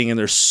fighting and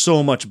there's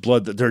so much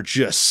blood that they're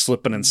just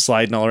slipping and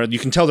sliding all around. You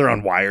can tell they're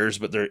on wires,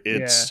 but it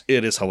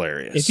is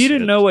hilarious. If you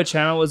didn't know what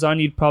channel it was on,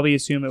 you'd probably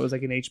assume it was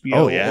like an HBO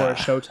Oh, yeah. or a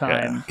Showtime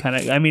Yeah. kind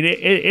of. I mean,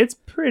 it's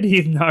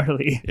pretty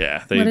gnarly.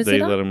 Yeah, What is they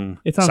it on? let them.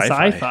 It's on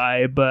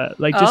sci-fi, but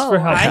like just for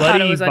how I thought it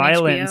bloody, was on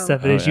violent HBO. and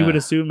stuff it Oh, is, you yeah. would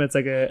assume it's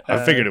like a.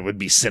 I figured it would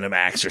be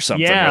Cinemax or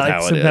something. Yeah, with like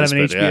how some it kind is, of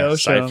an but yeah, HBO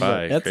show.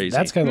 Sci-fi, crazy.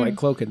 That's kind of like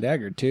Cloak and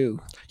Dagger, too.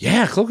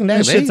 Yeah, Cloak and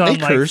Dagger. That shit's They on,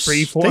 like, curse.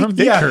 Freeform.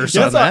 They curse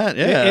on that.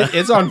 Yeah,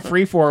 It's on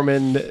Freeform,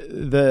 and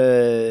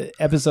the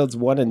episodes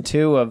 1 and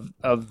 2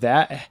 of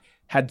that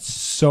had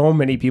so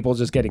many people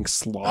just getting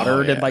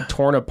slaughtered and like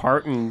torn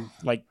apart and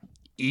like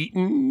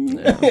eaten.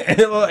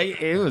 It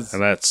was.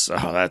 and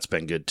that's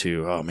been good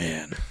too. Oh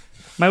man.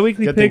 My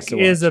weekly Good things pick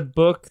to is watch. a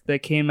book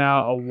that came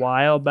out a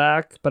while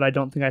back, but I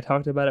don't think I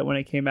talked about it when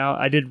it came out.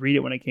 I did read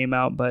it when it came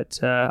out, but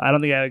I don't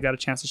think I got a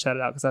chance to shout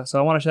it out. So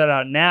I want to shout it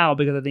out now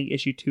because I think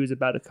issue 2 is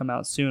about to come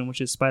out soon,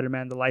 which is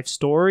Spider-Man: The Life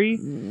Story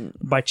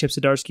by Chip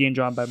Zdarsky and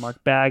drawn by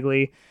Mark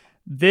Bagley.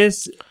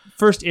 This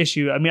first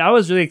issue, I mean, I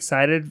was really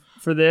excited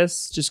for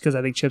this just because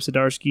I think Chip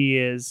Zdarsky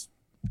is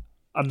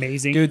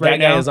amazing Dude, right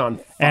that guy now. is on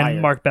fire.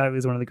 And Mark Bagley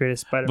is one of the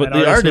greatest Spider-Man But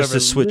the artists artist who ever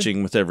is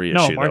switching with every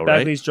lived. issue, No, Mark though, right?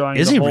 Bagley's drawing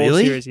Is the he whole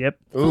really? series. Yep.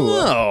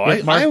 Oh,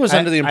 Yeah, I was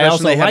under the I impression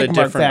also they had like a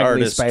Mark different Bagley's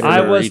artist for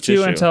Spider-Man. I was each too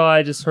issue. until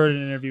I just heard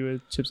an interview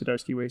with Chip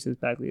Zdarsky where he says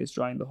Bagley is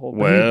drawing the whole.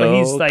 Well, but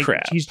he's like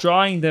crap. he's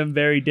drawing them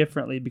very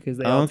differently because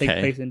they all take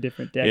Okay. place in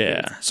different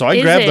decades. Yeah, so I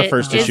grabbed the Is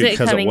first it issue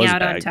because it coming was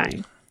out on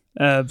Bagley. time?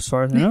 As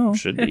far as I know,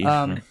 Should be.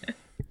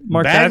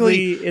 Mark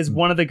Bagley- Bagley is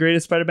one of the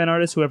greatest Spider-Man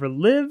artists who ever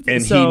lived,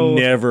 And so he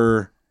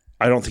never,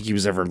 I don't think he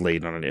was ever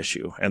late on an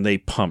issue. And they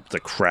pumped the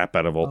crap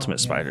out of Ultimate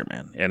yeah.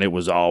 Spider-Man. And it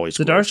was always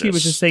Zdarsky gorgeous.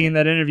 was just saying in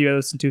that interview I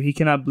listened to, he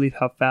cannot believe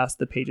how fast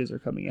the pages are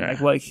coming in. Yeah. Like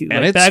what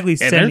And like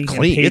Bagley's and sending they're him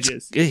clean.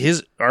 pages.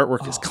 His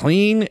artwork is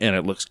clean and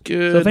it looks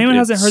good. So if anyone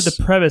hasn't heard It's-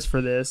 the premise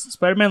for this,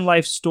 Spider-Man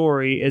Life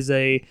Story is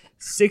a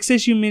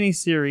 6-issue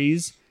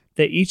miniseries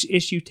that each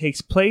issue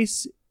takes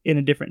place in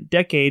a different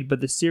decade,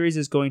 but the series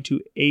is going to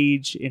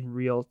age in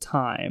real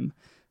time.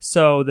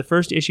 So the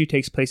first issue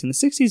takes place in the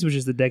 60s, which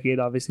is the decade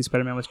obviously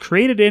Spider-Man was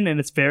created in, and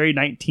it's very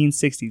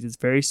 1960s. It's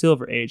very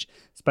Silver Age.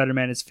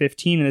 Spider-Man is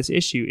 15 in this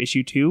issue.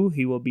 Issue 2,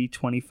 he will be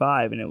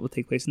 25, and it will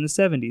take place in the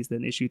 70s.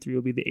 Then issue 3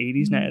 will be the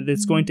 80s. Now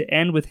it's going to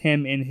end with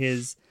him in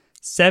his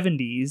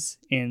 70s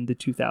in the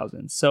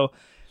 2000s. So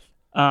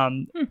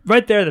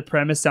right there, the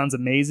premise sounds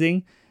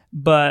amazing,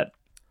 but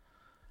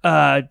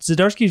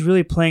Zdarsky's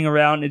really playing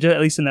around,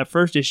 at least in that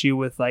first issue,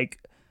 with like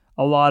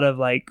a lot of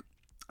like,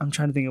 I'm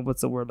trying to think of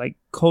what's the word, like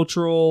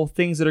cultural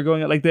things that are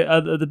going on. Like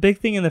the big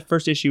thing in the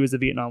first issue is the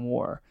Vietnam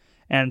War,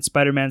 and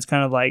Spider-Man's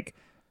kind of like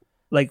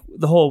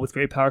the whole with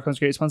great power comes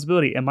great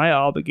responsibility. Am I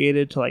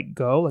obligated to like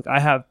go? Like I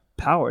have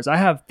powers. I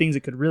have things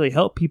that could really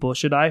help people.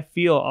 Should I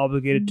feel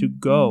obligated to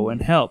go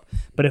and help?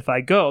 But if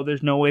I go,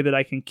 there's no way that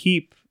I can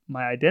keep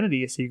my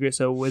identity a secret.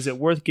 So is it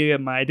worth giving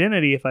up my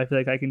identity if I feel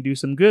like I can do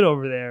some good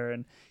over there?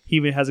 And he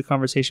even has a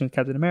conversation with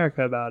Captain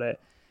America about it.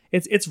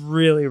 It's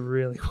really,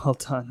 really well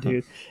done,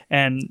 dude.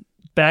 And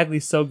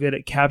Bagley's so good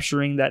at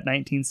capturing that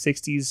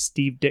 1960s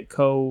Steve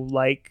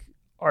Ditko-like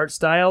art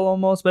style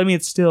almost. But I mean,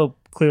 it's still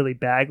clearly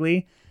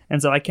Bagley.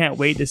 And so I can't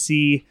wait to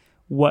see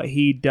what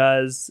he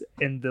does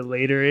in the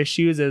later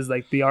issues as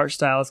like the art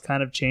style has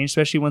kind of changed,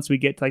 especially once we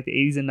get to like the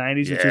 80s and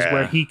 90s, which is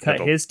where he cut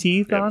his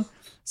teeth on.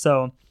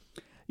 So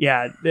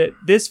yeah,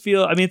 this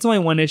feel, I mean, it's only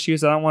one issue,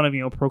 so I don't want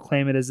to,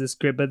 proclaim it as this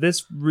great, but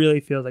this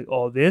really feels like,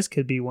 oh, this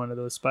could be one of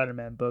those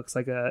Spider-Man books.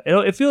 Like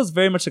it feels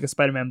very much like a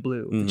Spider-Man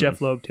Blue, the Jeff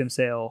Loeb, Tim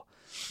Sale.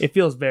 It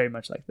feels very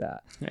much like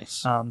that.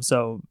 Nice.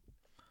 So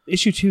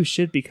issue 2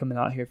 should be coming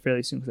out here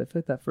fairly soon, because I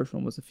feel like that first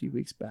one was a few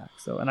weeks back.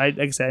 So, and like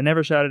I said, I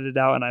never shouted it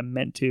out, and I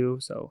meant to.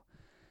 So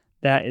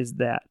that is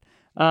that.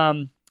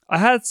 I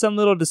had some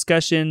little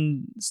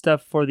discussion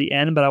stuff for the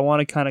end, but I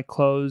want to kind of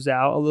close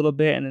out a little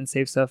bit and then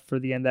save stuff for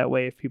the end. That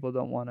way, if people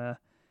don't want to,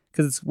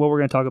 because it's what we're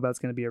going to talk about is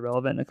going to be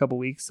irrelevant in a couple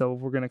weeks. So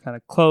we're going to kind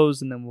of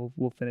close and then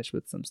we'll finish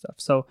with some stuff.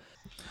 So, all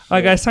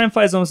right, guys, time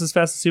flies almost as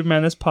fast as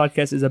Superman. This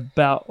podcast is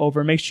about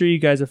over. Make sure you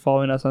guys are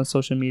following us on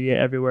social media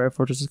everywhere.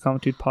 Fortress of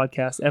Commitude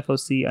Podcast,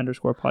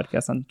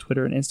 FOC_podcast on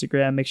Twitter and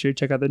Instagram. Make sure you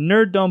check out the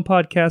Nerd Dome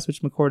podcast,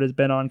 which McCord has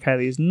been on.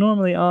 Kylie is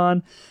normally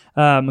on.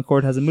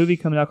 McCord has a movie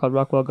coming out called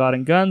Rockwell, God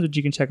and Guns, which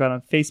you can check out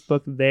on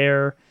Facebook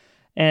there.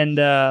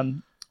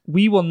 And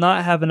we will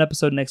not have an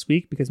episode next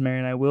week because Mary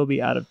and I will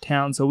be out of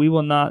town. So we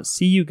will not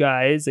see you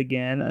guys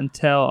again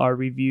until our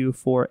review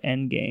for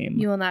Endgame.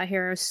 You will not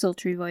hear our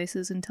sultry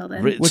voices until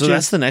then. So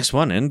that's the next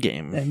one,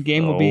 Endgame.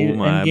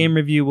 Endgame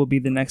review will be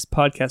the next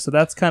podcast. So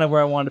that's kind of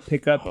where I wanted to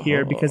pick up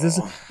here, because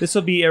this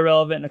will be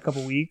irrelevant in a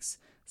couple weeks.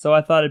 So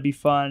I thought it'd be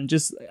fun,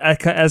 just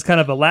as kind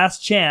of a last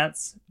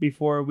chance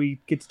before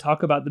we get to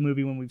talk about the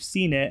movie when we've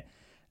seen it.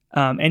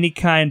 Any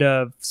kind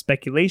of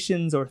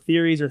speculations or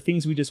theories or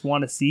things we just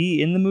want to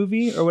see in the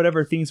movie or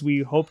whatever things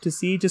we hope to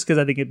see, just because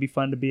I think it'd be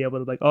fun to be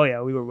able to like, oh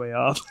yeah, we were way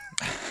off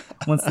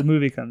once the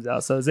movie comes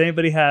out. So does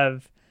anybody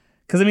have,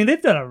 because I mean,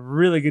 they've done a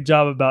really good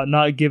job about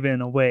not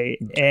giving away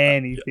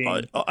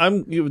anything.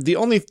 The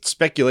only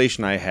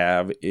speculation I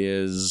have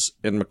is,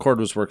 and McCord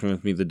was working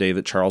with me the day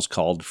that Charles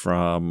called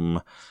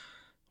from,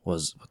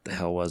 what the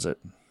hell was it?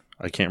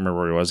 I can't remember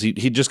where he was.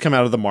 He'd just come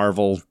out of the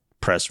Marvel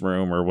press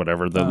room or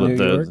whatever. New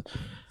York?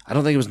 I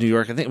don't think it was New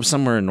York. I think it was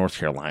somewhere in North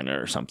Carolina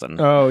or something.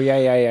 Oh,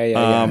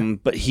 yeah.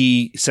 But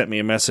he sent me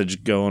a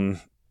message going,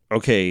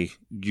 okay,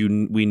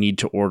 we need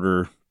to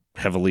order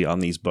heavily on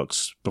these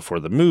books before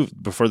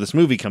this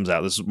movie comes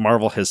out.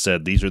 Marvel has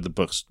said these are the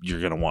books you're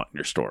going to want in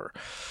your store.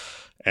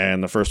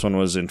 And the first one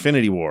was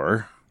Infinity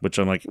War, which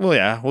I'm like, well,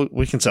 yeah,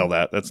 we can sell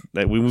that.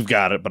 We've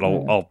got it, but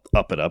I'll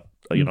up it up.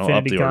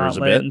 Up the orders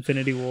a bit.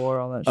 Infinity War,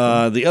 all that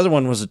shit. The other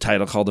one was a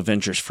title called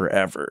Avengers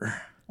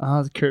Forever.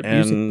 Oh, the Kurt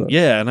Busiek book.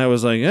 Yeah, and I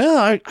was like,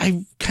 yeah,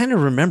 I kind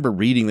of remember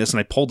reading this, and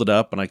I pulled it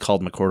up, and I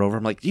called McCord over.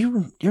 I'm like,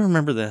 you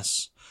remember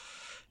this?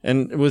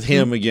 And with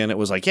him, again, it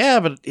was like, yeah,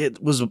 but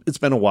it's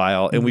been a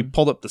while, and we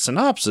pulled up the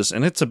synopsis,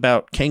 and it's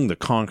about King the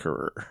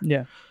Conqueror.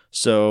 Yeah.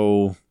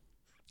 So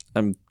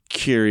I'm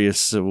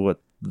curious of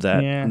what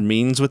that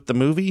means with the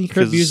movie.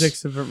 Kurt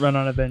Busiek's run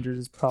on Avengers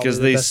is probably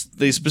because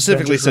they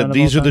specifically said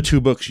these are the two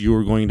books you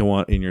are going to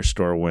want in your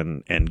store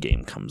when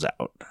Endgame comes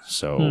out.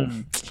 So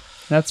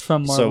that's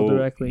from Marvel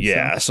directly.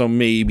 Yeah, so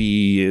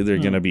maybe they're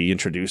going to be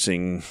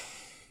introducing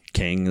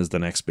King as the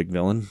next big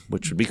villain,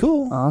 which would be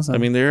cool. Awesome. I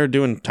mean, they're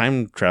doing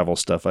time travel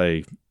stuff.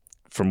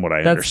 From what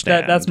I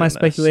understand, that's my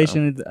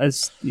speculation.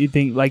 As you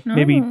think, like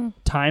maybe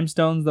Time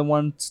Stone's the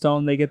one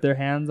stone they get their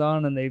hands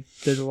on, and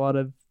there's a lot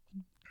of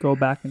go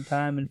back in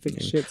time and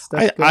fix shit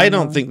stuff. I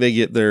don't think they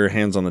get their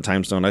hands on the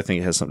Time Stone. I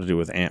think it has something to do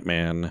with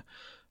Ant-Man.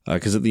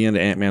 Because at the end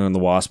of Ant-Man and the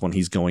Wasp, when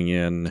he's going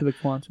in, to the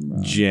quantum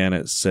realm,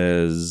 Janet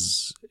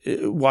says,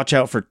 watch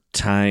out for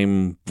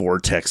time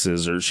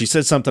vortexes, or she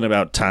said something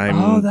about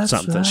time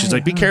something. Right. She's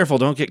like, be careful,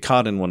 don't get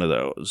caught in one of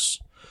those.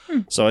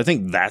 So I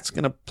think that's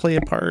going to play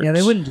a part. Yeah,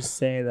 they wouldn't just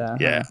say that.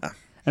 Yeah. Huh?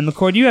 And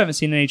McCord, you haven't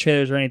seen any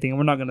trailers or anything, and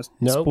we're not going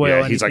to spoil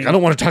anything. He's like, I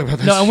don't want to talk about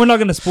this. No, and we're not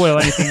going to spoil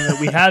anything that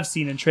we have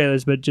seen in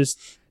trailers, but just,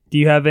 do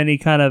you have any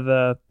kind of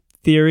a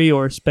theory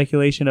or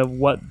speculation of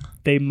what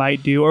they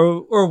might do,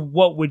 or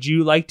what would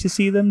you like to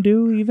see them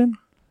do even?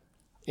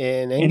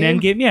 In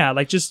Endgame? Yeah,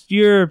 like just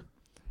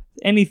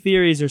any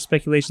theories or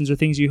speculations or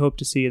things you hope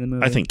to see in the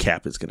movie. I think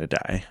Cap is going to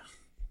die.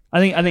 I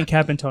think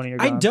Cap and Tony are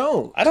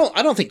gone. I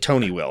don't think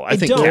Tony will. I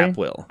think Cap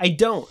will. I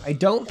don't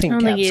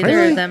think Cap's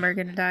either of them are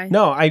going to die.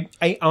 No,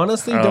 I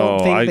honestly don't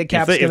think that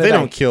Cap's going to die. If they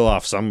don't kill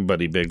off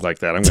somebody big like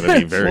that, I'm going to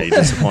be very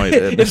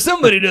disappointed. If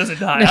somebody doesn't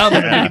die, I'm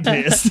going to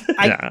be pissed.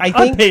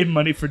 I paid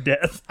money for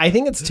death. I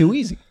think it's too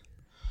easy.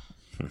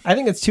 I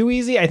think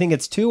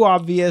it's too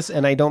obvious,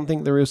 and I don't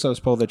think the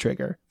Russos pull the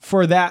trigger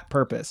for that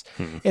purpose.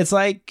 It's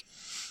like,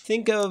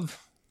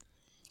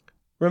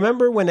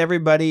 remember when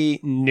everybody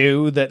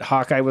knew that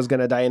Hawkeye was going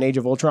to die in Age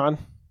of Ultron?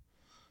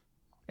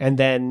 And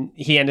then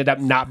he ended up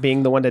not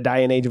being the one to die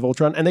in Age of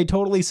Ultron. And they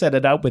totally set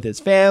it up with his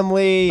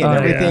family and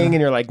everything. Yeah.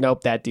 And you're like,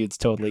 nope, that dude's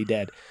totally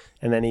dead.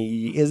 And then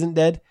he isn't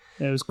dead.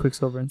 It was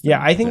Quicksilver. And stuff. Yeah,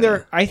 I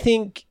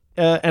think,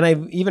 and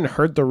I've even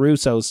heard the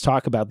Russos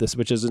talk about this,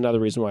 which is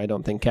another reason why I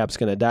don't think Cap's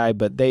going to die.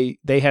 But they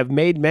have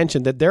made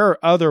mention that there are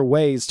other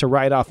ways to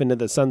ride off into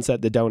the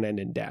sunset that don't end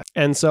in death.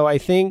 And so I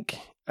think,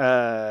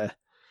 I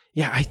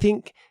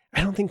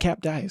don't think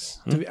Cap dies.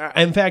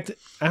 In fact,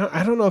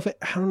 I don't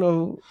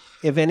know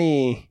if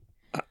any.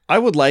 I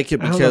would like it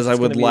I don't know because if I it's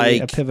would gonna be a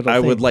like pivotal I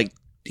would thing. like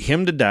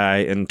him to die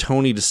and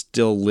Tony to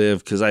still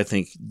live because I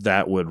think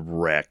that would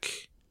wreck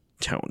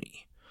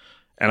Tony.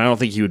 And I don't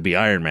think he would be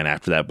Iron Man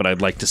after that, but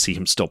I'd like to see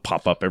him still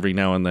pop up every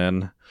now and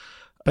then.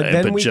 But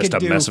then but we just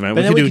could a do, mess of it. but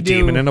We then could do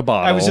Demon in a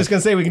Bottle. I was just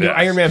gonna say we can do Yeah.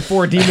 Iron Man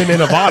 4 Demon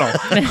in a Bottle,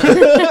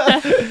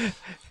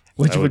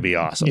 which That would be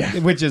awesome. Yeah,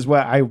 which is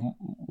what I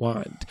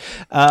want.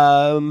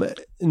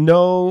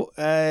 No, Is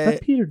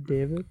that Peter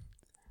David?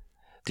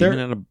 Demon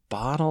in a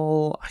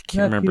Bottle? I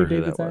can't remember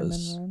Peter who that David's Iron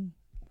was. Man run?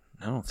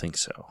 I don't think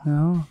so.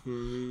 No.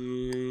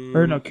 Mm,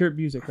 Or no, Kurt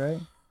Busiek, right?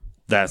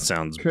 That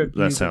sounds Kurt that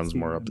Busiek's sounds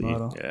more Demon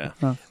up in a the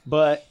Bottle.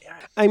 but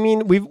I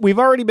mean, we've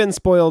already been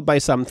spoiled by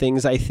some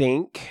things. I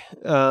think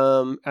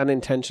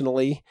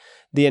unintentionally.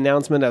 The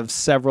announcement of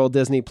several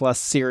Disney Plus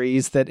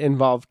series that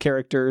involve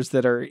characters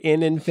that are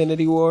in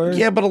Infinity War.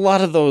 Yeah, but a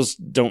lot of those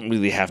don't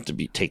really have to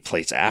take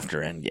place after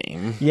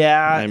Endgame. Yeah,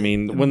 I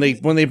mean, when they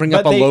bring but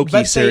up a they- Loki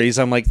but they- series,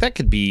 I'm like, that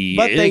could be.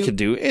 but They they- could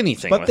do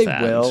anything but with they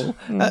that. will.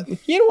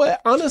 You know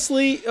what?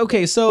 Honestly,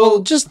 okay. So Well,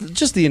 just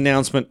the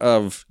announcement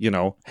of,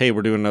 hey,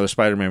 we're doing another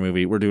Spider-Man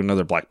movie, we're doing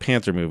another Black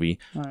Panther movie,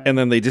 Right. and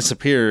then they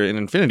disappear in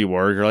Infinity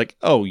War. You're like,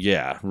 oh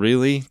yeah,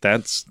 really?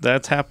 That's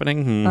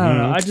happening. I don't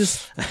know.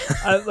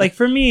 Mhm. Like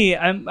for me,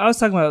 I was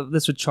talking about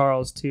this with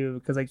Charles too,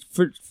 because like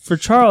for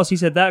Charles, he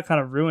said that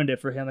kind of ruined it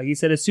for him. Like he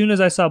said, as soon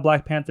as I saw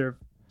Black Panther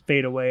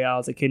fade away, I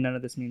was like, okay, none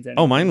of this means anything.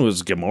 Oh, mine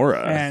was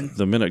Gamora. And-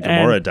 The minute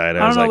Gamora And died,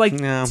 I I was don't know, like,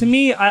 like nah. to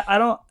me, I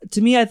don't.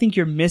 To me, I think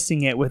you're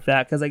missing it with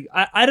that because like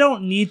I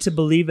don't need to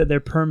believe that they're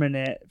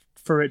permanent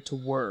for it to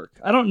work.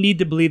 I don't need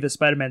to believe that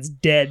Spider-Man's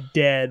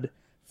dead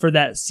for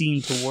that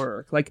scene to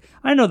work. Like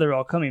I know they're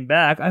all coming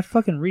back. I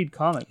fucking read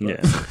comic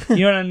books. Yeah.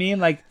 You know what I mean?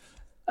 Like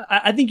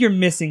I think you're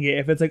missing it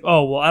if it's like,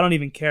 oh well, I don't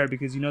even care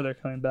because they're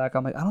coming back.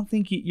 I'm like, I don't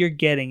think you're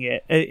getting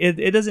it.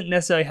 It doesn't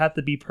necessarily have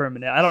to be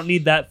permanent. I don't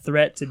need that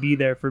threat to be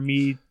there for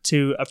me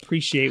to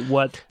appreciate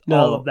what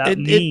all of that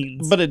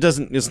means. but it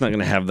doesn't. It's not going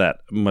to have that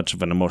much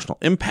of an emotional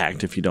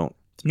impact if you don't.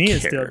 To me, it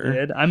still care.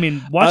 did. I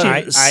mean,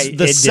 watching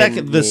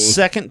The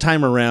second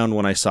time around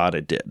when I saw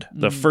it did.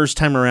 The Mm. first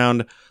time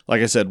around,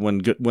 like I said,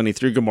 when he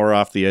threw Gamora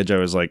off the edge, I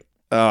was like,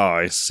 oh,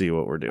 I see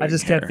what we're doing. I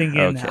just kept here.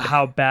 thinking Okay.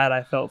 how bad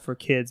I felt for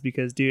kids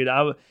because, dude,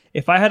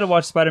 if I had to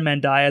watch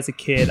Spider-Man die as a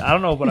kid, I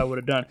don't know what I would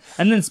have done.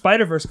 And then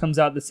Spider-Verse comes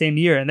out the same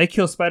year, and they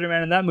kill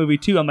Spider-Man in that movie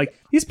too. I'm like,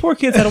 these poor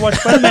kids had to watch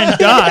Spider-Man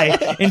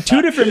die in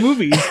 2 different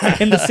movies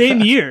in the same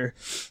year.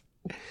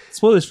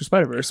 Spoilers for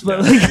Spider-Verse,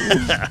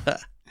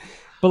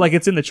 but like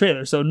it's in the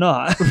trailer, so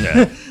not.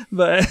 Yeah.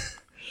 But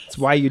that's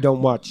why you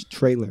don't watch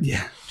trailers.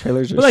 yeah,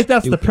 Trailers are but like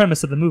that's stupid. the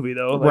premise of the movie,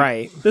 though. Like,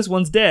 Right. This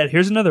one's dead.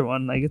 Here's another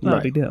one. Like it's not a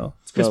Right. big deal.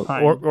 It's Chris Well,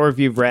 Pine. or if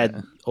you've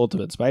read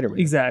Ultimate Spider-Man.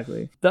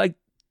 Exactly.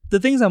 The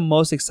things I'm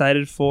most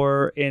excited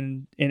for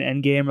in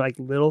Endgame are like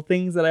little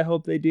things that I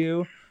hope they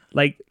do.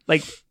 Like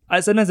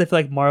sometimes I feel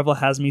like Marvel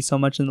has me so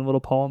much in the little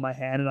palm of my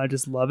hand, and I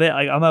just love it.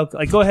 Like I'm out,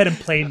 like go ahead and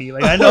play me.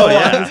 Like I know,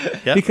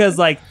 Yeah. because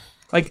like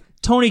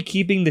Tony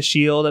keeping the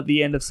shield at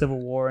the end of Civil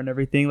War and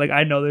everything. Like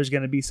I know there's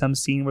gonna be some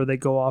scene where they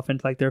go off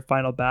into like their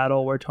final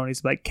battle where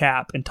Tony's like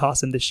Cap and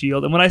toss him the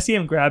shield, and when I see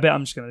him grab it,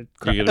 I'm just gonna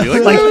cry. You're gonna be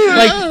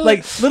like,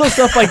 like little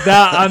stuff like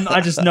that. I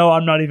just know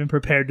I'm not even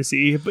prepared to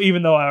see, but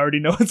even though I already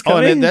know it's oh,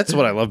 coming. and that's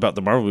what I love about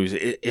the Marvel movies.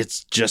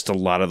 It's just a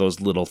lot of those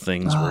little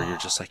things where you're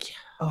just like, yeah.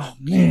 Oh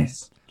man,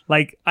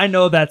 like I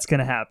know that's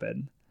gonna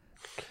happen,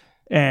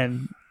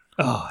 and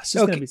it's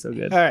just Okay. gonna be so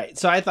good. All right,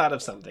 so I thought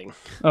of something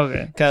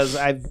Okay, because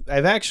I've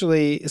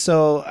actually,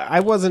 so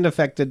I wasn't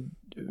affected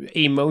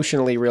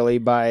emotionally really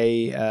by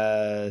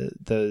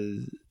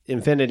the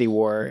Infinity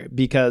War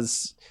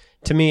because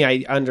to me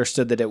I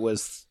understood that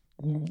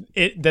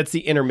that's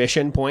the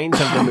intermission point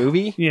of the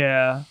movie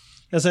yeah,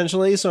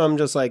 essentially. So I'm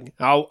just like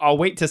I'll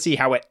wait to see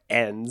how it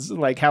ends.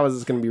 Like how is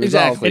this going to be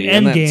resolved? Exactly. an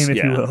And end that's- game,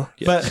 if you yeah. will.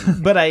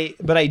 Yeah.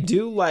 But I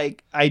do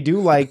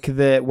like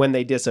that when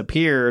they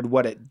disappeared,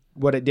 what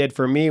it did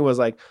for me was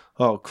like,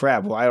 oh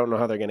crap, well I don't know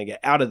how they're going to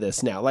get out of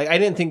this now. Like I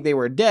didn't think they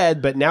were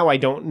dead, but now I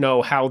don't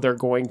know how they're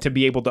going to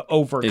be able to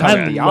overcome I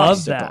Exactly. the love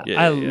obstacle. that.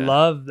 Yeah, I yeah.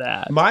 love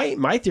that.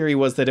 My theory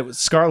was that it was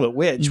Scarlet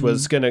Witch Mm-hmm.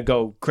 was going to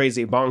go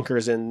crazy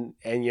bonkers and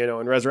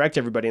resurrect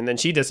everybody, and then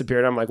she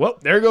disappeared. I'm like, well,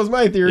 there goes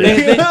my theory.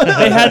 They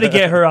had to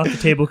get her off the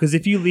table because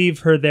if you leave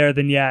her there,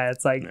 then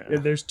it's like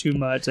there's too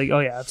much. Like, oh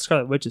yeah, if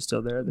Scarlet Witch is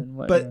still there, then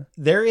what? But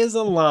there is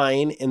one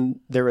line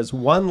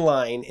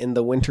in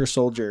the Winter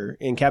Soldier,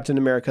 in Captain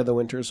America: The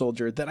Winter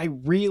Soldier, that I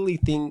really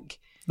think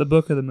the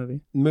book or the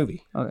movie?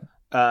 movie Okay.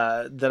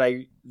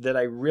 that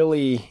I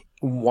really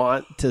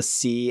want to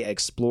see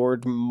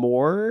explored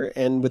more.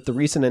 And with the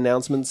recent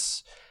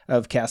announcements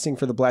of casting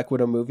for the Black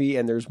Widow movie,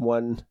 and there's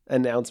one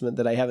announcement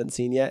that I haven't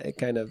seen yet. It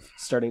kind of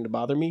starting to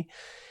bother me.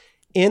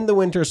 In The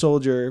Winter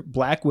Soldier,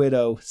 Black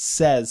Widow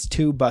says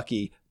to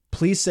Bucky,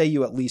 "Please say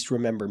you at least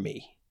remember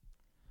me."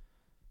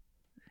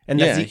 And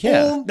that's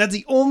that's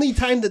the only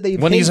time that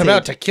they've when he's hinted-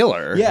 about to kill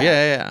her.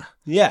 Yeah.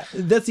 Yeah,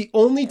 that's the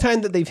only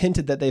time that they've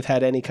hinted that they've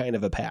had any kind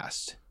of a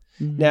past.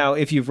 Mhm. Now,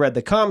 if you've read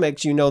the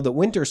comics, you know that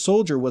Winter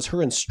Soldier was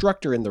her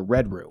instructor in the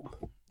Red Room.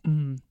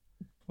 Mhm.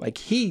 Like,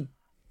 he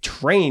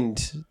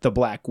trained the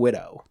Black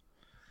Widow.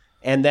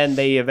 And then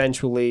they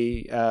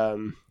eventually,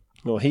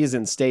 well, he's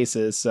in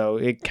stasis, so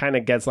it kind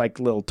of gets like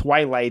a little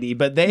Twilighty,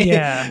 but they,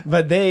 Yeah.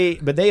 but they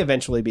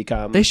eventually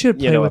become, They should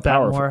play with a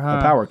power, that more, huh?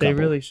 a power They couple.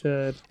 really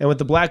should. And with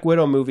the Black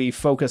Widow movie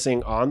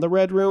focusing on the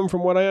Red Room,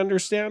 from what I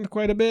understand,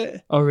 quite a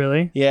bit. Oh,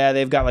 really? Yeah,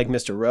 they've got like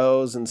Mr.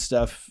 Rose and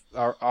stuff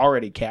are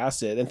already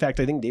casted. In fact,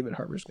 I think David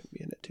Harbour's going to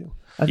be in it too.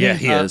 I Yeah,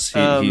 think, he is.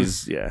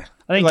 he's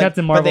I think Like,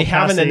 Captain Marvel. but they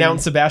haven't passing-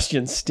 announced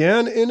Sebastian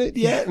Stan in it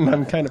yet, and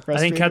I'm kind of I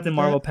frustrated. think Captain with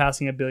Marvel that.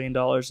 passing $1 billion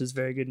is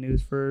very good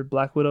news for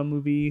Black Widow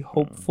movie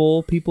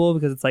hopeful people,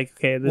 because it's like,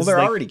 okay, this Well, is they're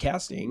like, already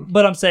casting.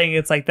 but I'm saying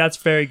it's like that's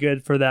very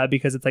good for that,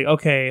 because it's like,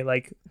 okay,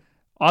 like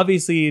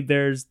obviously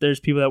there's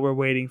people that were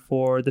waiting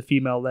for the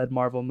female-led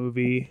Marvel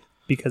movie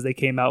because they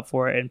came out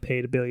for it and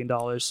paid $1 billion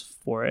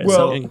for it.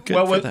 Well, And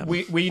good for them.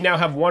 we now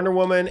have Wonder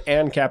Woman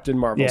and Captain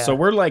Marvel, Yeah. so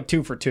we're like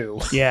 2 for 2.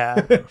 So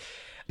yeah,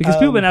 because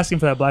people have been asking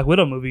for that Black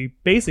Widow movie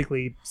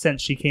basically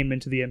since she came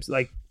into the MC,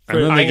 like And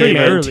then they pretty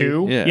gave it early.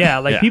 2. Yeah,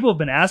 like people have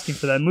been asking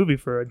for that movie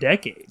for a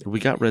decade. We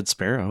got Red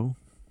Sparrow.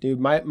 Dude,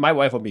 my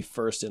wife will be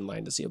first in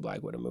line to see a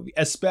Black Widow movie,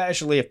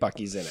 especially if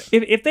Bucky's in it.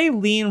 If they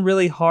lean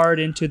really hard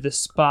into the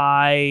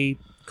spy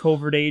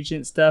covert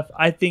agent stuff,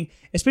 I think,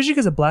 especially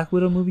because a Black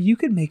Widow movie you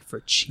could make for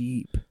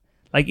cheap.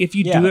 Like if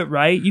you do Yeah. it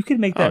right, you could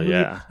make that Oh, movie.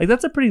 yeah. Like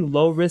that's a pretty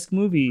low risk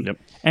movie. Yep.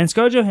 And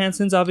Scarlett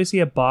Johansson's obviously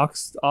a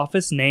box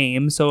office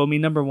name, so I mean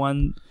number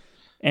one,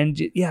 and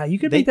yeah, you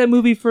could make that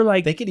movie for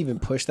like They could even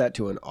push that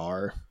to an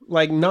R.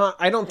 Like,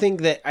 I don't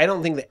think that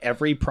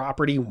every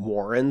property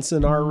warrants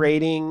an R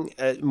rating,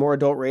 more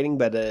adult rating,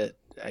 but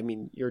I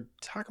mean, you're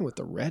talking with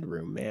the Red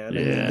Room, man. I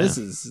mean, Yeah. this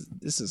is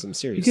some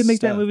serious. you could make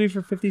that stuff. movie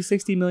for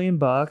 $50-60 million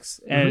bucks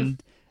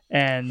and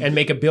and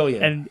make $1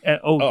 billion. and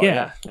oh,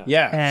 yeah.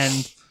 yeah.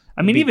 And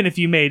I mean, even if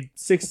you made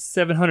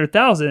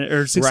 600-700,000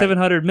 or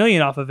 600-700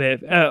 million off of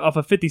it, off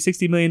a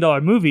 $50-60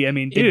 million movie, I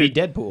mean, dude, It'd be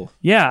Deadpool.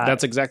 yeah,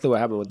 That's exactly what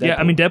happened with Deadpool. yeah.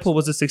 I mean, Deadpool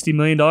was a $60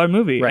 million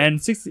movie, Right. and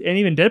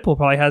even Deadpool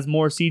probably has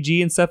more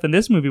CG and stuff than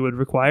this movie would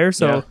require.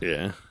 So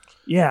Yeah.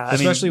 yeah, I mean,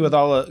 especially with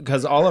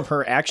because all of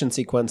her action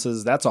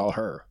sequences, that's all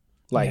her.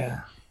 Like,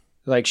 yeah.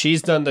 like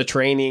she's done the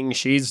training,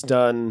 she's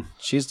done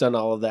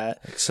all of that.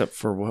 Except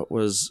for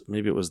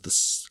maybe it was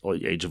the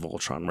Age of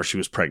Ultron where she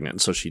was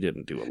pregnant, so she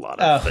didn't do a lot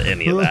of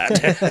any of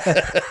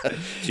that.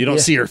 So you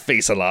don't see her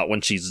face a lot when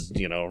she's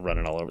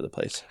running all over the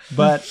place.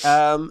 But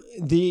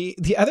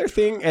the other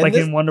thing, and like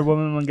this, in Wonder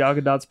Woman when Gal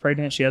Gadot's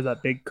pregnant, she has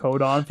that big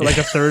coat on for like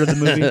a third of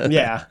the movie.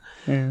 yeah.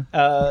 Yeah.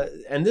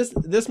 And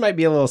this might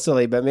be a little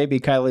silly, but maybe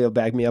Kylie will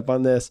back me up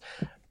on this.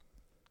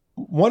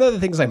 One of the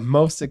things I'm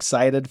most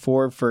excited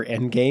for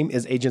Endgame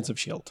is Agents of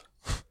S.H.I.E.L.D.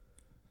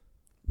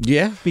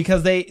 Yeah.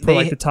 because they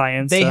like the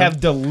tie-in they stuff. have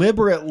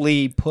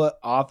deliberately put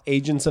off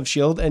Agents of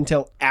S.H.I.E.L.D.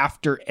 until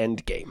after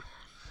Endgame,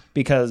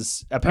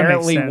 because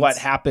apparently sense. what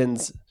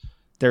happens,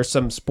 there's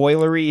some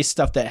spoilery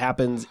stuff that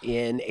happens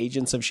in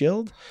Agents of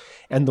S.H.I.E.L.D.,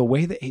 and the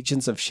way that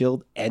Agents of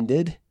S.H.I.E.L.D.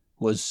 ended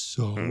was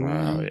so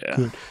Oh, yeah.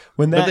 good.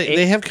 When that But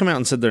they have come out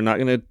and said they're not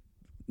going to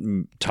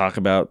talk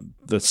about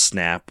the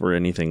snap or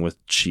anything with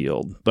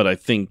S.H.I.E.L.D., but I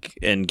think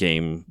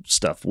Endgame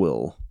stuff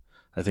will.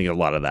 I think a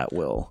lot of that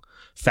will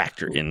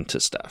factor into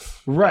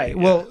stuff. Right.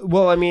 Yeah.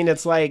 Well, I mean,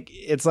 it's like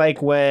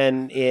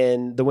when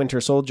in The Winter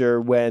Soldier,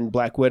 when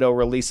Black Widow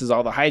releases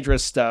all the Hydra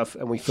stuff,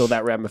 and we feel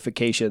that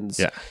ramifications.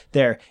 Yeah.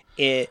 There.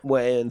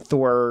 When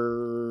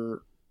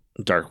Thor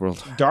Dark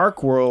World.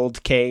 Dark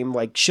World came,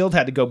 like S.H.I.E.L.D.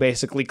 had to go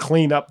basically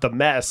clean up the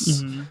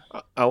mess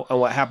on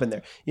what happened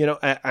there.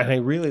 And I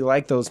really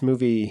like those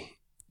movie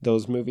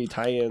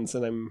tie-ins,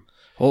 and I'm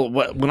Well,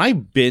 when I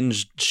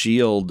binged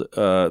S.H.I.E.L.D.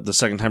 The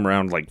second time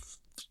around, like,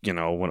 when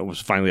it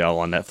was finally all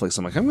on Netflix,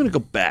 I'm like, I'm going to go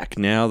back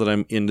now that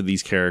I'm into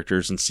these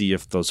characters and see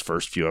if those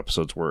first few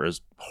episodes were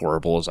as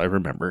horrible as I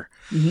remember.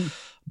 Mm-hmm.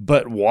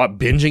 But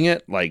binging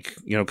it, like,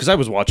 because I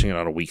was watching it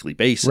on a weekly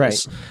basis,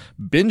 Right.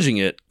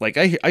 Binging it, like,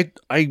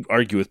 I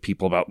argue with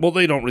people about, well,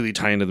 they don't really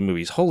tie into the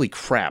movies. Holy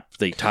crap,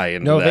 they tie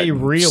into No, that they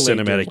really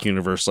cinematic do.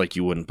 universe like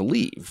you wouldn't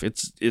believe.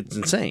 It's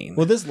insane.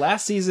 well. This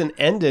last season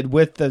ended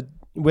with a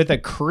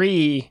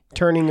Kree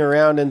turning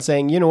around and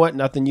saying, "You know what?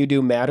 Nothing you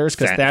do matters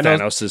because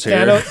Thanos is here."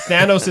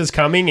 Thanos is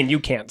coming, and you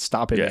can't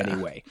stop him Yeah.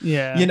 anyway."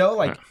 Yeah.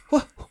 Like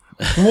what?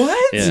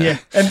 What? Yeah.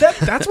 And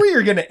that's where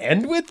you're gonna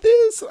end with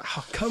this?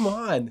 Oh, come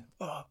on!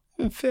 Oh,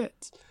 it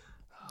fits.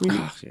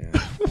 Oh, yeah.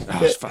 Oh,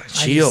 it's fine.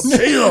 Shield.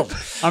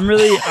 I'm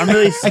really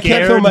I scared.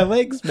 can't feel my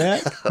legs,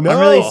 Mac. No. I'm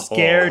really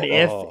scared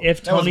if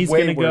That was Tony's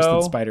way gonna worse than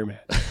go. Spider-Man.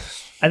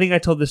 I think I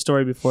told this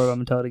story before, but I'm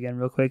gonna tell it again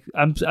real quick.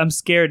 I'm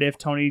scared if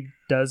Tony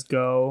does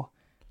go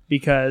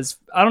because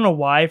I don't know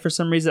why, for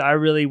some reason I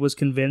really was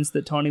convinced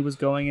that Tony was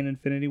going in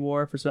Infinity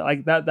War for some,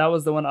 like that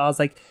was the one I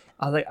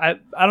don't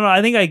know,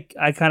 I think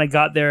I kind of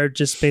got there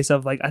just based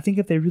off like, I think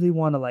if they really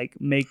want to like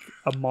make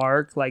a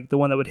mark, like the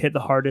one that would hit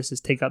the hardest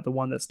is take out the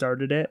one that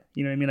started it.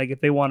 You know what I mean? Like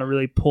if they want to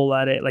really pull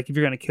at it, like if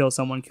you're going to kill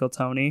someone, kill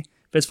Tony.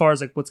 As far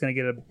as like what's going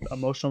to get an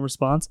emotional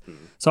response.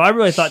 So I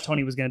really thought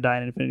Tony was going to die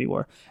in Infinity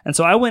War. And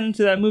so I went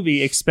into that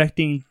movie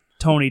expecting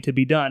Tony to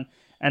be done.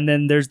 And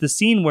then there's the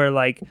scene where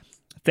like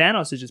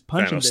Thanos is just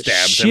punching the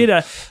shit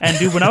out. And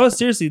dude, when I was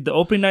seriously the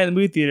opening night in the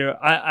movie theater,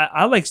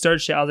 I like started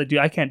shit. I was like, dude,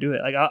 I can't do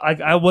it. Like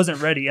I wasn't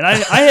ready, and I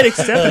had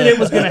accepted it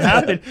was gonna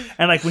happen.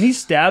 And like when he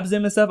stabs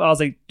him and stuff, I was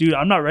like, dude,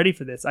 I'm not ready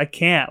for this. I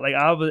can't. Like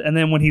I was, and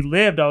then when he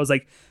lived, I was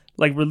like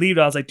relieved.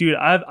 I was like, dude,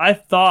 I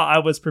thought I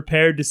was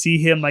prepared to see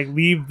him like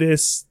leave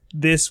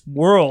this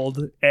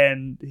world,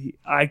 and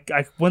I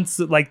once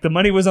like the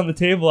money was on the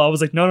table, I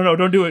was like, no,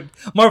 don't do it,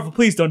 Marvel,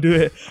 please don't do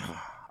it.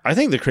 I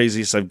think the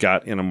craziest I've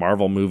got in a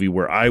Marvel movie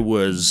where I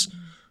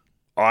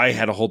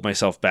had to hold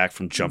myself back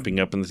from jumping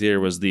up in the theater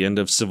was the end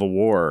of Civil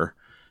War,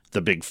 the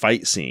big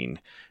fight scene,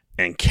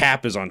 and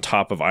Cap is on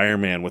top of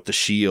Iron Man with the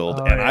shield,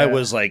 and yeah.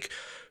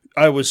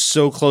 I was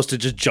so close to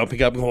just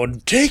jumping up and going,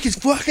 take his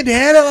fucking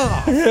head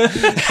off.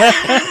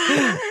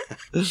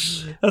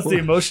 That's the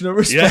emotional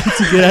response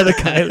to get out of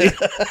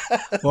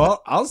Kylie.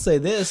 Well, I'll say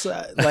this.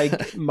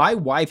 Like, my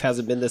wife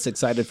hasn't been this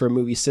excited for a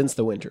movie since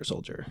The Winter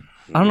Soldier.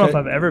 I don't know if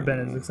I've ever been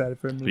as excited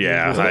for a movie.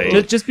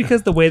 Yeah. Just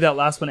because the way that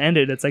last one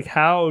ended, it's like,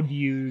 how do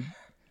you...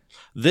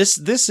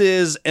 This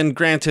is, and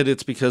granted,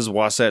 it's because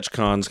Wasatch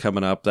Con's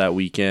coming up that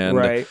weekend.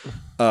 Right.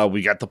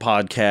 We got the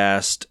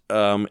podcast.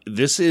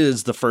 This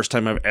is the first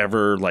time I've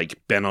ever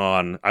like been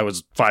on. I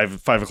was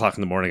 5 o'clock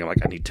in the morning. I'm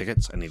like, I need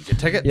tickets. I need to get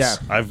tickets. Yeah.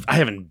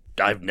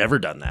 I've never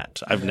done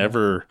that. I've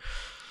never.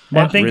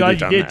 And thank really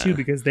God you did that. too,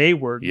 because they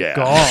were gone.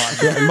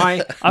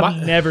 Yeah,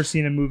 I've never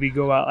seen a movie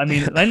go out. I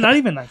mean, like, not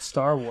even like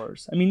Star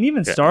Wars. I mean,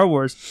 even Star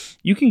Wars,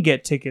 you can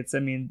get tickets. I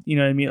mean, you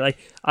know what I mean? Like,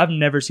 I've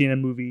never seen a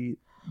movie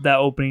that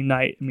opening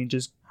night. I mean,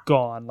 just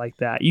gone like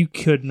that. You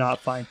could not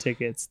find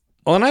tickets.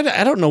 Well, and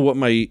I don't know what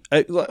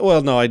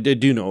I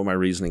do know what my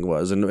reasoning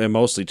was, and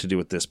mostly to do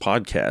with this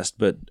podcast,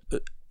 but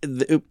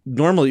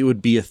normally it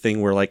would be a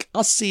thing where like,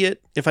 I'll see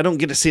it. If I don't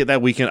get to see it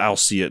that weekend, I'll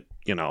see it,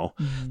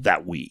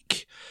 that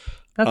week.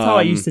 That's how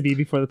I used to be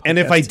before the podcast. And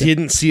if I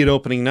didn't see it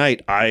opening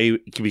night,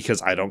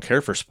 because I don't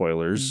care for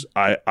spoilers,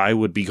 I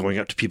would be going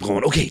up to people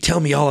going, okay, tell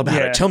me all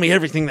about it. Tell me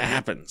everything that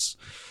happens.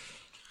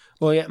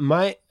 Well, yeah,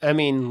 my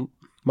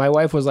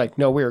wife was like,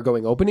 no, we are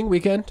going opening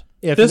weekend.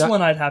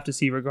 One I'd have to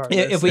see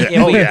regardless.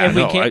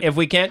 If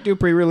we can't do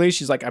pre-release,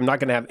 she's like, I'm not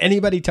going to have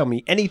anybody tell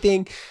me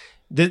anything.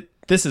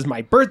 This is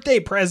my birthday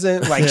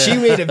present. Like, she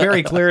made it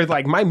very clear,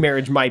 like, my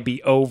marriage might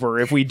be over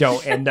if we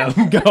don't end up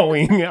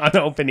going on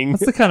opening.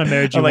 That's the kind of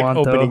marriage you want,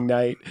 opening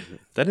night.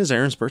 That is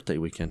Aaron's birthday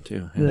weekend,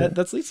 too. Yeah.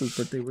 That's Lisa's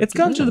birthday weekend. It's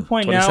gotten to the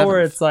point now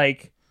where it's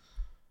like...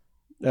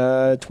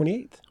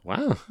 28th.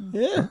 Wow.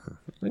 Yeah.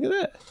 Look at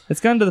that. It's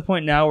gotten to the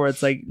point now where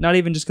it's like, not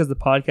even just because of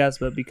the podcast,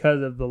 but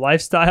because of the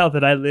lifestyle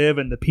that I live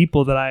and the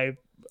people that I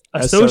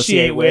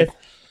associate with.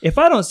 If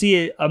I don't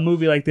see a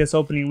movie like this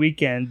opening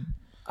weekend,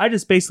 I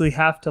just basically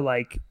have to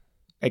like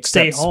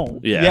stay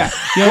home. Yeah.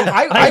 You know,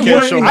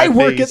 I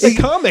work at the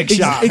comic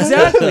shop.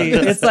 Exactly.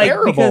 It's like,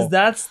 terrible. because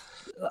that's,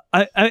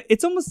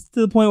 it's almost to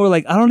the point where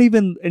like, I don't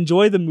even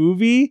enjoy the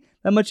movie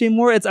that much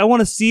anymore. I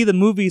want to see the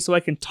movie so I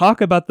can talk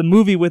about the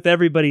movie with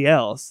everybody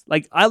else.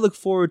 Like, I look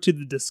forward to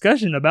the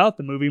discussion about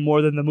the movie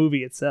more than the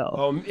movie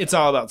itself. It's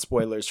all about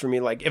spoilers for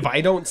me. Like, if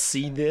I don't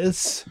see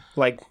this,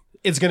 like,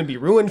 it's going to be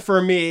ruined for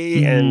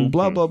me and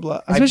blah, blah, blah.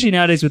 Especially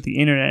nowadays with the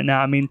internet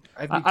now. I mean,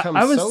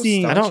 I was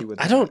seeing... I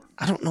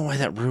don't know why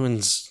that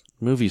ruins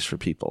movies for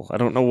people. I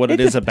don't know what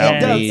it is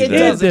about me. It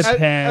does.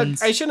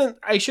 Depends. I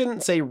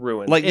shouldn't say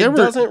ruin. Like, it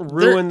doesn't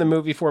ruin the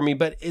movie for me,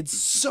 but it's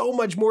so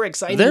much more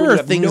exciting. There are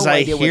things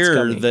I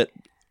hear that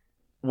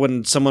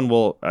when someone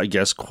will, I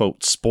guess,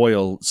 quote,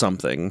 spoil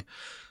something,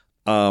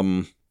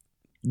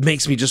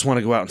 makes me just want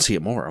to go out and see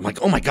it more. I'm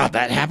like, oh my God,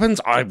 that happens?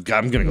 I'm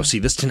going to go see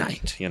this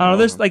tonight. You know?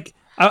 There's like,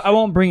 I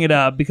won't bring it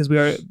up because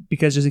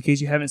just in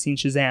case you haven't seen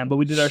Shazam, but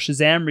we did our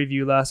Shazam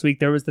review last week.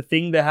 There was the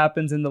thing that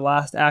happens in the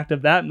last act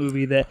of that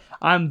movie that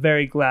I'm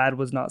very glad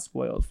was not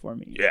spoiled for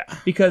me. Yeah.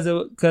 Because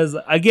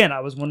again,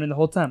 I was wondering the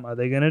whole time, are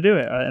they going to do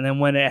it? And then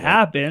when it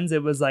happens,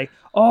 it was like,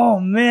 oh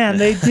man,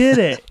 they did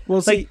it.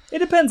 Well, like, it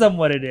depends on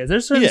what it is.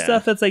 There's certain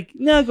stuff that's like,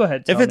 no, go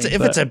ahead. If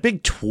it's a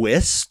big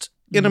twist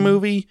in a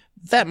movie,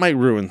 that might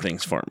ruin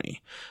things for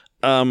me.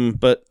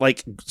 But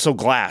like, so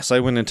Glass, I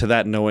went into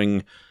that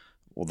knowing,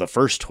 well, the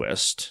first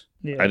twist.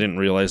 Yeah. I didn't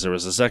realize there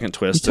was a second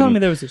twist. You telling me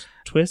there was a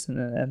twist in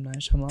an M. Night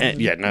Shyamalan?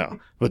 Yeah, no.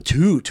 But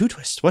two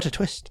twists. What a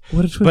twist.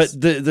 What a twist.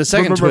 But the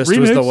second twist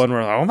was the one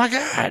where, oh my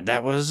God,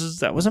 that was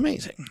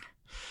amazing.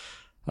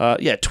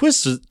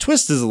 Twist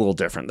is a little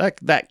different.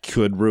 That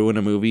could ruin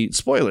a movie.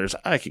 Spoilers,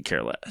 I could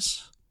care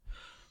less.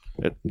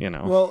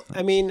 Well,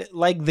 I mean,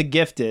 like The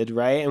Gifted,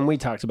 right? And we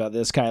talked about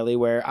this, Kylie,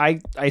 where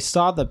I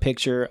saw the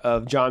picture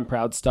of John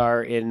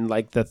Proudstar in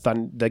like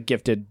the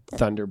Gifted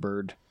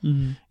Thunderbird,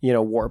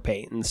 war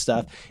paint and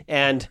stuff.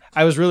 And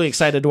I was really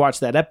excited to watch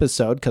that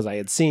episode because I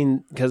had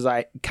seen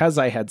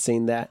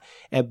that.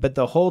 But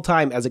the whole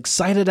time, as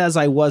excited as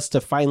I was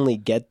to finally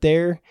get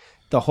there,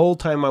 the whole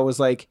time I was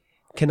like,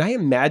 can I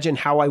imagine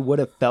how I would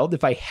have felt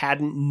if I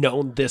hadn't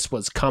known this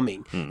was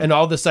coming? And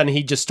all of a sudden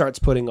he just starts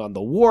putting on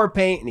the war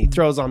paint and he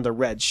throws on the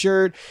red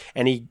shirt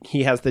and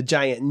he has the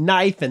giant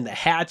knife and the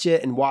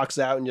hatchet and walks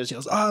out and just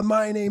yells,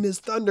 my name is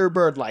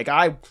Thunderbird. Like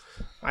I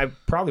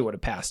probably would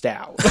have passed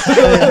out.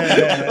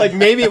 Like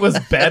maybe it was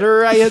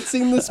better I had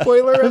seen the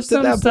spoiler up There's to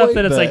some that stuff point,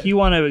 that it's but- like you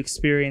want to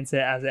experience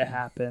it as it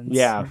happens.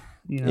 Yeah.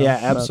 Yeah,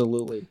 but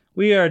absolutely.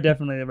 we are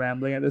definitely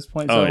rambling at this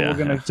point, so Oh, yeah, we're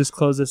gonna yeah. just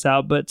close this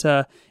out. But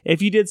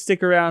if you did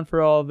stick around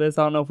for all of this,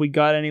 I don't know if we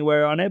got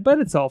anywhere on it, but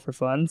it's all for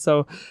fun.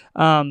 So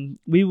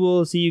we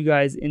will see you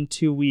guys in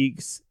 2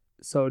 weeks.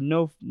 So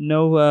no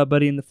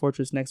Buddy in the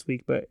Fortress next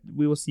week, but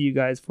we will see you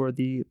guys for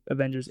the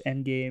Avengers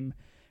Endgame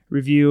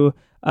review.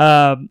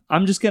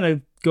 I'm just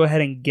gonna go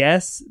ahead and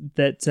guess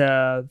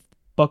that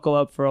buckle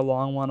up for a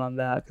long one on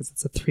that because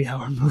it's a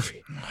 3-hour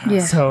movie. Yeah.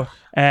 So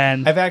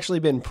and I've actually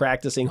been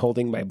practicing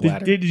holding my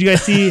bladder. did you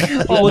guys see?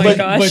 Oh my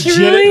gosh,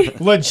 really?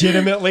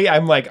 Legitimately,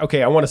 I'm like,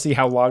 okay, I want to see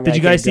how long. Did I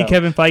you guys see can go.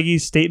 Kevin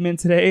Feige's statement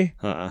today?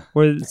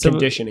 Where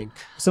Conditioning?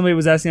 somebody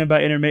was asking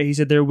about intermission. He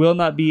said there will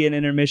not be an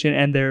intermission,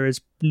 and there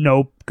is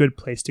no good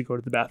place to go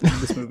to the bathroom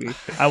in this movie.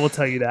 I will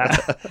tell you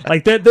that.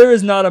 Like there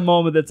is not a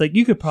moment that's like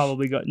you could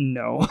probably go.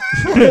 No,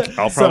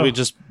 I'll probably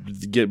just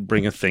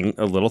bring a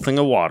little thing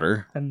of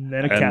water. and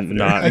then a And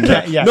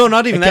catheter. no,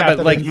 not even A that. But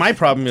catheter. like my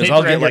problem is Tape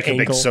I'll around get like your a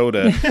big ankle.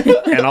 soda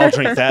and I'll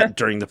drink that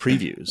during the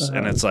previews,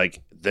 and it's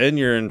like then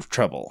you're in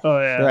trouble Oh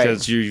yeah. Right.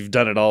 because you've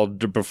done it all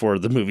before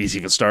the movie's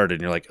even started,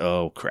 and you're like,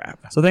 oh crap.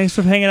 So thanks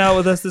for hanging out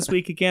with us this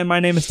week again. My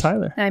name is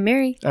Tyler. I'm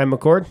Mary. I'm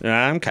McCord.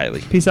 I'm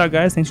Kylie. Peace out,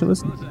 guys. Thanks for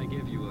listening. I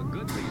give you a